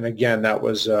 And again, that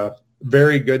was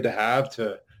very good to have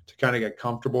to kind of get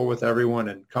comfortable with everyone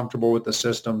and comfortable with the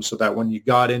system so that when you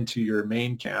got into your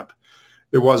main camp,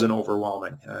 it wasn't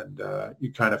overwhelming and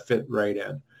you kind of fit right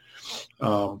in.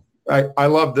 I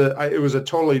love it was a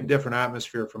totally different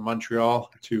atmosphere from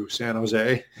Montreal to San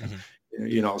Jose. Mm-hmm.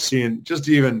 Seeing just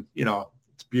even,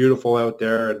 it's beautiful out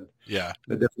there and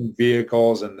the different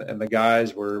vehicles and the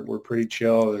guys were pretty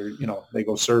chill. They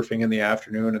go surfing in the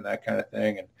afternoon and that kind of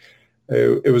thing. And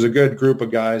it was a good group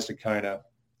of guys to kind of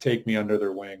take me under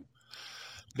their wing.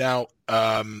 Now,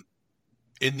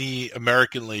 in the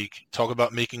American League, talk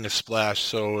about making a splash.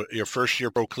 So your first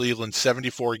year pro Cleveland,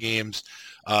 74 games,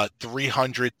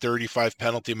 335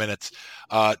 penalty minutes.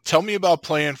 Tell me about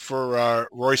playing for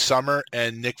Roy Sommer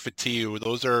and Nick Fatiou.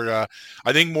 Those are,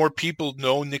 I think more people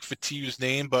know Nick Fatiou's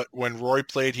name, but when Roy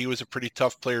played, he was a pretty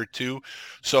tough player too.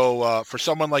 So for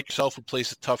someone like yourself who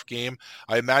plays a tough game,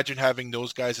 I imagine having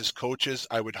those guys as coaches,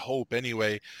 I would hope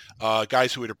anyway,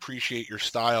 guys who would appreciate your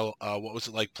style. What was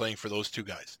it like playing for those two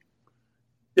guys?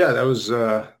 Yeah, that was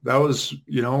the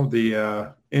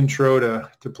intro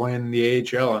to playing in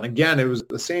the AHL, and again, it was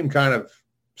the same kind of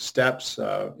steps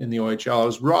in the OHL. I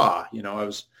was raw,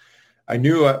 I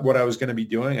knew what I was going to be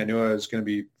doing. I knew I was going to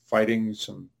be fighting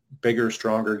some bigger,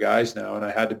 stronger guys now, and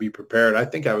I had to be prepared. I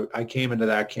think I came into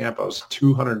that camp. I was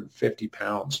 250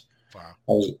 pounds. Wow.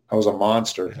 I was a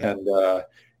monster, and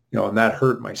and that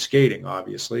hurt my skating,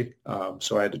 obviously.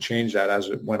 So I had to change that as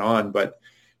it went on. But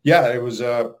yeah, it was.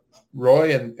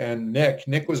 Roy and Nick.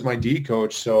 Nick was my D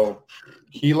coach, so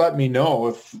he let me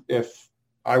know if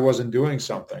I wasn't doing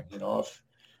something.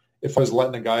 If I was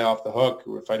letting a guy off the hook,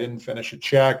 or if I didn't finish a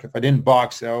check, if I didn't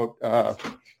box out,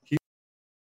 he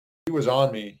was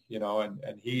on me.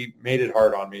 And he made it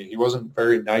hard on me. He wasn't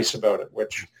very nice about it,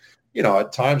 which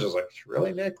at times I was like,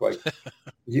 really, Nick? Like,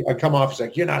 I come off. He's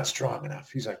like, you're not strong enough.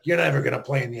 He's like, you're never gonna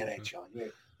play in the NHL.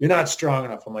 You're not strong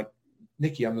enough. I'm like,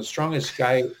 Nicky, I'm the strongest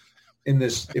guy in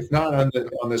this, if not on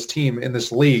this team, in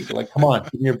this league. Like, come on,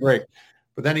 give me a break.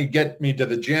 But then he'd get me to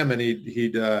the gym and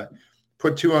he'd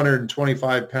put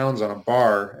 225 pounds on a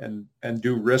bar and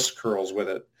do wrist curls with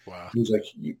it. Wow. He's like,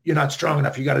 you're not strong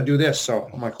enough. You got to do this. So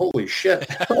I'm like, holy shit.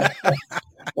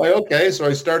 Like, okay. So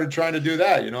I started trying to do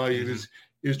that. He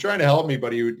was trying to help me,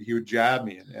 but he would jab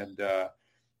me and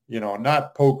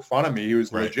not poke fun of me. He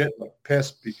was legit like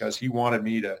pissed because he wanted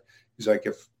me to, he's like,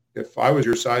 if I was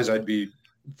your size, I'd be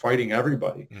fighting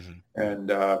everybody. Mm-hmm. And,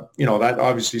 that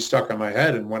obviously stuck on my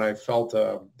head. And when I felt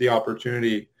the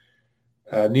opportunity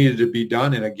needed to be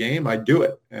done in a game, I'd do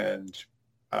it. And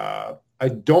I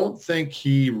don't think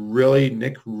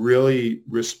Nick really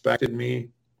respected me,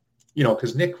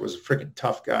 because Nick was a freaking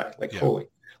tough guy. Like, holy,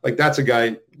 like that's a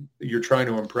guy you're trying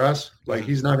to impress. Like,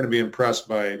 he's not going to be impressed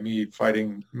by me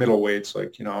fighting middleweights,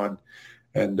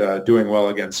 and doing well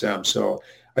against them. So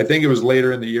I think it was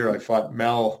later in the year I fought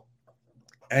Mel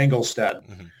Engelstad,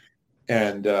 mm-hmm.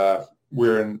 and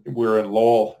we're in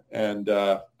Lowell, and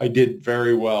I did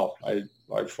very well. I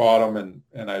fought him,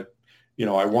 and I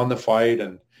won the fight,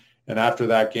 and after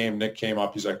that game, Nick came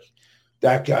up. He's like,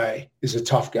 that guy is a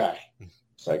tough guy.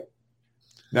 It's like,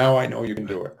 now I know you can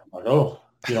do it. I'm like, oh,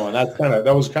 and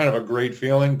that was kind of a great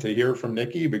feeling to hear from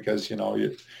Nicky, because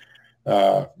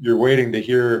you're waiting to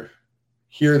hear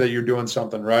that you're doing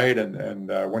something right, and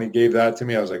when he gave that to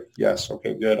me, I was like, yes,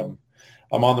 okay, good.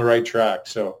 I'm on the right track.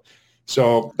 So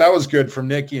that was good from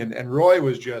Nicky, and Roy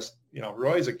was just,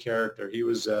 Roy's a character. He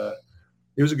was a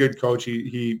good coach.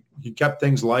 He kept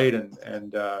things light,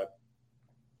 and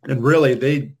really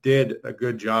they did a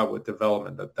good job with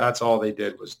development. That's all they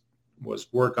did was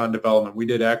work on development. We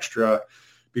did extra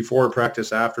before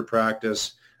practice, after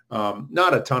practice.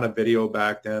 Not a ton of video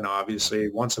back then, obviously.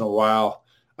 Once in a while,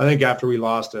 I think after we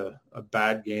lost a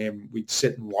bad game, we'd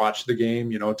sit and watch the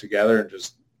game, together, and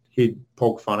just he'd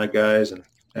poke fun at guys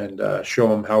and show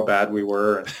them how bad we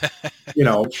were,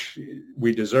 and which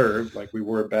we deserved. Like, we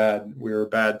were a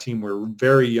bad team. We were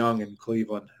very young in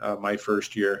Cleveland. My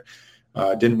first year,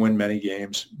 didn't win many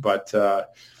games, but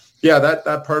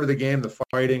that part of the game, the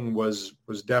fighting was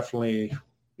definitely,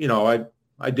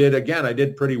 I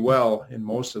did pretty well in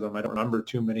most of them. I don't remember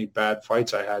too many bad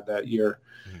fights I had that year,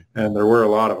 and there were a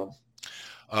lot of them.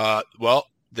 Well,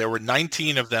 there were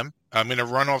 19 of them. I'm going to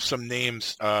run off some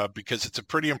names because it's a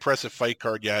pretty impressive fight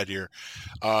card you had here.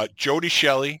 Jody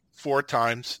Shelley, 4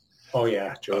 times. Oh,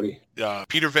 yeah, Jody.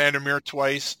 Peter Vandermeer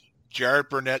twice. Jarrett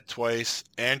Burnett twice.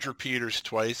 Andrew Peters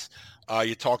twice.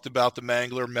 You talked about the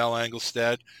Mangler, Mel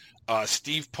Engelstad.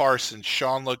 Steve Parsons,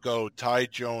 Sean Legault, Ty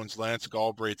Jones, Lance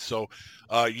Galbraith. So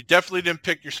you definitely didn't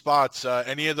pick your spots.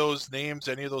 Any of those names,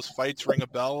 any of those fights ring a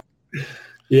bell?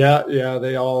 Yeah,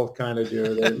 they all kind of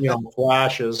do. They're,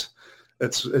 flashes.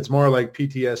 It's more like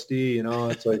PTSD,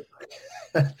 It's like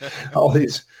all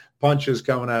these punches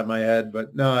coming at my head.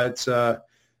 But no, it's and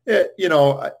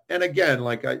again,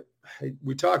 like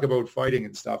we talk about fighting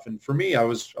and stuff, and for me, I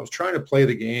was trying to play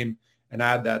the game and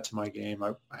add that to my game.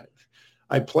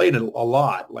 I played it a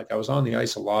lot. Like I was on the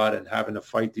ice a lot, and having to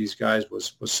fight these guys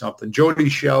was something. Jody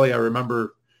Shelley, I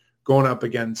remember going up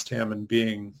against him and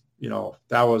being,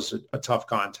 that was a tough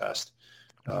contest.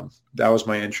 That was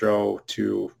my intro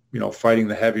to, fighting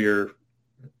the heavier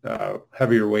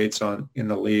weights in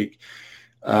the league.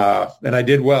 And I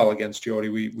did well against Jody.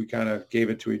 We kind of gave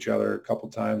it to each other a couple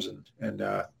times, and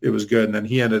it was good. And then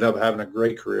he ended up having a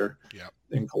great career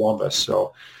in Columbus.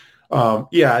 So, I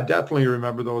definitely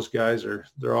remember those guys.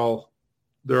 They're all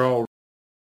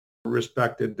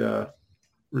respected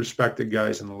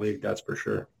guys in the league. That's for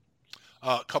sure.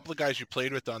 A couple of guys you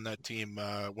played with on that team.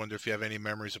 Wonder if you have any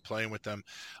memories of playing with them.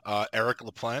 Eric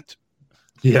LaPlante.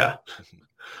 Yeah.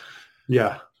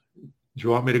 Do you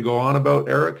want me to go on about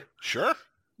Eric? Sure.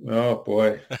 Oh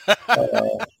boy.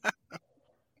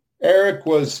 Eric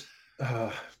was,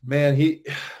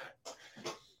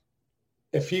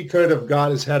 if he could have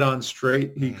got his head on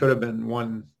straight, he could have been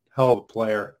one hell of a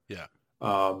player. Yeah.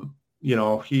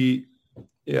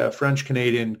 French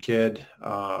Canadian kid.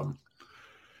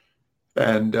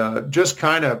 And just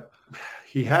kind of,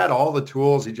 he had all the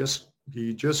tools. He just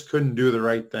couldn't do the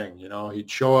right thing. He'd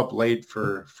show up late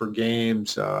for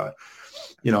games.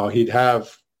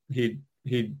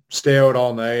 He'd stay out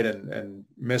all night and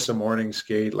miss a morning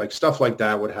skate. Like stuff like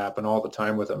that would happen all the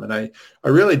time with him. And I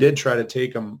really did try to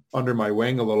take him under my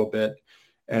wing a little bit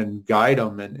and guide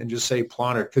him and just say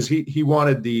Planter, because he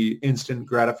wanted the instant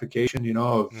gratification,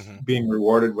 of being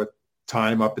rewarded with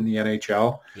time up in the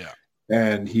NHL. Yeah.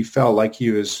 And he felt like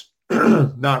he was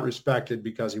not respected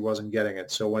because he wasn't getting it.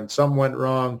 So when something went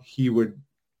wrong, he would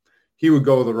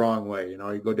go the wrong way.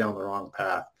 He'd go down the wrong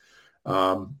path.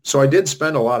 So I did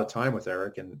spend a lot of time with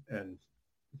Eric, and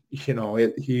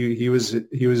he was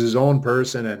his own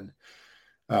person,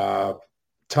 and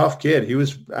tough kid. He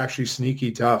was actually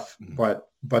sneaky tough.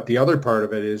 But the other part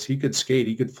of it is he could skate,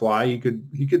 he could fly, he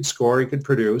could score, he could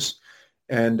produce.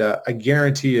 And I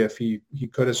guarantee if he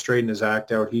could have straightened his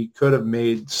act out, he could have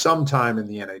made some time in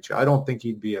the NHL. I don't think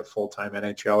he'd be a full-time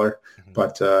NHLer,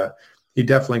 but he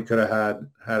definitely could have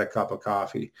had a cup of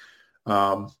coffee.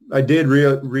 I did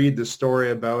read the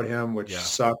story about him, which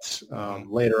sucks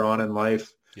later on in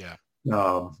life. Yeah.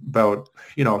 About,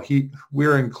 we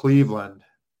were in Cleveland,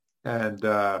 and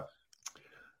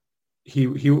he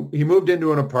moved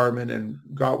into an apartment and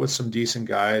got with some decent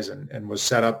guys and was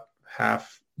set up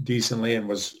half decently and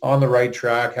was on the right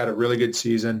track, had a really good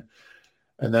season.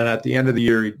 And then at the end of the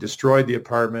year, he destroyed the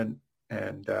apartment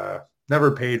and never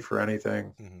paid for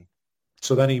anything.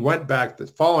 So then he went back the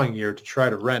following year to try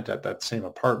to rent at that same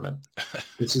apartment.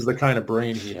 This is the kind of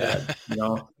brain he had,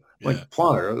 like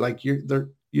Planter, like you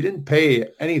didn't pay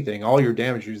anything, all your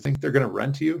damage. You think they're going to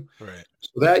rent to you? Right.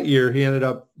 So that year he ended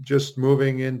up just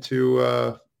moving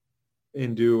into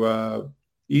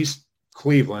East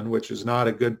Cleveland, which is not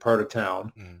a good part of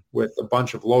town, with a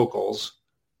bunch of locals,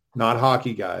 not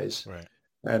hockey guys. Right.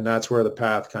 And that's where the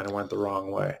path kind of went the wrong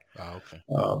way. Oh, okay.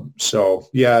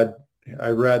 I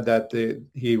read that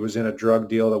he was in a drug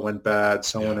deal that went bad.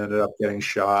 Someone ended up getting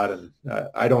shot, and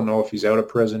I don't know if he's out of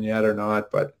prison yet or not,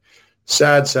 but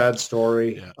sad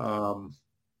story. Yeah.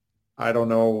 I don't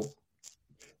know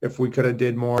if we could have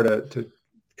did more to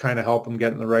kind of help him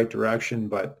get in the right direction,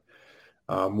 but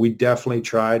we definitely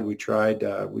tried. We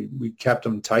kept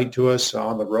him tight to us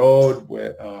on the road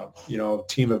with,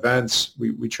 team events.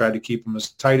 We tried to keep him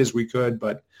as tight as we could,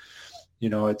 but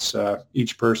it's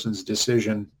each person's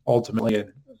decision ultimately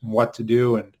and what to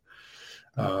do. And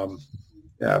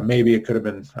maybe it could have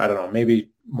been, I don't know, maybe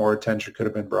more attention could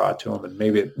have been brought to him, and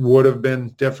maybe it would have been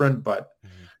different, but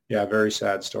very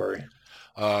sad story.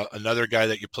 Another guy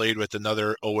that you played with,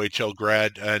 another OHL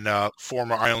grad and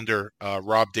former Islander,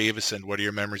 Rob Davison. What are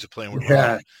your memories of playing with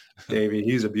Rob? Davey,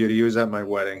 he's a beauty. He was at my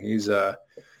wedding. He's a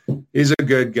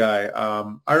good guy.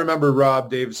 I remember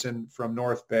Rob Davison from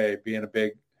North Bay being a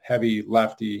big, heavy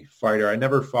lefty fighter. I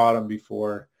never fought him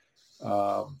before.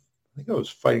 I think I was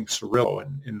fighting Cirillo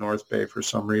in North Bay for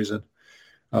some reason.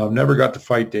 Never got to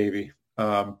fight Davey.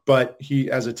 But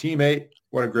he, as a teammate,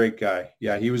 what a great guy.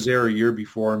 Yeah, he was there a year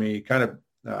before me. He kind of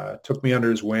took me under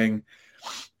his wing.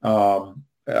 We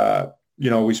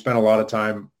spent a lot of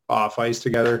time off ice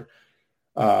together.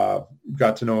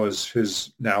 got to know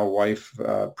his now wife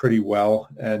pretty well.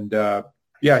 And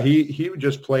he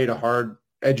just played a hard,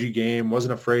 edgy game,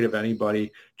 wasn't afraid of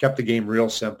anybody, kept the game real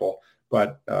simple.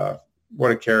 But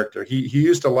what a character. He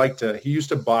used to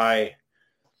buy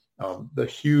the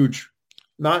huge,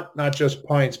 not just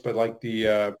pints, but like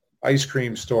the ice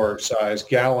cream store size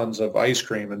gallons of ice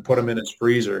cream and put them in his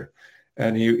freezer.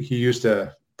 And he used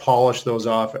to polish those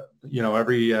off,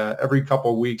 every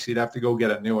couple of weeks. He'd have to go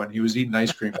get a new one. He was eating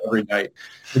ice cream every night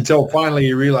until finally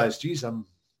he realized, geez, I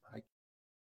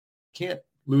can't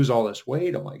lose all this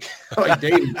weight. I'm like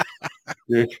Dave,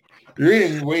 you're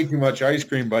eating way too much ice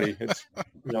cream, buddy. It's,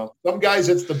 some guys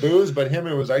it's the booze, but him,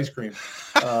 it was ice cream.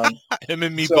 Him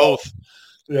and me both.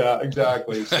 Yeah,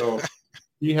 exactly. So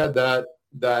he had that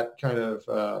kind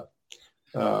of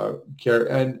care,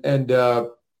 and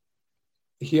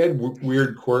he had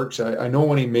weird quirks. I know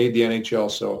when he made the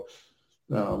NHL, so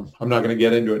I'm not going to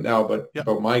get into it now, but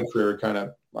about my career,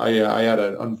 I had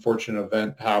an unfortunate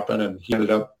event happen, and he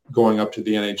ended up going up to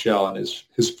the NHL. And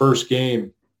his first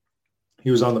game,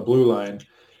 he was on the blue line,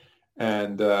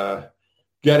 and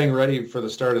getting ready for the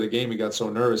start of the game, he got so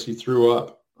nervous he threw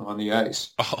up on the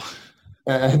ice. Oh.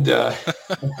 And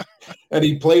and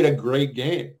he played a great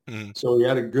game. Mm. So he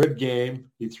had a good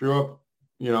game. He threw up,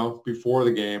 before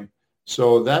the game.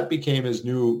 So that became his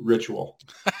new ritual.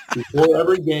 Before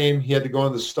every game, he had to go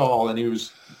in the stall, and he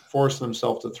was forcing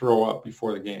himself to throw up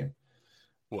before the game.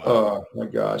 Wow. Oh, my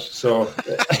gosh. So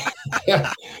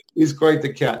he's quite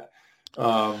the cat.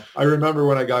 I remember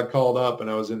when I got called up, and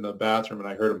I was in the bathroom, and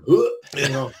I heard him,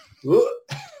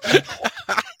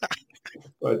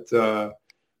 But,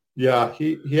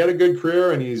 he had a good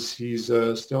career, and he's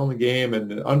still in the game.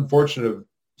 And unfortunate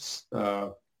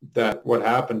that what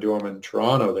happened to him in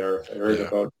Toronto there. I heard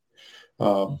about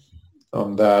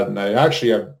that, and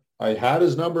I had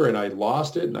his number, and I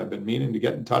lost it, and I've been meaning to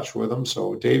get in touch with him.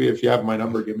 So, Davey, if you have my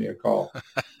number, give me a call.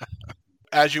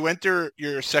 As you enter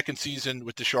your second season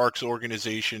with the Sharks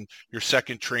organization, your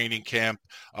second training camp,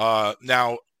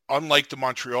 now, unlike the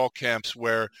Montreal camps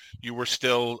where you were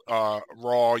still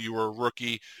raw, you were a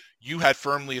rookie, you had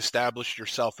firmly established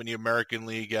yourself in the American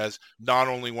League as not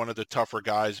only one of the tougher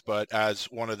guys, but as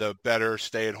one of the better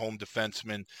stay-at-home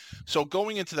defensemen. So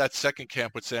going into that second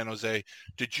camp with San Jose,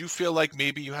 did you feel like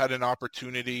maybe you had an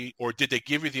opportunity, or did they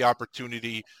give you the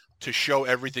opportunity to show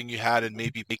everything you had and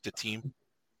maybe make the team?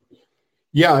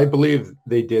 Yeah, I believe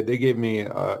they did. They gave me,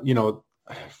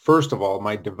 first of all,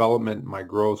 my development, my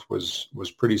growth was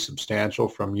pretty substantial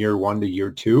from year one to year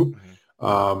two.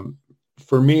 Mm-hmm.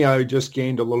 For me, I just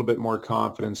gained a little bit more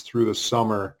confidence through the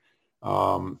summer,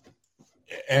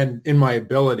 and in my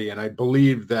ability. And I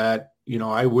believe that,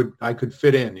 I could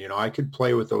fit in, I could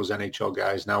play with those NHL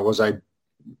guys. Now, was I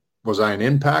an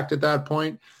impact at that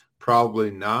point?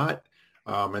 Probably not.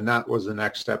 And that was the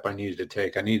next step I needed to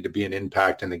take. I needed to be an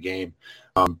impact in the game.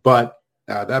 But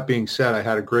that being said, I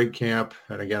had a great camp.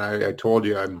 And again, I told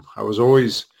you, I was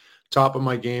always top of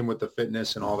my game with the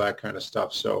fitness and all that kind of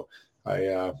stuff. So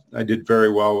I did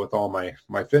very well with all my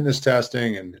fitness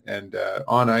testing and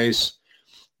on ice.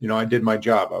 I did my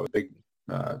job. I was a big,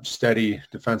 steady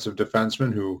defensive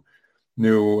defenseman who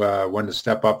knew when to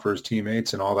step up for his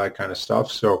teammates and all that kind of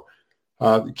stuff. So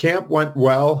the camp went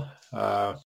well.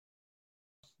 I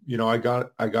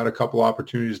got a couple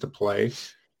opportunities to play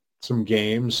some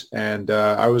games, and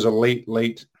I was a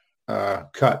late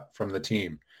cut from the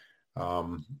team.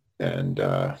 And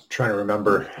trying to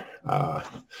remember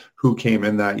who came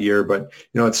in that year, but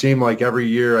it seemed like every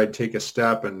year I'd take a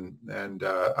step, and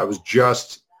I was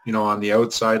just on the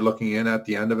outside looking in at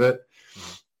the end of it,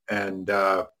 and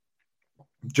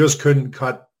just couldn't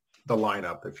cut the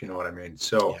lineup, if you know what I mean.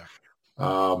 So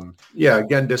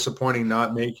again, disappointing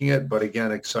not making it, but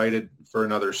again, excited for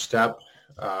another step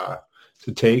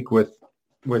to take with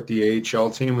the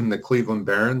AHL team and the Cleveland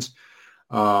Barons.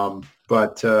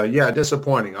 But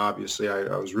disappointing. Obviously,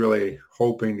 I was really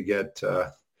hoping to get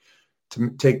to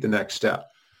take the next step.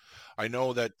 I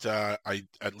know that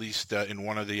at least in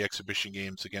one of the exhibition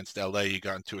games against LA, you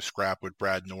got into a scrap with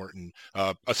Brad Norton,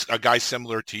 a guy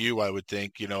similar to you, I would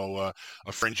think. A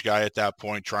fringe guy at that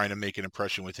point, trying to make an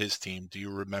impression with his team. Do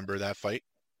you remember that fight?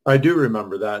 I do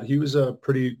remember that. He was a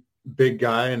pretty big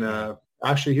guy, and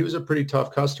actually, he was a pretty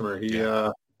tough customer.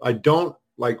 I don't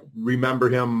remember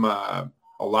him a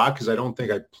lot because I don't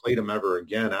think I played him ever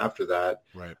again after that.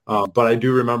 Right. But I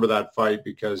do remember that fight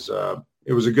because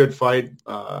it was a good fight.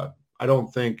 I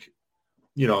don't think,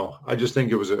 I just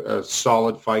think it was a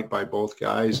solid fight by both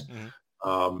guys.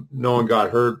 Mm-hmm. No one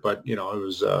got hurt, but it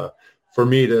was for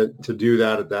me to do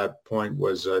that at that point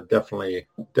was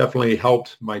definitely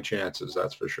helped my chances.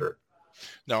 That's for sure.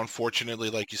 Now, unfortunately,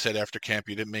 like you said, after camp,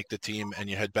 you didn't make the team and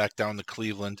you head back down to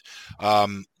Cleveland.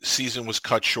 Season was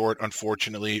cut short,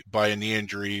 unfortunately, by a knee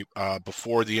injury.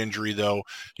 Before the injury, though,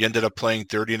 you ended up playing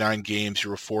 39 games.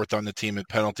 You were fourth on the team in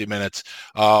penalty minutes.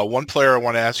 One player I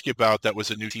want to ask you about that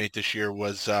was a new teammate this year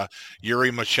was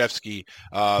Yuri Mashevsky.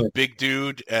 Big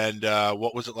dude, and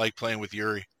what was it like playing with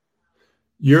Yuri?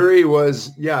 Yuri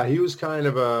was, he was kind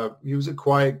of he was a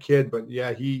quiet kid, but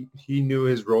he knew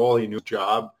his role. He knew his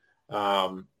job.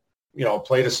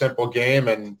 Played a simple game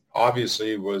and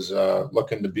obviously was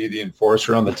looking to be the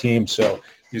enforcer on the team. So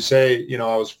you say,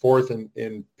 I was fourth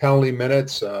in penalty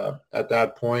minutes at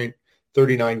that point,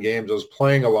 39 games. I was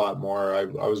playing a lot more. I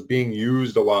was being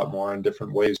used a lot more in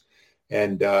different ways.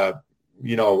 And, I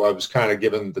was kind of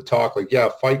given the talk like,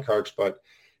 fight Carks, but,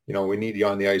 we need you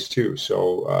on the ice too.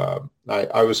 So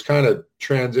I was kind of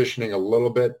transitioning a little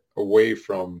bit away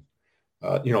from,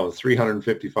 the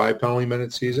 355 penalty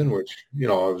minute season, which, I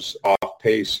was off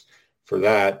pace for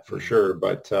that for sure.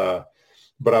 But I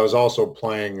was also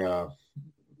playing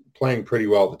pretty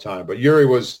well at the time. But Yuri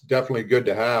was definitely good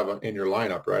to have in your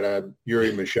lineup, right? I had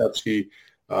Yuri Mashevsky,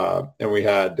 and we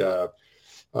had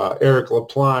Eric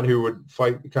LaPlante, who would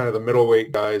fight kind of the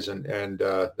middleweight guys, and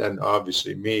then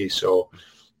obviously me. So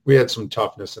we had some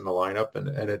toughness in the lineup, and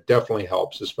it definitely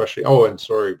helps, especially. Oh, and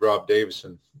sorry, Rob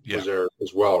Davison was there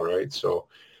as well, right? So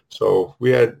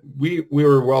we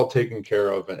were well taken care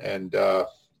of, and to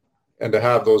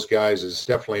have those guys is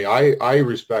definitely I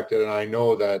respect it, and I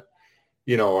know that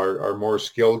our more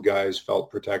skilled guys felt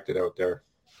protected out there.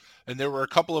 And there were a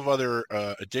couple of other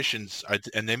additions,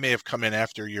 and they may have come in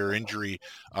after your injury.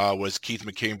 Was Keith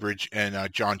McCambridge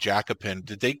and John Jacopin.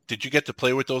 Did you get to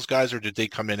play with those guys, or did they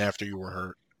come in after you were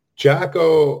hurt?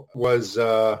 Jacko was,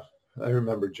 I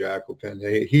remember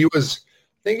Jacopin. He was,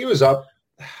 I think he was up.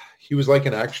 He was like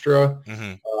an extra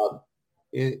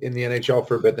in the NHL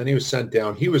for a bit. Then he was sent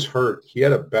down. He was hurt. He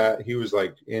had he was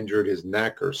like injured his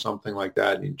neck or something like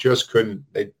that. And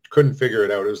they couldn't figure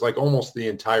it out. It was like almost the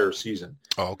entire season.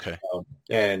 Oh, okay.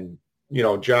 And,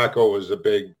 Jacko was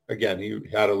again, he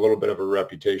had a little bit of a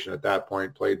reputation at that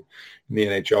point, played in the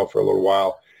NHL for a little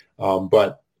while.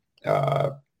 But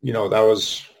that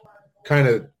was kind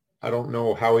of, I don't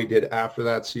know how he did after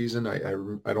that season.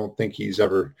 I don't think he's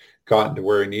ever gotten to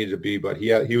where he needed to be, but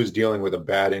he was dealing with a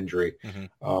bad injury.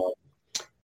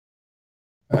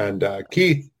 And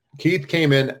Keith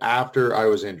came in after I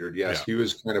was injured. Yes, He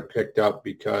was kind of picked up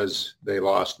because they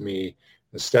lost me.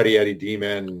 A steady Eddie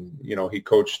D-man, he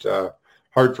coached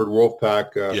Hartford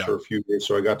Wolfpack for a few years,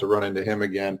 so I got to run into him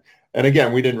again. And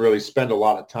again, we didn't really spend a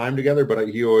lot of time together, but I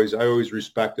always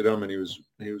respected him, and he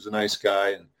was a nice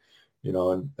guy, and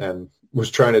and was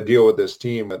trying to deal with this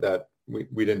team that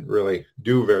we didn't really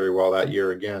do very well that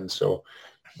year again. So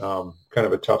kind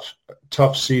of a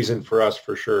tough season for us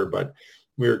for sure, but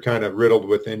we were kind of riddled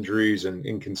with injuries and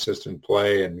inconsistent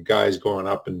play and guys going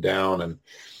up and down.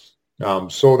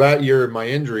 And so that year, my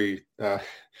injury, the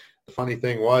funny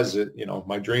thing was that,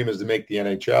 my dream is to make the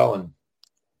NHL.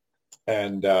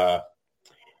 And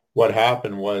what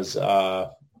happened was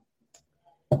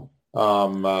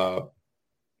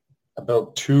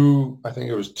about 2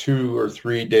 or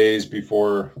 3 days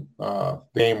before the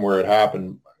game where it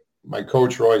happened, my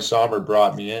coach, Roy Sommer,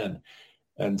 brought me in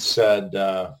and said,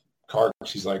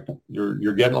 Carks, he's like,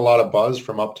 you're getting a lot of buzz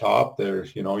from up top there.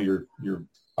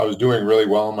 I was doing really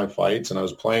well in my fights, and I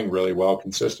was playing really well,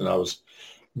 consistent. I was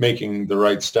making the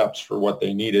right steps for what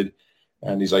they needed.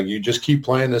 And he's like, you just keep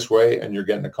playing this way and you're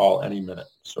getting a call any minute.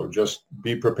 So just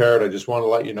be prepared. I just want to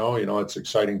let you know, it's an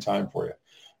exciting time for you.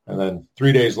 And then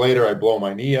 3 days later, I blow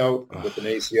my knee out with an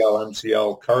ACL,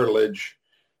 MCL, cartilage,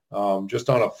 just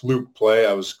on a fluke play.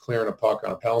 I was clearing a puck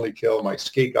on a penalty kill. My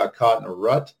skate got caught in a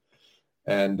rut,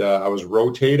 and I was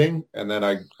rotating. And then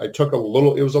I took it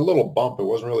was a little bump. It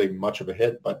wasn't really much of a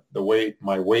hit, but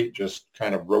my weight just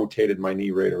kind of rotated my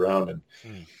knee right around. And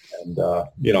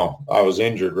I was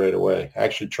injured right away. I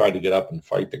actually tried to get up and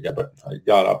fight the guy, but I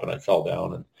got up and I fell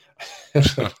down.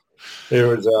 And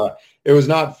it was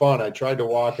not fun. I tried to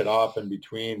walk it off in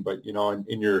between, but,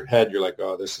 in your head, you're like,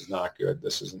 oh, this is not good.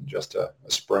 This isn't just a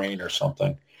sprain or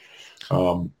something.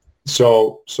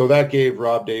 So that gave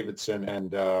Rob Davidson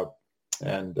and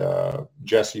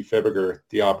Jesse Fibiger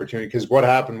the opportunity, because what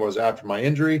happened was after my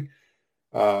injury,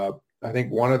 I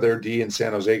think one of their D in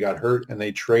San Jose got hurt, and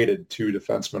they traded 2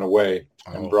 defensemen away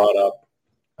and brought up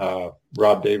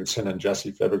Rob Davidson and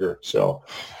Jesse Fibiger. So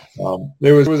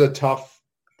it was a tough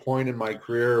point in my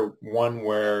career, one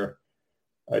where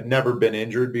I'd never been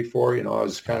injured before.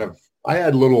 I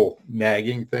had little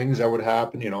nagging things that would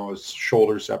happen, a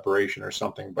shoulder separation or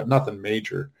something, but nothing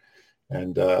major.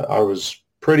 And I was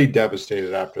pretty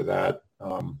devastated after that,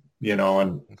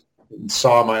 and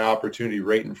saw my opportunity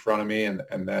right in front of me. And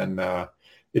then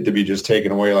it to be just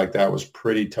taken away like that was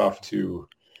pretty tough to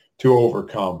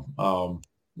overcome.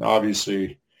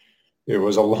 Obviously, it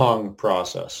was a long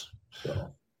process.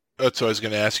 So. That's what I was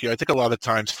going to ask you. I think a lot of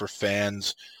times for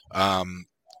fans,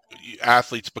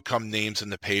 athletes become names in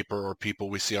the paper or people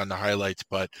we see on the highlights,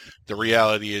 but the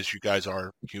reality is you guys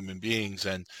are human beings.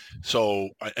 And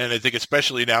I think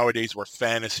especially nowadays where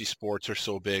fantasy sports are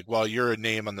so big, well, you're a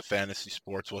name on the fantasy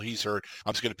sports. Well, he's hurt.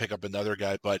 I'm just going to pick up another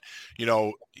guy. But,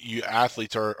 you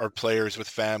athletes are players with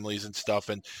families and stuff.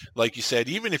 And like you said,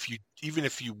 even if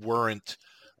you weren't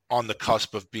on the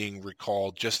cusp of being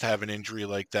recalled, just to have an injury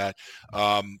like that,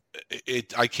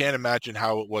 I can't imagine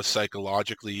how it was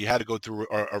psychologically. You had to go through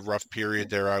a rough period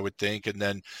there, I would think, and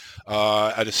then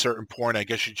at a certain point, I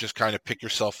guess you just kind of pick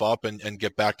yourself up and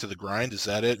get back to the grind. Is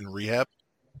that it, in rehab?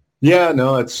 Yeah,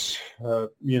 no, it's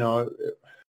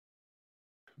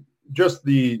just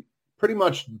the pretty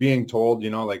much being told,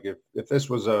 like if this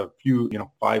was a few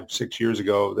 5-6 years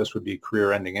ago, this would be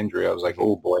career-ending injury. I was like,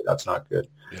 oh boy, that's not good.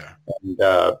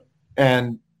 Yeah.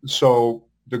 And so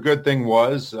the good thing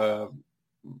was I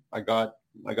got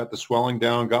the swelling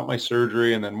down, got my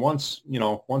surgery, and then once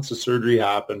the surgery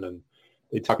happened and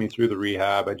they took me through the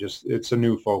rehab, it's a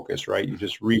new focus, right? You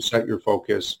just reset your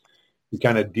focus. You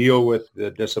kind of deal with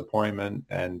the disappointment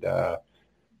and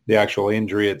the actual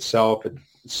injury itself. It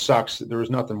sucks. There was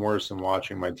nothing worse than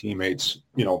watching my teammates,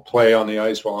 play on the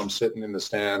ice while I'm sitting in the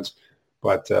stands.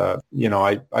 But,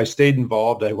 I stayed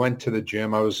involved. I went to the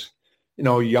gym. I was,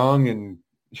 young, and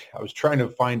I was trying to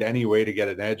find any way to get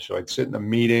an edge. So I'd sit in the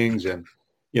meetings and,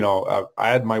 I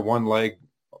had my one leg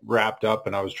wrapped up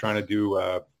and I was trying to do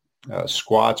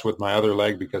squats with my other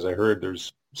leg because I heard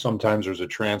sometimes there's a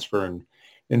transfer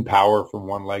in power from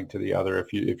one leg to the other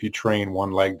if you train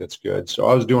one leg that's good. So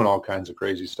I was doing all kinds of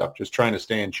crazy stuff, just trying to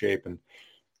stay in shape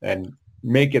and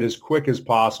make it as quick as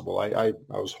possible. I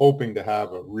was hoping to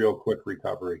have a real quick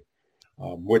recovery,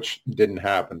 which didn't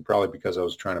happen, probably because I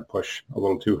was trying to push a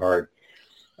little too hard.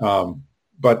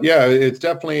 But yeah, it's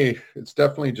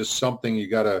definitely just something you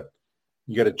gotta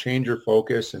change your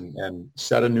focus and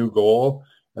set a new goal.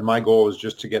 And my goal was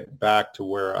just to get back to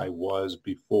where I was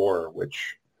before,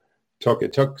 which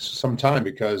it took some time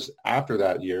because after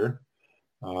that year,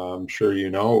 I'm sure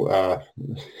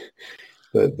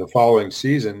the following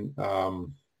season,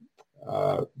 all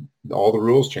the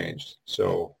rules changed.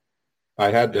 So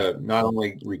I had to not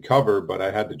only recover, but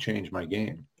I had to change my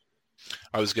game.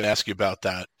 I was going to ask you about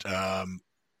that.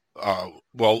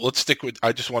 Well, let's stick with,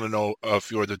 I just want to know a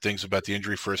few other things about the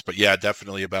injury first, but yeah,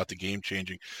 definitely about the game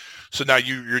changing. So now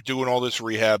you're doing all this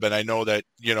rehab, and I know that,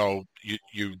 you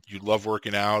love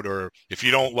working out, or if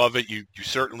you don't love it, you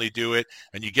certainly do it,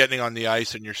 and you're getting on the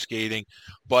ice and you're skating.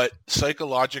 But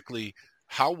psychologically,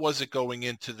 how was it going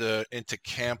into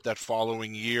camp that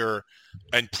following year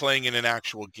and playing in an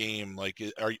actual game? Like,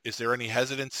 is there any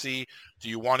hesitancy? Do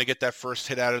you want to get that first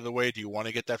hit out of the way? Do you want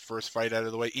to get that first fight out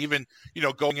of the way? Even,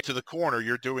 going into the corner,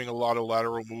 you're doing a lot of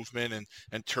lateral movement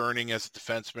and turning as a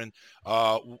defenseman.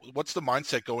 What's the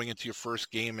mindset going into your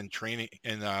first game and training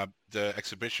in the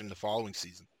exhibition the following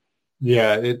season?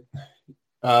 Yeah,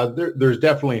 there's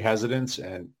definitely hesitance,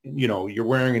 and you're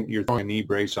throwing a knee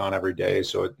brace on every day,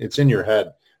 so it's in your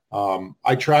head.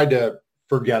 I tried to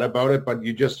forget about it, but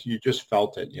you just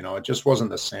felt it. It just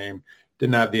wasn't the same.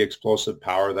 Didn't have the explosive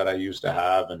power that I used to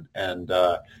have, and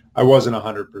I wasn't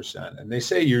 100%. And they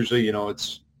say usually,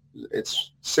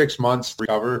 it's 6 months to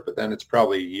recover, but then it's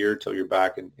probably a year till you're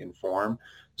back in form.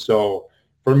 So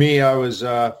for me, I was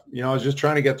just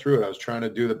trying to get through it. I was trying to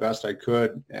do the best I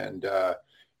could, and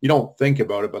you don't think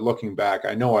about it, but looking back,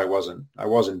 I know I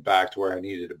wasn't back to where I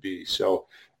needed to be. So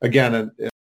again,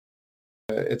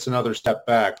 it's another step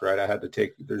back, right?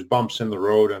 There's bumps in the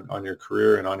road on your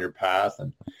career and on your path.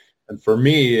 And for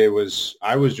me, I was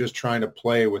just trying to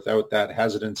play without that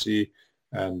hesitancy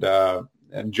and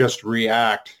just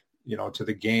react, to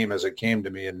the game as it came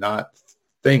to me and not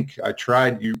think. I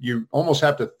tried, you almost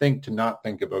have to think to not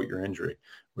think about your injury,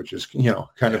 which is,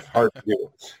 kind of hard to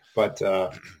do. But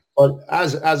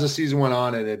as the season went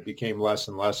on, it became less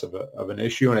and less of an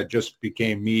issue, and it just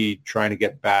became me trying to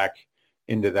get back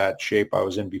into that shape I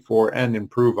was in before and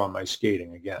improve on my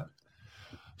skating again.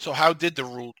 So how did the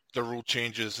rule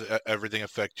changes, everything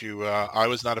affect you? I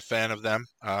was not a fan of them.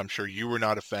 I'm sure you were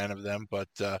not a fan of them, but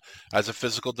as a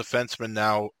physical defenseman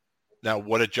now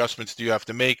what adjustments do you have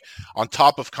to make on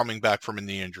top of coming back from a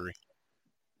knee injury?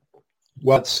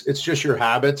 Well, it's just your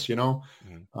habits,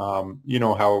 Mm-hmm. You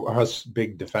know how us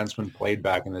big defensemen played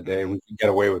back in the day. We could get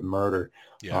away with murder.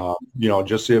 Yeah. You know,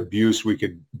 just the abuse we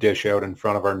could dish out in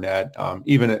front of our net.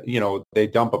 Even, you know, they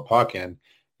dump a puck in,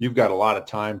 you've got a lot of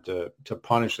time to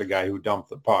punish the guy who dumped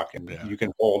the puck. And you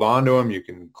can hold on to him, you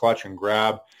can clutch and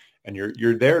grab, and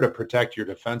you're there to protect your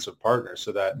defensive partner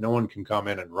so that no one can come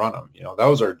in and run them. You know, that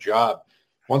was our job.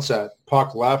 Once that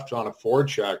puck left on a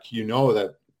forecheck, you know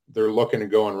that they're looking to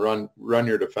go and run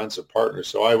your defensive partner.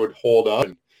 So I would hold up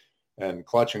and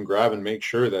clutch and grab and make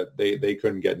sure that they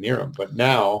couldn't get near them. But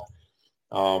now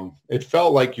it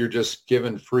felt like you're just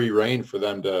given free rein for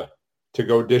them to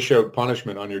go dish out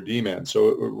punishment on your D-man. So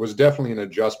it was definitely an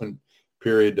adjustment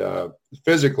period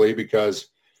physically, because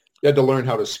you had to learn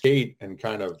how to skate and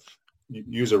kind of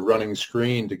use a running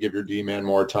screen to give your D-man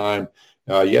more time.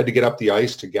 You had to get up the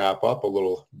ice to gap up a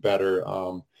little better.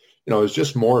 You know, it was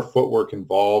just more footwork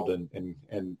involved,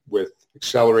 and with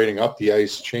accelerating up the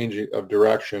ice, changing of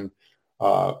direction,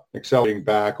 accelerating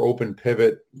back, open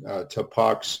pivot to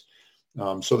pucks.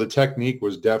 So the technique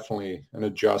was definitely an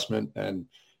adjustment, and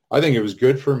I think it was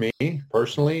good for me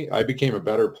personally. I became a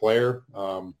better player.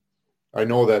 I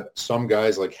know that some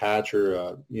guys like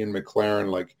Hatcher, Ian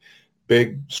McLaren, like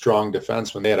big, strong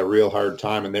defensemen, they had a real hard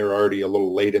time, and they were already a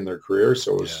little late in their career,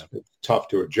 so it was tough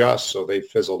to adjust. So they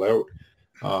fizzled out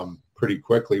pretty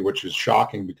quickly, which is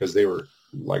shocking because they were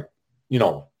like, you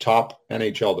know, top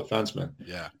NHL defensemen.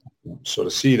 Yeah. So to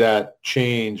see that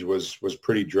change was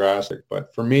pretty drastic.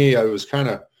 But for me, it was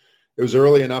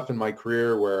early enough in my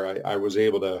career where I was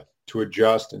able to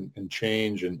adjust and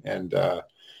change, and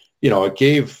you know, it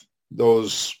gave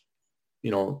those,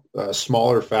 you know,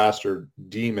 smaller, faster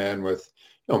D-men with,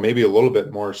 you know, maybe a little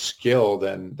bit more skill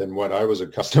than what I was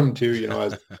accustomed to, you know,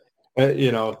 as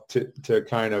you know, to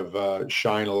kind of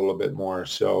shine a little bit more.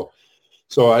 So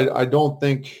I don't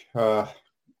think,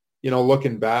 you know,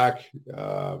 looking back,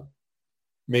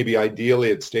 maybe ideally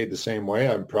it stayed the same way.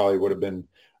 I probably would have been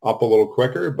up a little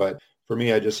quicker, but for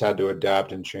me, I just had to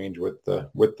adapt and change with the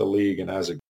league and as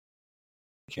it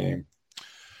came.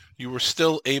 You were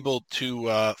still able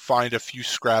to find a few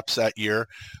scraps that year.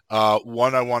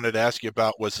 One I wanted to ask you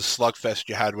about was the slugfest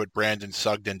you had with Brandon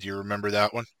Sugden. Do you remember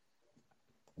that one?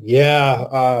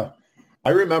 Yeah, I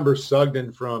remember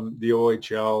Sugden from the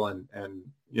OHL and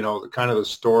you know, kind of the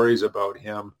stories about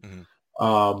him.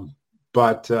 Mm-hmm.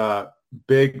 But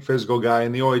big physical guy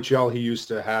in the OHL. He used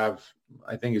to have,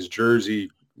 I think his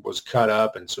jersey was cut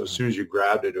up, and so as soon as you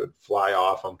grabbed it, it would fly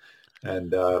off him.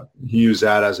 And he used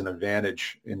that as an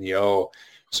advantage in the O.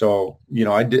 So, you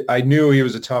know, I knew he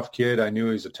was a tough kid. I knew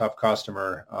he was a tough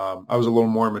customer. I was a little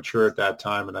more mature at that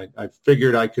time, and I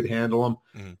figured I could handle him.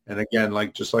 Mm-hmm. And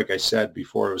again, just like I said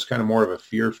before, it was kind of more of a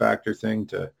fear factor thing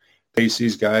to face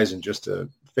these guys and just to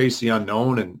face the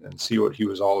unknown and see what he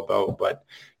was all about. But,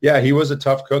 yeah, he was a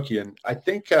tough cookie. And I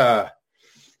think I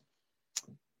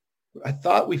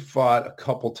thought we fought a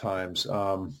couple times.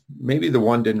 Maybe the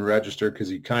one didn't register because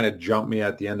he kind of jumped me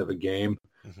at the end of a game.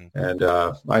 Mm-hmm. And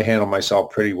I handle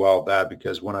myself pretty well at that,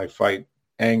 because when I fight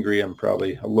angry, I'm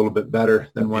probably a little bit better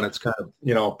than when it's kind of,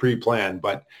 you know, pre-planned.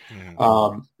 But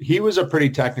he was a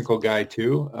pretty technical guy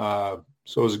too.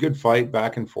 So it was a good fight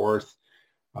back and forth.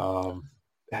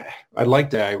 I'd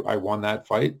like to, I won that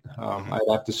fight. I'd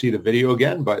have to see the video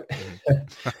again, but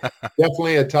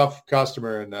definitely a tough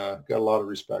customer, and got a lot of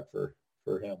respect for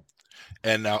him.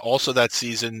 And also that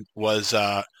season was,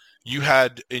 you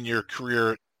had in your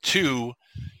career two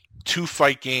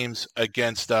fight games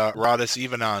against Radis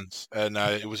Ivanons, and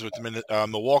it was with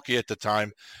Milwaukee at the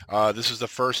time. This was the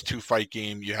first 2-fight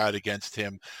game you had against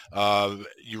him.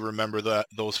 You remember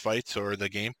those fights or the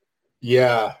game?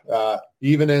 Yeah.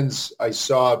 Ivanons, I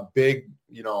saw a big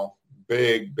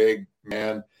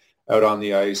man out on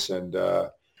the ice, and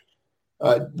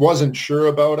I wasn't sure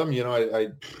about him. You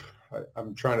know,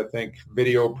 I'm trying to think.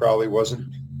 Video probably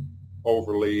wasn't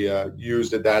overly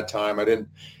used at that time. I didn't,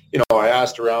 you know, I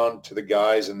asked around to the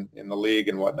guys in the league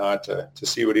and whatnot to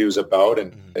see what he was about,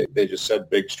 and they just said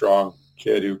big, strong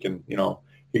kid who can, you know,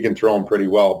 he can throw him pretty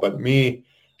well. But me,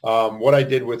 what I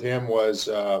did with him was,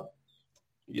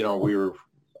 you know,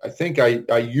 I think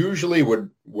I usually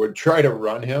would try to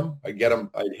run him. I'd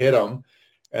hit him,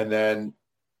 and then,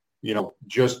 you know,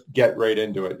 just get right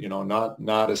into it, you know,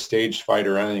 not a staged fight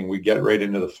or anything. We get right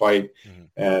into the fight. Mm-hmm.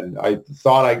 And I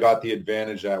thought I got the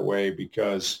advantage that way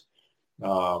because,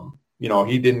 you know,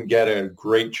 he didn't get a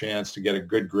great chance to get a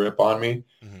good grip on me.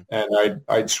 Mm-hmm. And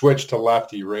I'd switch to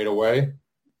lefty right away.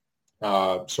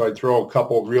 So I'd throw a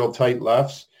couple real tight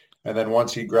lefts. And then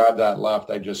once he grabbed that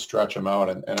left, I just stretch him out.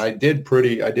 And I did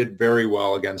very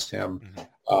well against him.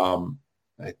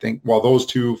 Mm-hmm. I think, well, those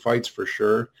 2 fights for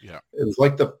sure. Yeah. It was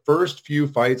like the first few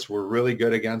fights were really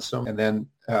good against him. And then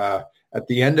at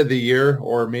the end of the year,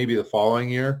 or maybe the following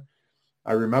year,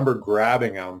 I remember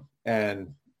grabbing him,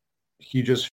 and he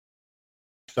just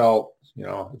felt,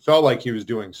 it felt like he was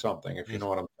doing something, if you know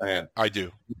what I'm saying. I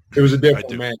do. It was a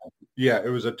different man. Yeah, it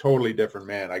was a totally different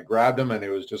man. I grabbed him, and it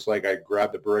was just like I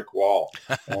grabbed a brick wall.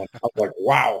 And I was like,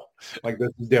 wow, like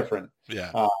this is different.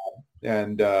 Yeah.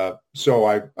 So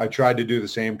I tried to do the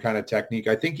same kind of technique.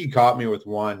 I think he caught me with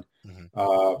one,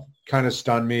 kind of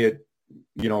stunned me. It,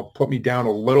 put me down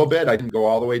a little bit. I didn't go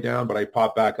all the way down, but I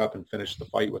popped back up and finished the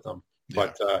fight with him.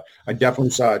 Yeah. But I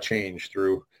definitely saw a change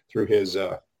through his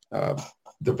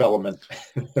development.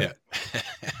 Yeah.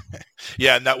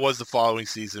 Yeah, and that was the following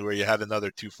season where you had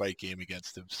another 2-fight game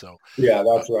against him. So yeah,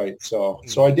 that's right. So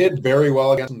I did very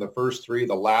well against him the first 3.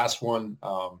 The last one,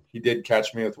 he did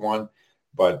catch me with one,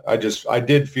 but I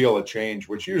did feel a change,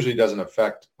 which usually doesn't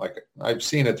affect. Like, I've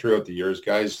seen it throughout the years.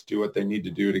 Guys do what they need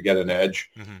to do to get an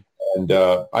edge, and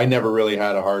I never really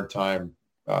had a hard time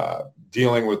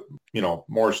dealing with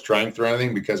more strength or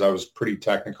anything, because I was pretty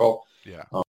technical. Yeah.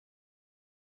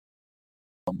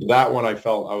 That one I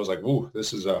was like, ooh,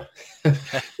 this is a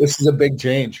big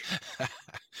change.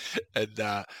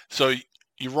 And so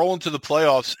you roll into the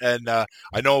playoffs, and I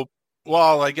know,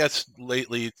 well, I guess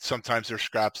lately sometimes there's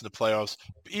scraps in the playoffs.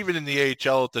 Even in the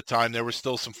AHL at the time, there was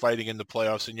still some fighting in the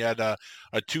playoffs, and you had a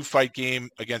 2-fight game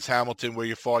against Hamilton where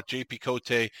you fought JP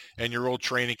Cote and your old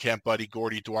training camp buddy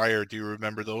Gordy Dwyer. Do you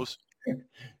remember those?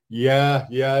 Yeah,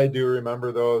 I do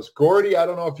remember those. Gordy, I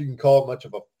don't know if you can call it much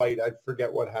of a fight. I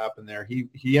forget what happened there.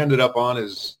 He ended up on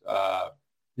his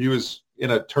he was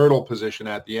in a turtle position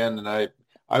at the end, and I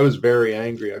was very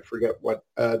angry. I forget what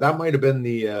that might have been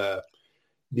the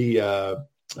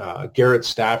Garrett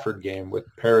Stafford game with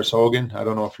Paris Hogan. I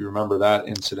don't know if you remember that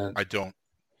incident. I don't.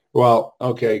 Well,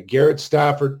 okay, Garrett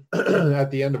Stafford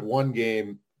at the end of one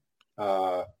game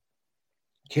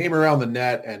came around the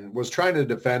net and was trying to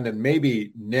defend and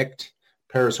maybe nicked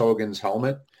Paris Hogan's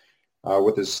helmet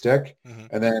with his stick.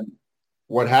 And then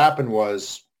what happened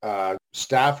was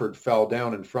Stafford fell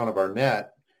down in front of our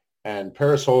net, and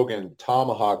Paris Hogan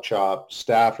tomahawk chopped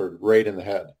Stafford right in the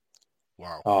head.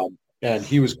 Wow. And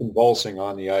he was convulsing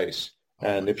on the ice.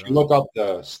 And if you look up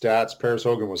the stats, Paris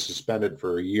Hogan was suspended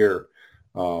for a year.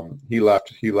 He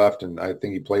left, and I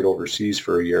think he played overseas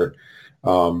for a year.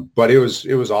 But it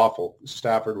was awful.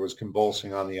 Stafford was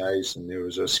convulsing on the ice, and it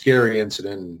was a scary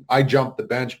incident. I jumped the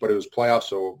bench, but it was playoffs,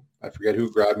 so I forget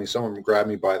who grabbed me. Someone grabbed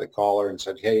me by the collar and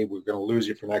said, "Hey, we're going to lose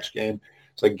you for next game."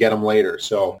 It's like, get him later.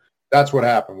 So that's what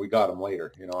happened. We got him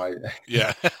later.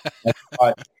 Yeah.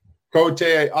 Cote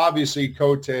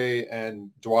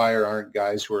and Dwyer aren't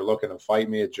guys who are looking to fight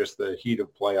me. It's just the heat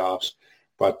of playoffs.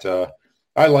 But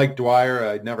I like Dwyer.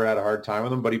 I never had a hard time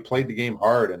with him, but he played the game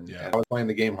hard, and I was playing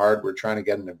the game hard. We're trying to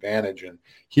get an advantage, and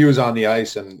he was on the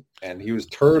ice, and he was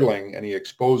turtling, and he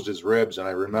exposed his ribs, and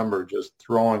I remember just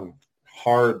throwing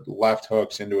hard left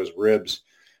hooks into his ribs.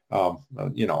 I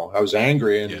was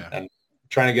angry and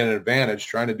trying to get an advantage,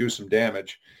 trying to do some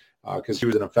damage because he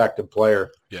was an effective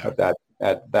player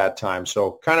at that time.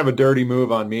 So kind of a dirty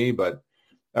move on me, but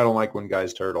I don't like when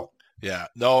guys turtle. Yeah,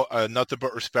 no, nothing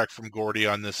but respect from Gordy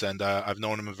on this end. I've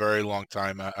known him a very long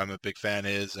time. I'm a big fan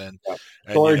of his. And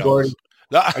sorry, Gordy.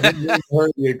 I didn't mean to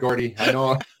hurt you, Gordy. I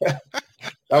know that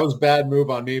was a bad move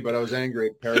on me, but I was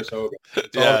angry at Paris Hogan.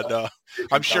 No,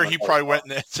 I'm sure he probably went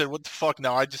and said, "What the fuck?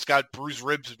 Now I just got bruised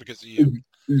ribs because of you."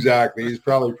 Exactly. He's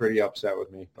probably pretty upset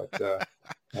with me, but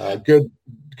good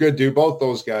dude. Both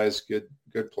those guys, good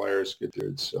players, good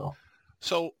dudes.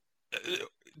 So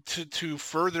to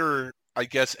further, I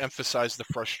guess, emphasize the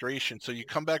frustration. So you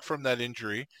come back from that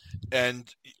injury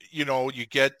and, you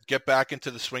get back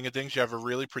into the swing of things. You have a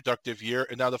really productive year.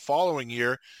 And now the following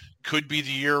year could be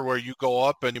the year where you go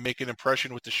up and you make an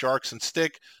impression with the Sharks and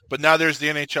stick. But now there's the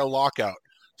NHL lockout.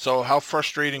 So how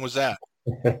frustrating was that?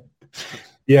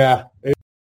 Yeah.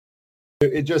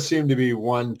 It just seemed to be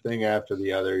one thing after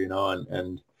the other,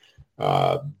 and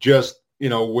just,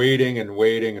 waiting and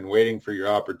waiting for your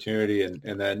opportunity. And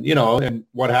then, and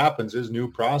what happens is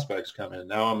new prospects come in.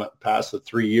 Now I'm past the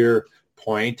 3-year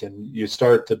point, and you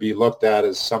start to be looked at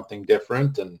as something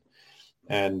different. And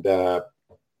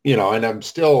I'm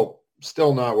still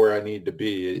not where I need to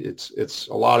be. It's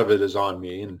a lot of it is on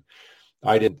me. And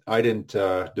I didn't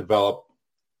develop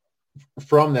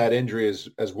from that injury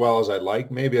as well as I'd like.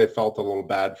 Maybe I felt a little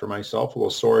bad for myself, a little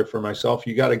sorry for myself.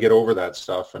 You got to get over that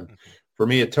stuff. And for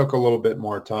me, it took a little bit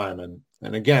more time. And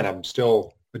again, I'm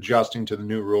still adjusting to the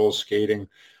new rules, skating,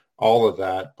 all of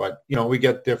that. But, we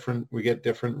get different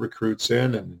recruits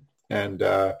in and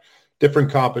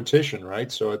different competition,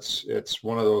 right? So it's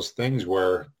one of those things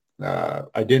where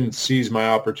I didn't seize my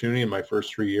opportunity in my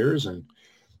first 3 years, and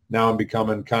now I'm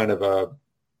becoming kind of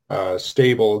a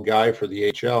stable guy for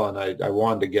the HL, and I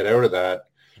wanted to get out of that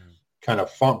kind of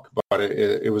funk, but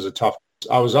it was a tough.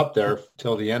 I was up there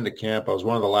till the end of camp. I was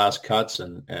one of the last cuts,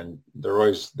 and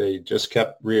they just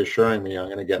kept reassuring me I'm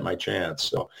going to get my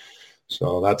chance.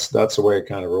 So that's the way it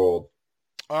kind of rolled.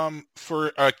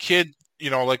 For a kid,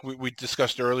 like we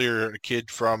discussed earlier, a kid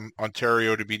from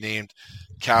Ontario to be named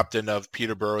captain of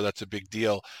Peterborough, that's a big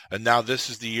deal. And now this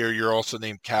is the year you're also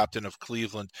named captain of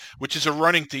Cleveland, which is a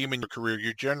running theme in your career.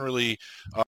 You're generally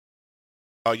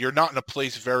you're not in a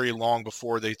place very long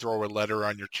before they throw a letter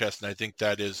on your chest, and I think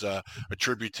that is a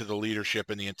tribute to the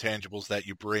leadership and the intangibles that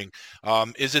you bring.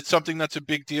 Is it something that's a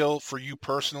big deal for you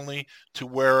personally to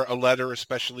wear a letter,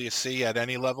 especially a C, at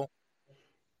any level?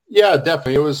 Yeah,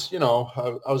 definitely. It was,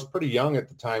 I was pretty young at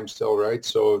the time still, right?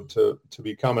 So to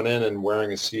be coming in and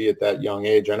wearing a C at that young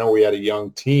age, I know we had a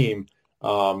young team,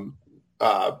 and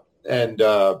it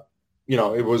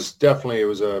was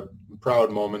a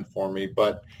proud moment for me.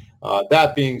 But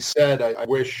that being said, I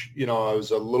wish, I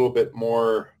was a little bit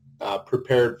more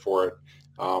prepared for it.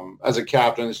 As a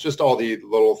captain, it's just all the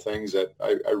little things that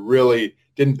I really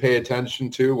didn't pay attention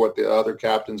to what the other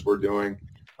captains were doing.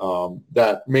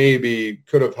 That maybe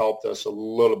could have helped us a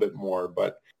little bit more.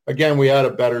 But again, we had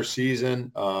a better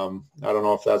season. I don't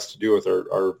know if that's to do with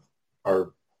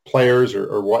our players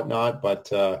or whatnot,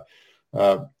 but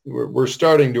we're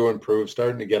starting to improve,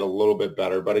 starting to get a little bit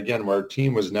better. But again, our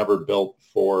team was never built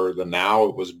for the now.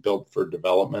 It was built for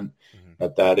development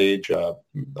at that age.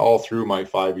 All through my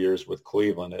 5 years with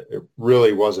Cleveland, it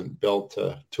really wasn't built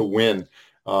to win.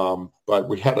 But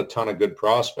we had a ton of good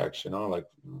prospects, like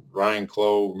Ryan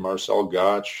Clough, Marcel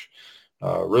Gotch,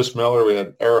 Rhys Miller. We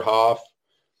had Erhoff.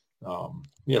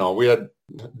 We had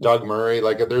Doug Murray.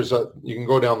 You can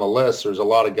go down the list. There's a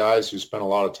lot of guys who spent a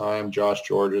lot of time. Josh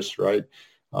Georges, right?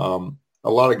 A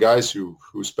lot of guys who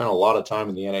spent a lot of time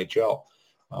in the NHL.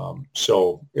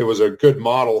 So it was a good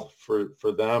model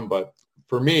for them. But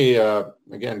for me,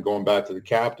 again, going back to the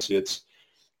captaincy,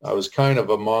 I was kind of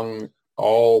among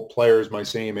all players my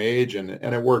same age, and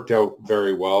it worked out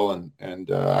very well,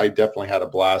 and I definitely had a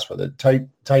blast with it.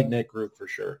 Tight-knit group for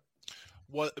sure.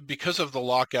 Well, because of the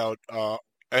lockout,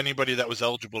 anybody that was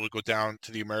eligible to go down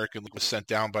to the American League was sent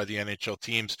down by the NHL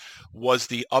teams. Was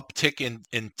the uptick in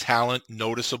talent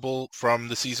noticeable from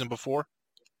the season before?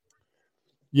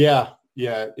 Yeah,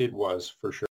 it was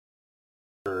for sure.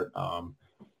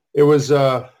 It was,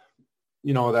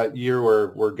 that year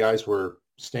where guys were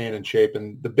staying in shape,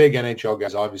 and the big NHL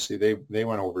guys, obviously they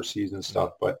went overseas and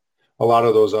stuff, but a lot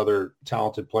of those other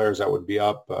talented players that would be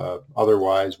up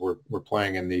otherwise were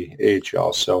playing in the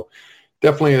AHL. So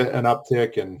definitely an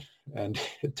uptick and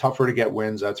tougher to get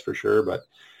wins, that's for sure, but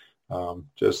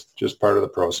just part of the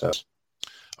process.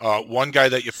 One guy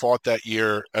that you fought that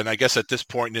year, and I guess at this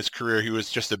point in his career, he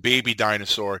was just a baby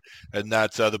dinosaur, and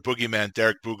that's the boogeyman,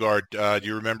 Derek Boogaard. Do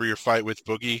you remember your fight with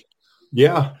Boogie?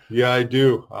 Yeah, I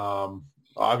do.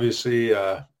 Obviously,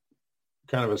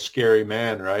 kind of a scary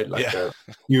man, right? A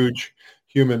huge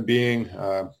human being.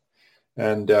 I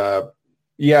don't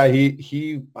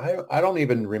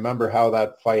even remember how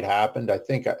that fight happened. I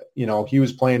think, he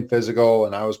was playing physical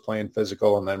and I was playing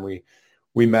physical, and then we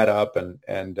met up and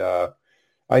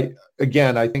I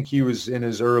think he was in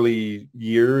his early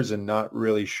years and not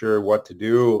really sure what to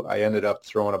do. I ended up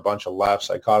throwing a bunch of lefts.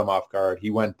 I caught him off guard. He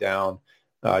went down.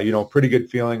 Pretty good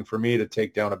feeling for me to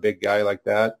take down a big guy like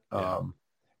that. But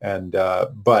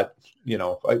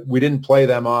we didn't play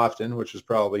them often, which was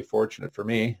probably fortunate for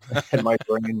me and my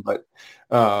brain. But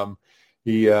I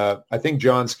think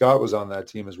John Scott was on that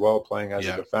team as well, playing as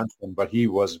a defenseman, but he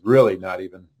was really not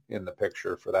even in the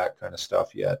picture for that kind of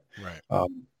stuff yet. Right.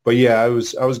 But yeah, I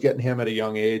was getting him at a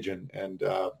young age, and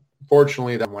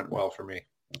fortunately that went well for me.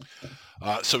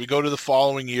 So we go to the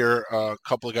following year. A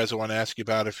couple of guys I want to ask you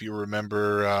about, if you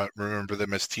remember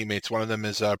them as teammates. One of them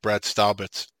is Brad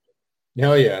Staubitz.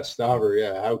 Oh yeah, Stauber.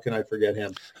 Yeah, how can I forget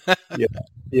him?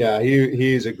 Yeah,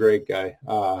 he's a great guy.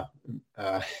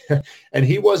 And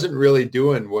he wasn't really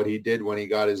doing what he did when he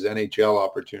got his NHL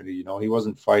opportunity. He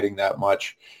wasn't fighting that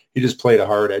much. He just played a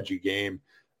hard, edgy game,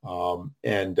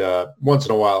 and once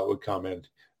in a while it would come in.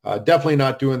 Definitely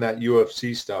not doing that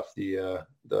UFC stuff. The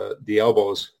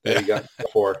elbows that he got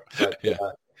before. But, he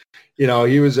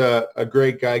was a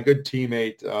great guy, good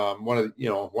teammate, one of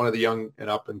the young and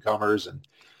up and comers,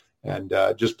 and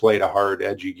just played a hard,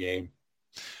 edgy game.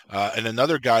 And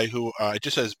another guy who I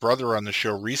just had his brother on the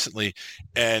show recently,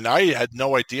 and I had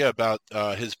no idea about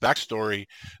his backstory,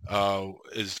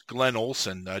 is Glenn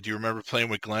Olson. Do you remember playing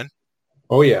with Glenn?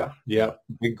 Oh yeah. Yeah.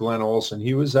 Big Glenn Olson.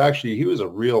 He was a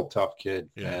real tough kid.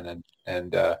 Yeah.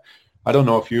 And I don't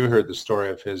know if you heard the story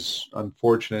of his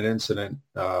unfortunate incident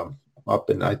up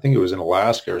in, I think it was in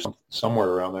Alaska or somewhere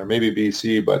around there, maybe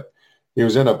BC, but he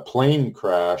was in a plane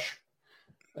crash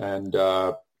and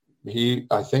I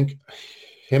think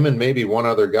him and maybe one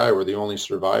other guy were the only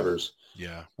survivors.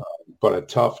 Yeah. But a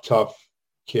tough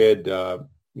kid,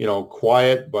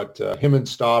 quiet, but him and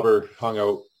Stauber hung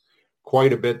out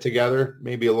quite a bit together,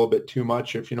 maybe a little bit too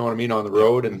much, if you know what I mean, on the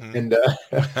road, and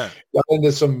got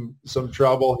into some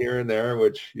trouble here and there,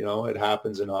 which, it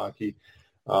happens in hockey.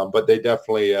 But they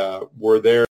definitely were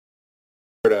there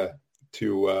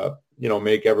to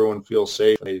make everyone feel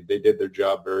safe. They did their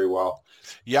job very well.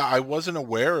 Yeah, I wasn't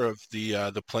aware of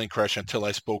the plane crash until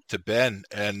I spoke to Ben,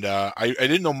 and I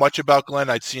didn't know much about Glenn.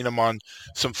 I'd seen him on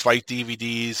some fight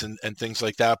DVDs and things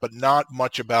like that, but not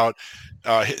much about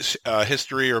his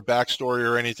history or backstory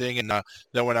or anything. And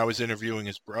then when I was interviewing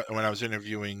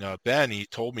Ben, he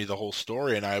told me the whole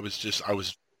story, and I was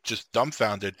just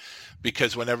dumbfounded,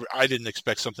 because whenever I didn't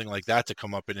expect something like that to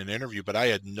come up in an interview, but I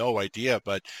had no idea.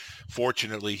 But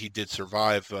fortunately, he did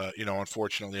survive.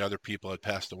 Unfortunately, other people had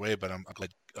passed away, but I'm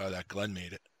glad that Glenn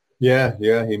made it. Yeah,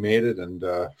 he made it. And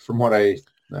from what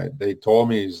they told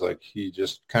me, he's like, he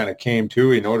just kind of came to.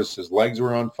 He noticed his legs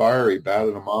were on fire. He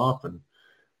batted them off and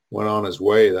went on his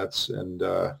way. That's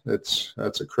a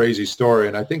crazy story.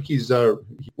 And I think he's a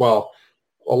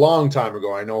long time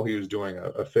ago, I know he was doing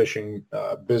a fishing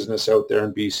business out there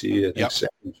in BC, I think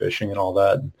salmon fishing and all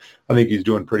that. And I think he's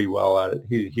doing pretty well at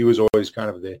it. He was always kind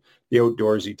of the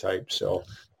outdoorsy type, so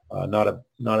not a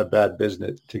bad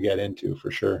business to get into for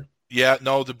sure. Yeah,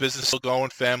 no, the business is still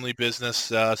going, family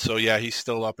business. So yeah, he's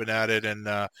still up and at it. And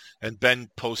Ben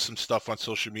posts some stuff on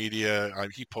social media.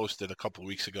 He posted a couple of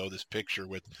weeks ago this picture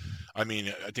with, I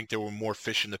think there were more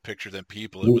fish in the picture than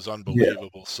people. It was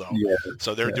unbelievable. So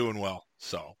they're doing well.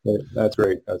 So that's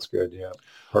great. That's good. Yeah,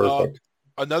 perfect.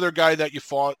 Another guy that you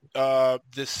fought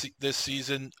this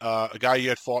season, a guy you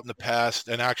had fought in the past,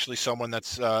 and actually someone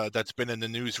that's been in the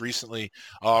news recently,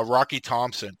 Rocky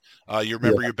Thompson. You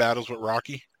remember your battles with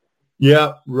Rocky?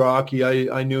 Yeah, Rocky.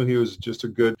 I knew he was just a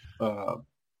good,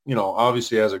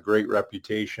 obviously has a great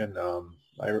reputation.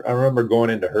 I remember going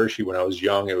into Hershey when I was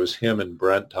young. It was him and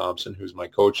Brent Thompson, who's my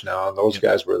coach now. And those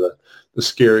guys were the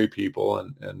scary people.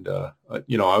 And I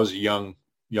was a young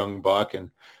buck.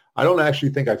 And I don't actually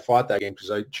think I fought that game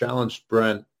because I challenged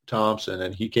Brent Thompson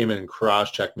and he came in and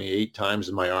cross-checked me 8 times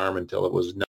in my arm until it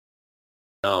was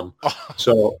numb.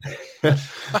 So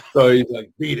he's like,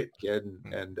 beat it, kid.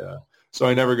 And so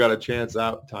I never got a chance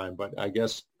that time, but I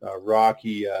guess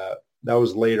Rocky, that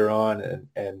was later on,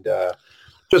 and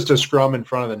just a scrum in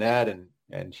front of the net, and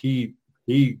he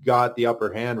got the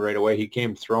upper hand right away. He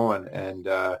came throwing, and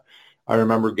I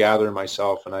remember gathering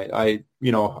myself, and I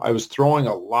was throwing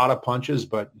a lot of punches,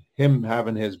 but him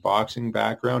having his boxing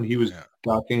background, he was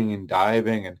ducking and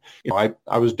diving, and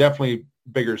I was definitely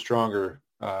bigger, stronger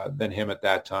than him at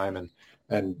that time,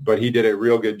 but he did a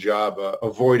real good job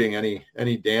avoiding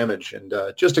any damage, and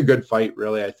just a good fight,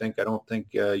 really. I don't think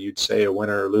you'd say a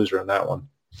winner or loser on that one.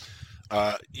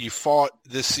 You fought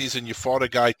this season, you fought a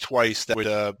guy twice that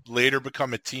would later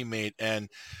become a teammate, and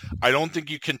I don't think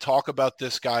you can talk about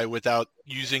this guy without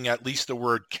using at least the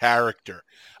word character.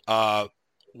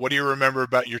 What do you remember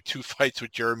about your 2 fights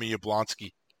with Jeremy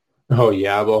Yablonski? Oh,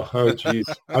 yeah. Well, oh, geez.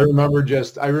 I remember it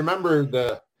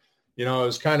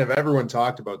was kind of, everyone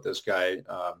talked about this guy.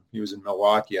 He was in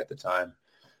Milwaukee at the time.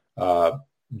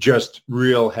 Just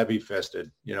real heavy-fisted,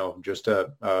 just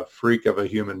a freak of a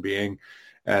human being.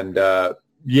 And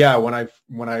when I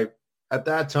at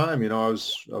that time, I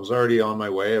was already on my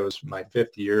way. It was my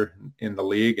 5th year in the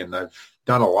league, and I've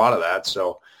done a lot of that.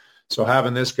 So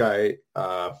having this guy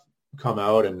come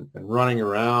out and running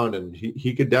around, and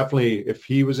he could definitely, if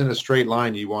he was in a straight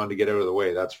line, you wanted to get out of the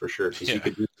way. That's for sure, because he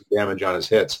could do some damage on his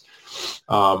hits.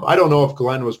 I don't know if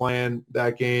Glenn was playing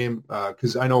that game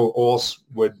because I know Ols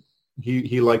would.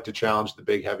 He liked to challenge the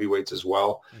big heavyweights as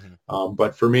well. Mm-hmm.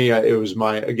 But for me, it was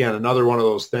another one of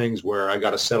those things where I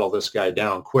got to settle this guy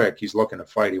down quick. He's looking to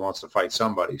fight. He wants to fight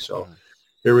somebody. So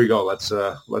here we go. Let's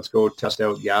go test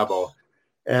out Yabo.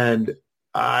 And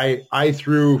I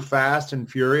threw fast and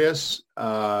furious.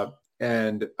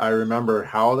 And I remember,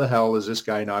 how the hell is this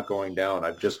guy not going down?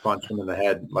 I've just punched him in the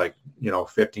head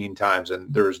 15 times,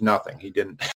 and there was nothing. He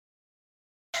didn't.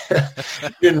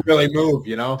 Didn't really move,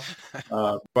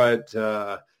 but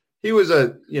he was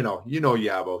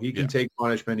Yabo. He can take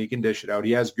punishment. He can dish it out.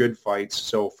 He has good fights.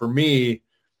 So for me,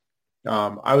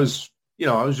 I was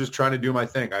just trying to do my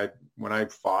thing. When I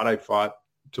fought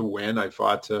to win. I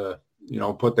fought to,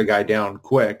 put the guy down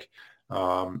quick.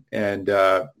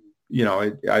 You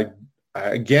know,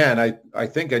 I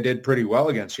think I did pretty well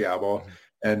against Yabo.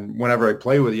 And whenever I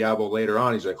play with Yabo later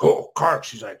on, he's like, "Oh, Karks,"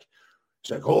 he's like,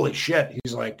 "Holy shit."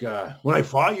 He's like, "When I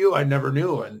fought you, I never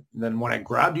knew. And then when I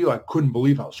grabbed you, I couldn't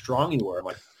believe how strong you were." I'm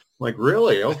like,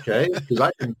 really? Okay. Because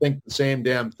I can think the same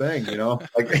damn thing, you know,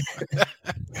 like,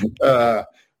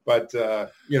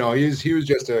 you know, he was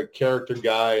just a character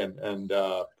guy, and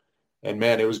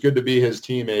man, it was good to be his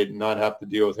teammate and not have to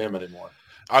deal with him anymore.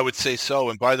 I would say so.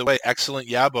 And by the way, excellent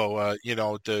Yabo. You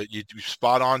know, you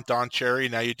spot on Don Cherry.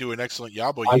 Now you do an excellent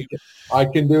Yabo. I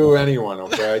can do anyone.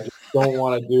 Okay. I just don't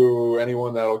want to do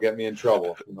anyone that'll get me in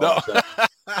trouble. You know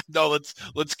no,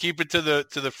 let's keep it to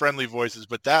the friendly voices.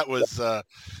 But that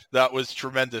was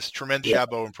tremendous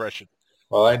Yabo impression.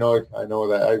 Well, I know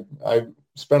that I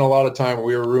spent a lot of time.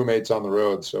 We were roommates on the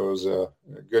road, so it was a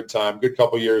good time. Good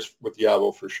couple years with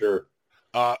Yabo for sure.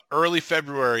 Early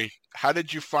February, how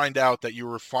did you find out that you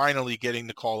were finally getting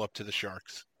the call up to the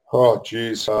Sharks? Oh,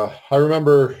 geez. I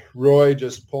remember Roy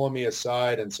just pulling me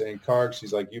aside and saying, "Karks,"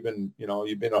 he's like, you've been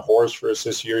a horse for us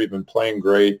this year. You've been playing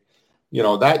great. You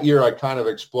know, that year I kind of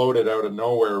exploded out of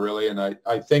nowhere, really. And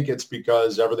I think it's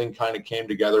because everything kind of came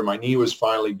together. My knee was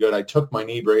finally good. I took my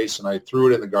knee brace and I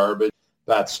threw it in the garbage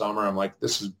that summer. I'm like,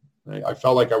 I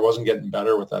felt like I wasn't getting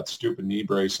better with that stupid knee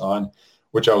brace on,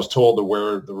 which I was told to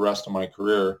wear the rest of my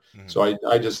career. Mm-hmm. So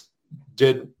I just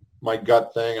did my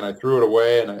gut thing and I threw it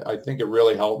away. And I think it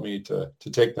really helped me to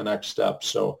take the next step.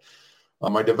 So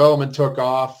my development took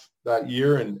off that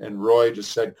year, and Roy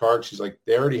just said, "Karks," he's like,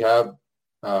 "They already have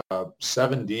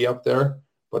 7D up there,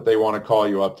 but they want to call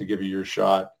you up to give you your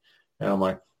shot." And I'm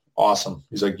like, "Awesome."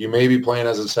 He's like, "You may be playing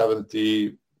as a 7th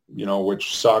D, you know,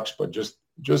 which sucks, but just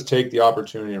take the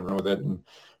opportunity and run with it." And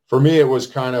for me, it was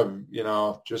kind of, you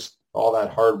know, just all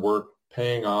that hard work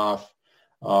paying off.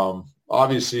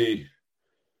 Obviously,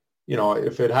 you know,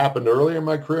 if it happened earlier in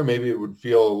my career, maybe it would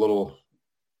feel a little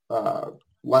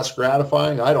less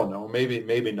gratifying. I don't know,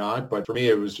 maybe not. But for me,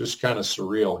 it was just kind of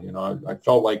surreal. You know, I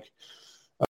felt like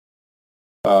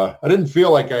I didn't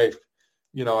feel like I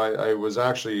was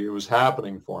actually, it was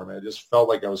happening for me. I just felt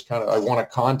like I won a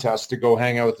contest to go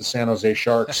hang out with the San Jose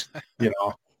Sharks, you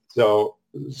know. So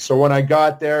when I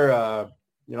got there,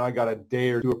 you know, I got a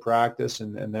day or two of practice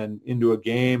and then into a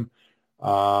game.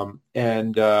 I'm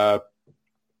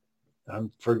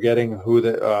forgetting who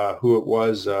it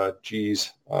was.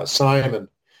 Simon.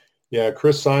 Yeah,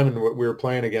 Chris Simon, we were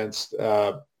playing against.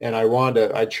 And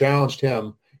I challenged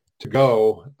him to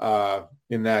go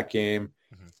in that game.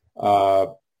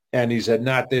 And he said,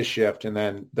 "Not this shift." And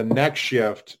then the next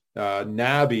shift,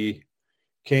 Nabby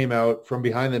came out from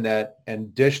behind the net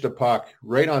and dished a puck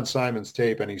right on Simon's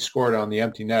tape, and he scored on the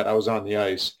empty net. I was on the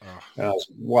ice, and I was,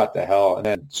 what the hell? And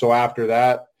then so after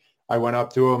that, I went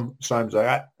up to him. Simon's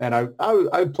like, and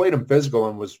I played him physical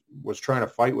and was trying to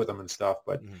fight with him and stuff,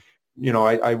 but you know,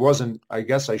 I wasn't. I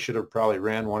guess I should have probably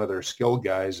ran one of their skilled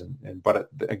guys, but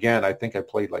again, I think I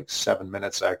played like 7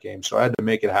 minutes that game, so I had to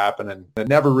make it happen, and it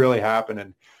never really happened.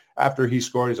 And after he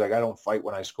scored, he's like, "I don't fight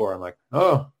when I score." I'm like,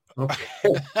 "Oh,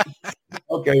 okay."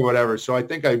 Okay, whatever. So I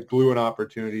think I blew an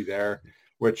opportunity there,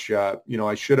 which, you know,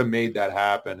 I should have made that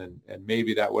happen, and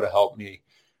maybe that would have helped me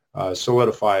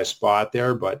solidify a spot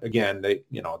there. But again, they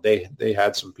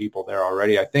had some people there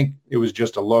already. I think it was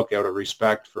just a look out of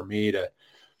respect for me to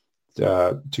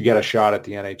get a shot at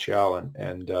the NHL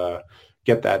and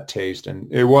get that taste.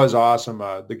 And it was awesome.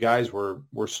 The guys were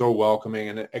so welcoming.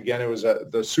 And again, it was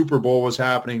the Super Bowl was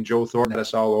happening. Joe Thornton had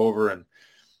us all over and,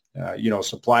 you know,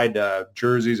 supplied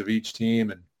jerseys of each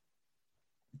team.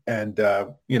 And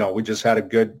you know, we just had a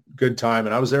good time.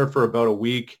 And I was there for about a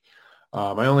week.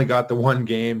 I only got the one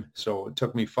game, so it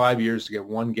took me 5 years to get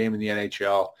one game in the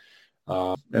NHL.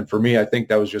 And for me, I think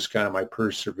that was just kind of my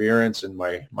perseverance and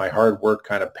my hard work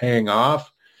kind of paying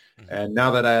off. And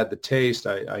now that I had the taste,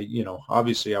 I you know,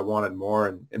 obviously I wanted more.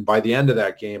 And by the end of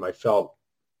that game, I felt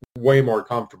way more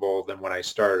comfortable than when I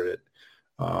started it.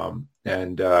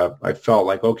 I felt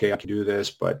like, okay, I can do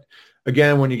this. But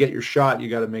again, when you get your shot, you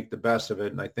got to make the best of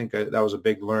it. And I think that was a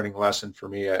big learning lesson for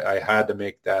me. I had to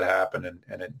make that happen,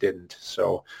 and it didn't.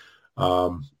 So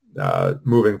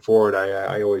moving forward,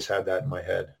 I always had that in my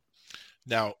head.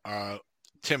 Now,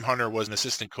 Tim Hunter was an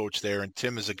assistant coach there, and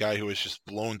Tim is a guy who has just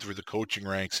blown through the coaching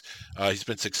ranks. He's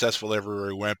been successful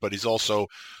everywhere he went, but he's also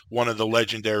one of the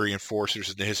legendary enforcers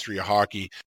in the history of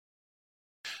hockey.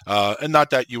 And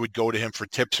not that you would go to him for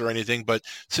tips or anything, but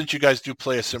since you guys do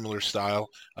play a similar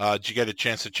style, did you get a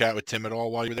chance to chat with Tim at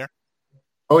all while you were there?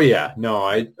 Oh yeah, no,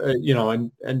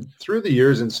 and through the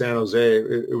years in San Jose,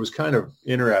 it was kind of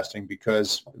interesting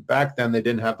because back then they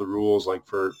didn't have the rules like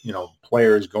for,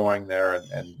 players going there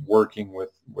and working with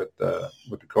the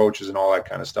coaches and all that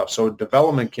kind of stuff. So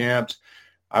development camps,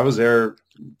 I was there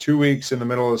 2 weeks in the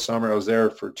middle of the summer. I was there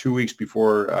for 2 weeks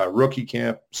before rookie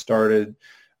camp started,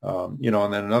 and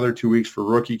then another 2 weeks for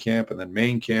rookie camp and then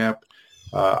main camp.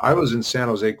 I was in San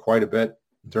Jose quite a bit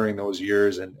during those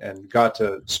years and got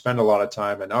to spend a lot of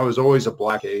time. And I was always a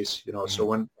black ace, so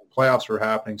when playoffs were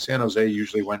happening, San Jose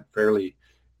usually went fairly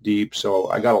deep. So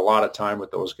I got a lot of time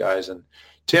with those guys. And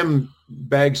Tim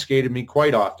bag skated me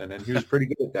quite often, and he was pretty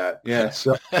good at that. Yeah.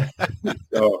 So,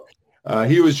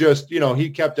 he was just, he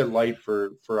kept it light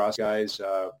for us guys,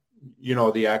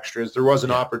 the extras. There was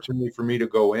an opportunity for me to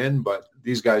go in, but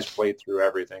these guys played through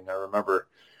everything. I remember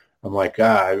I'm like,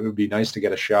 it would be nice to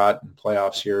get a shot in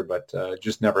playoffs here, but it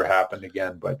just never happened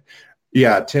again. But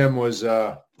yeah, Tim was,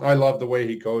 I love the way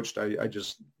he coached.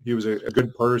 He was a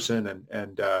good person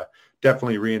and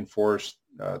definitely reinforced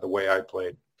the way I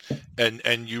played.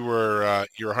 And you were,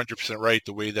 you're 100% right.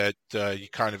 The way that you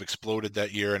kind of exploded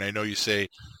that year. And I know you say,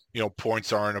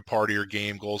 points aren't a part of your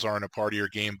game, goals aren't a part of your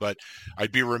game, but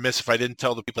I'd be remiss if I didn't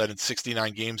tell the people that in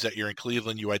 69 games that year in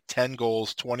Cleveland, you had 10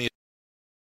 goals, 20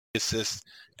 assists,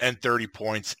 and 30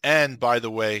 points. And by the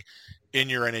way, in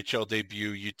your NHL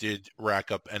debut, you did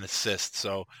rack up an assist,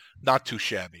 so not too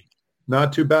shabby.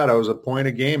 Not too bad. I was a point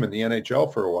a game in the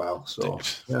NHL for a while. So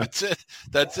yeah.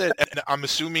 That's it. And I'm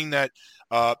assuming that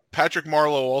Patrick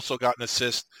Marleau also got an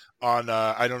assist on,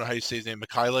 I don't know how you say his name,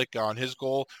 Mikhailuk, on his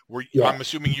goal. I'm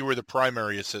assuming you were the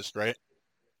primary assist, right?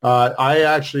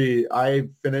 I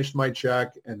finished my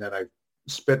check, and then I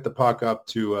spit the puck up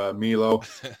to Milo,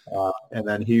 and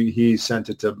then he sent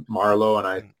it to Marleau,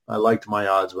 and I liked my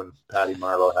odds when Patty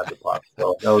Marleau had the puck.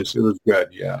 So it was good,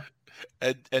 yeah.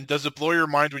 And does it blow your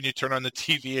mind when you turn on the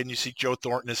TV and you see Joe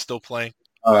Thornton is still playing?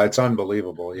 It's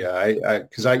unbelievable, yeah.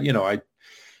 Because I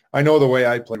know the way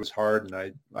I played was hard, and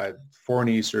I had 4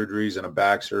 knee surgeries and a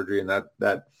back surgery, and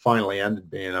that finally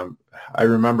ended being. I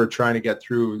remember trying to get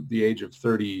through the age of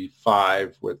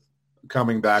 35 with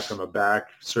coming back from a back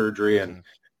surgery and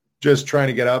just trying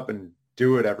to get up and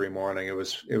do it every morning. It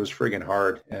was friggin'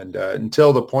 hard, and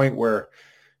until the point where,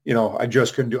 I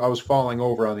just couldn't do. I was falling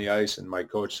over on the ice, and my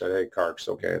coach said, "Hey, Carks,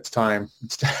 okay, it's time."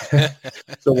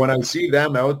 So when I see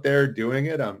them out there doing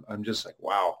it, I'm just like,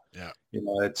 wow. Yeah.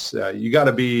 It's you got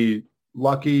to be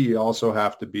lucky. You also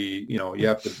have to be, you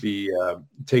have to be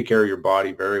take care of your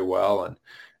body very well,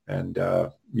 and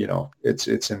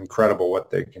it's incredible what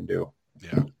they can do.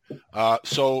 Yeah.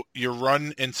 So your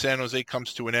run in San Jose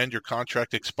comes to an end. Your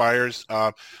contract expires.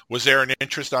 Was there an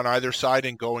interest on either side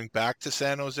in going back to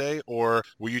San Jose, or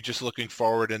were you just looking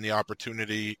forward and the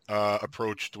opportunity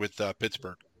approached with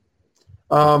Pittsburgh?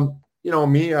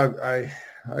 Me, I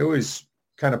always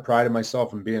kind of prided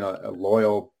myself in being a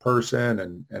loyal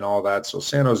person and all that. So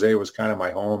San Jose was kind of my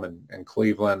home, and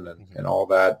Cleveland and all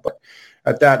that. But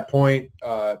at that point,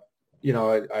 I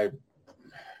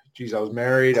was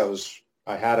married.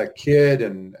 I had a kid,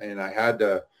 and I had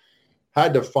to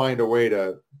find a way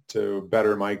to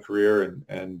better my career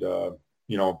and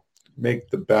make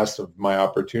the best of my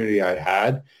opportunity I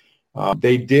had.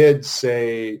 They did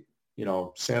say,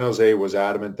 San Jose was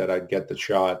adamant that I'd get the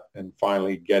shot and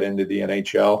finally get into the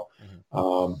NHL.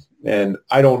 And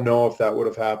I don't know if that would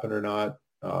have happened or not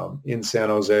in San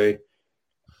Jose,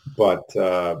 but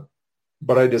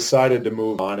I decided to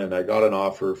move on, and I got an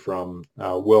offer from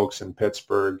Wilkes in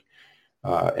Pittsburgh.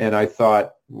 And I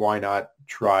thought, why not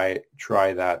try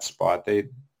that spot? They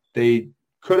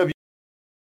could have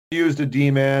used a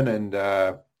D-man and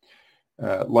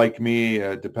like me,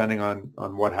 depending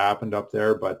on what happened up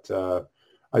there. But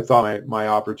I thought my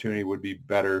opportunity would be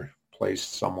better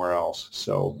placed somewhere else.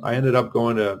 So I ended up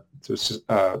going to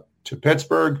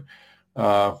Pittsburgh.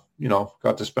 Got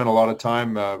to spend a lot of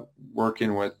time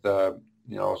working with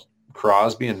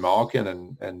Crosby and Malkin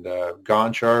and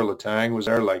Gonchar, Letang was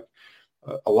there. Like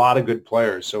a lot of good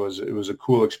players. So it was a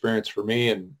cool experience for me.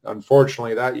 And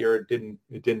unfortunately, that year it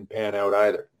didn't pan out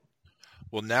either.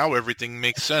 Well, now everything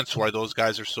makes sense why those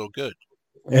guys are so good.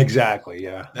 Exactly,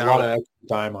 yeah. A lot of extra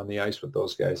time on the ice with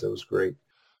those guys. That was great.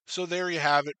 So there you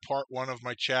have it, part 1 of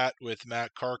my chat with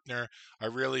Matt Carkner. I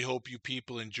really hope you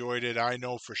people enjoyed it. I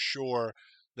know for sure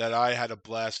that I had a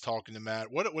blast talking to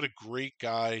Matt. What a great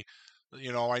guy.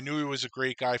 I knew he was a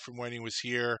great guy from when he was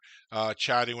here,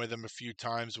 chatting with him a few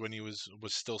times when he was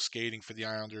still skating for the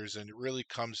Islanders, and it really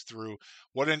comes through.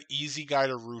 What an easy guy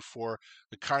to root for,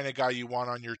 the kind of guy you want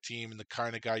on your team, and the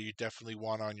kind of guy you definitely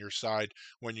want on your side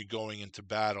when you're going into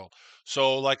battle.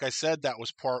 So, like I said, that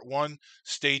was part 1.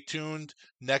 Stay tuned.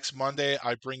 Next Monday,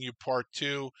 I bring you part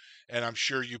 2, and I'm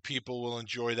sure you people will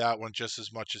enjoy that one just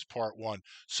as much as part 1.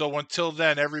 So until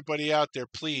then, everybody out there,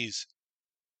 please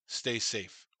stay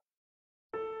safe.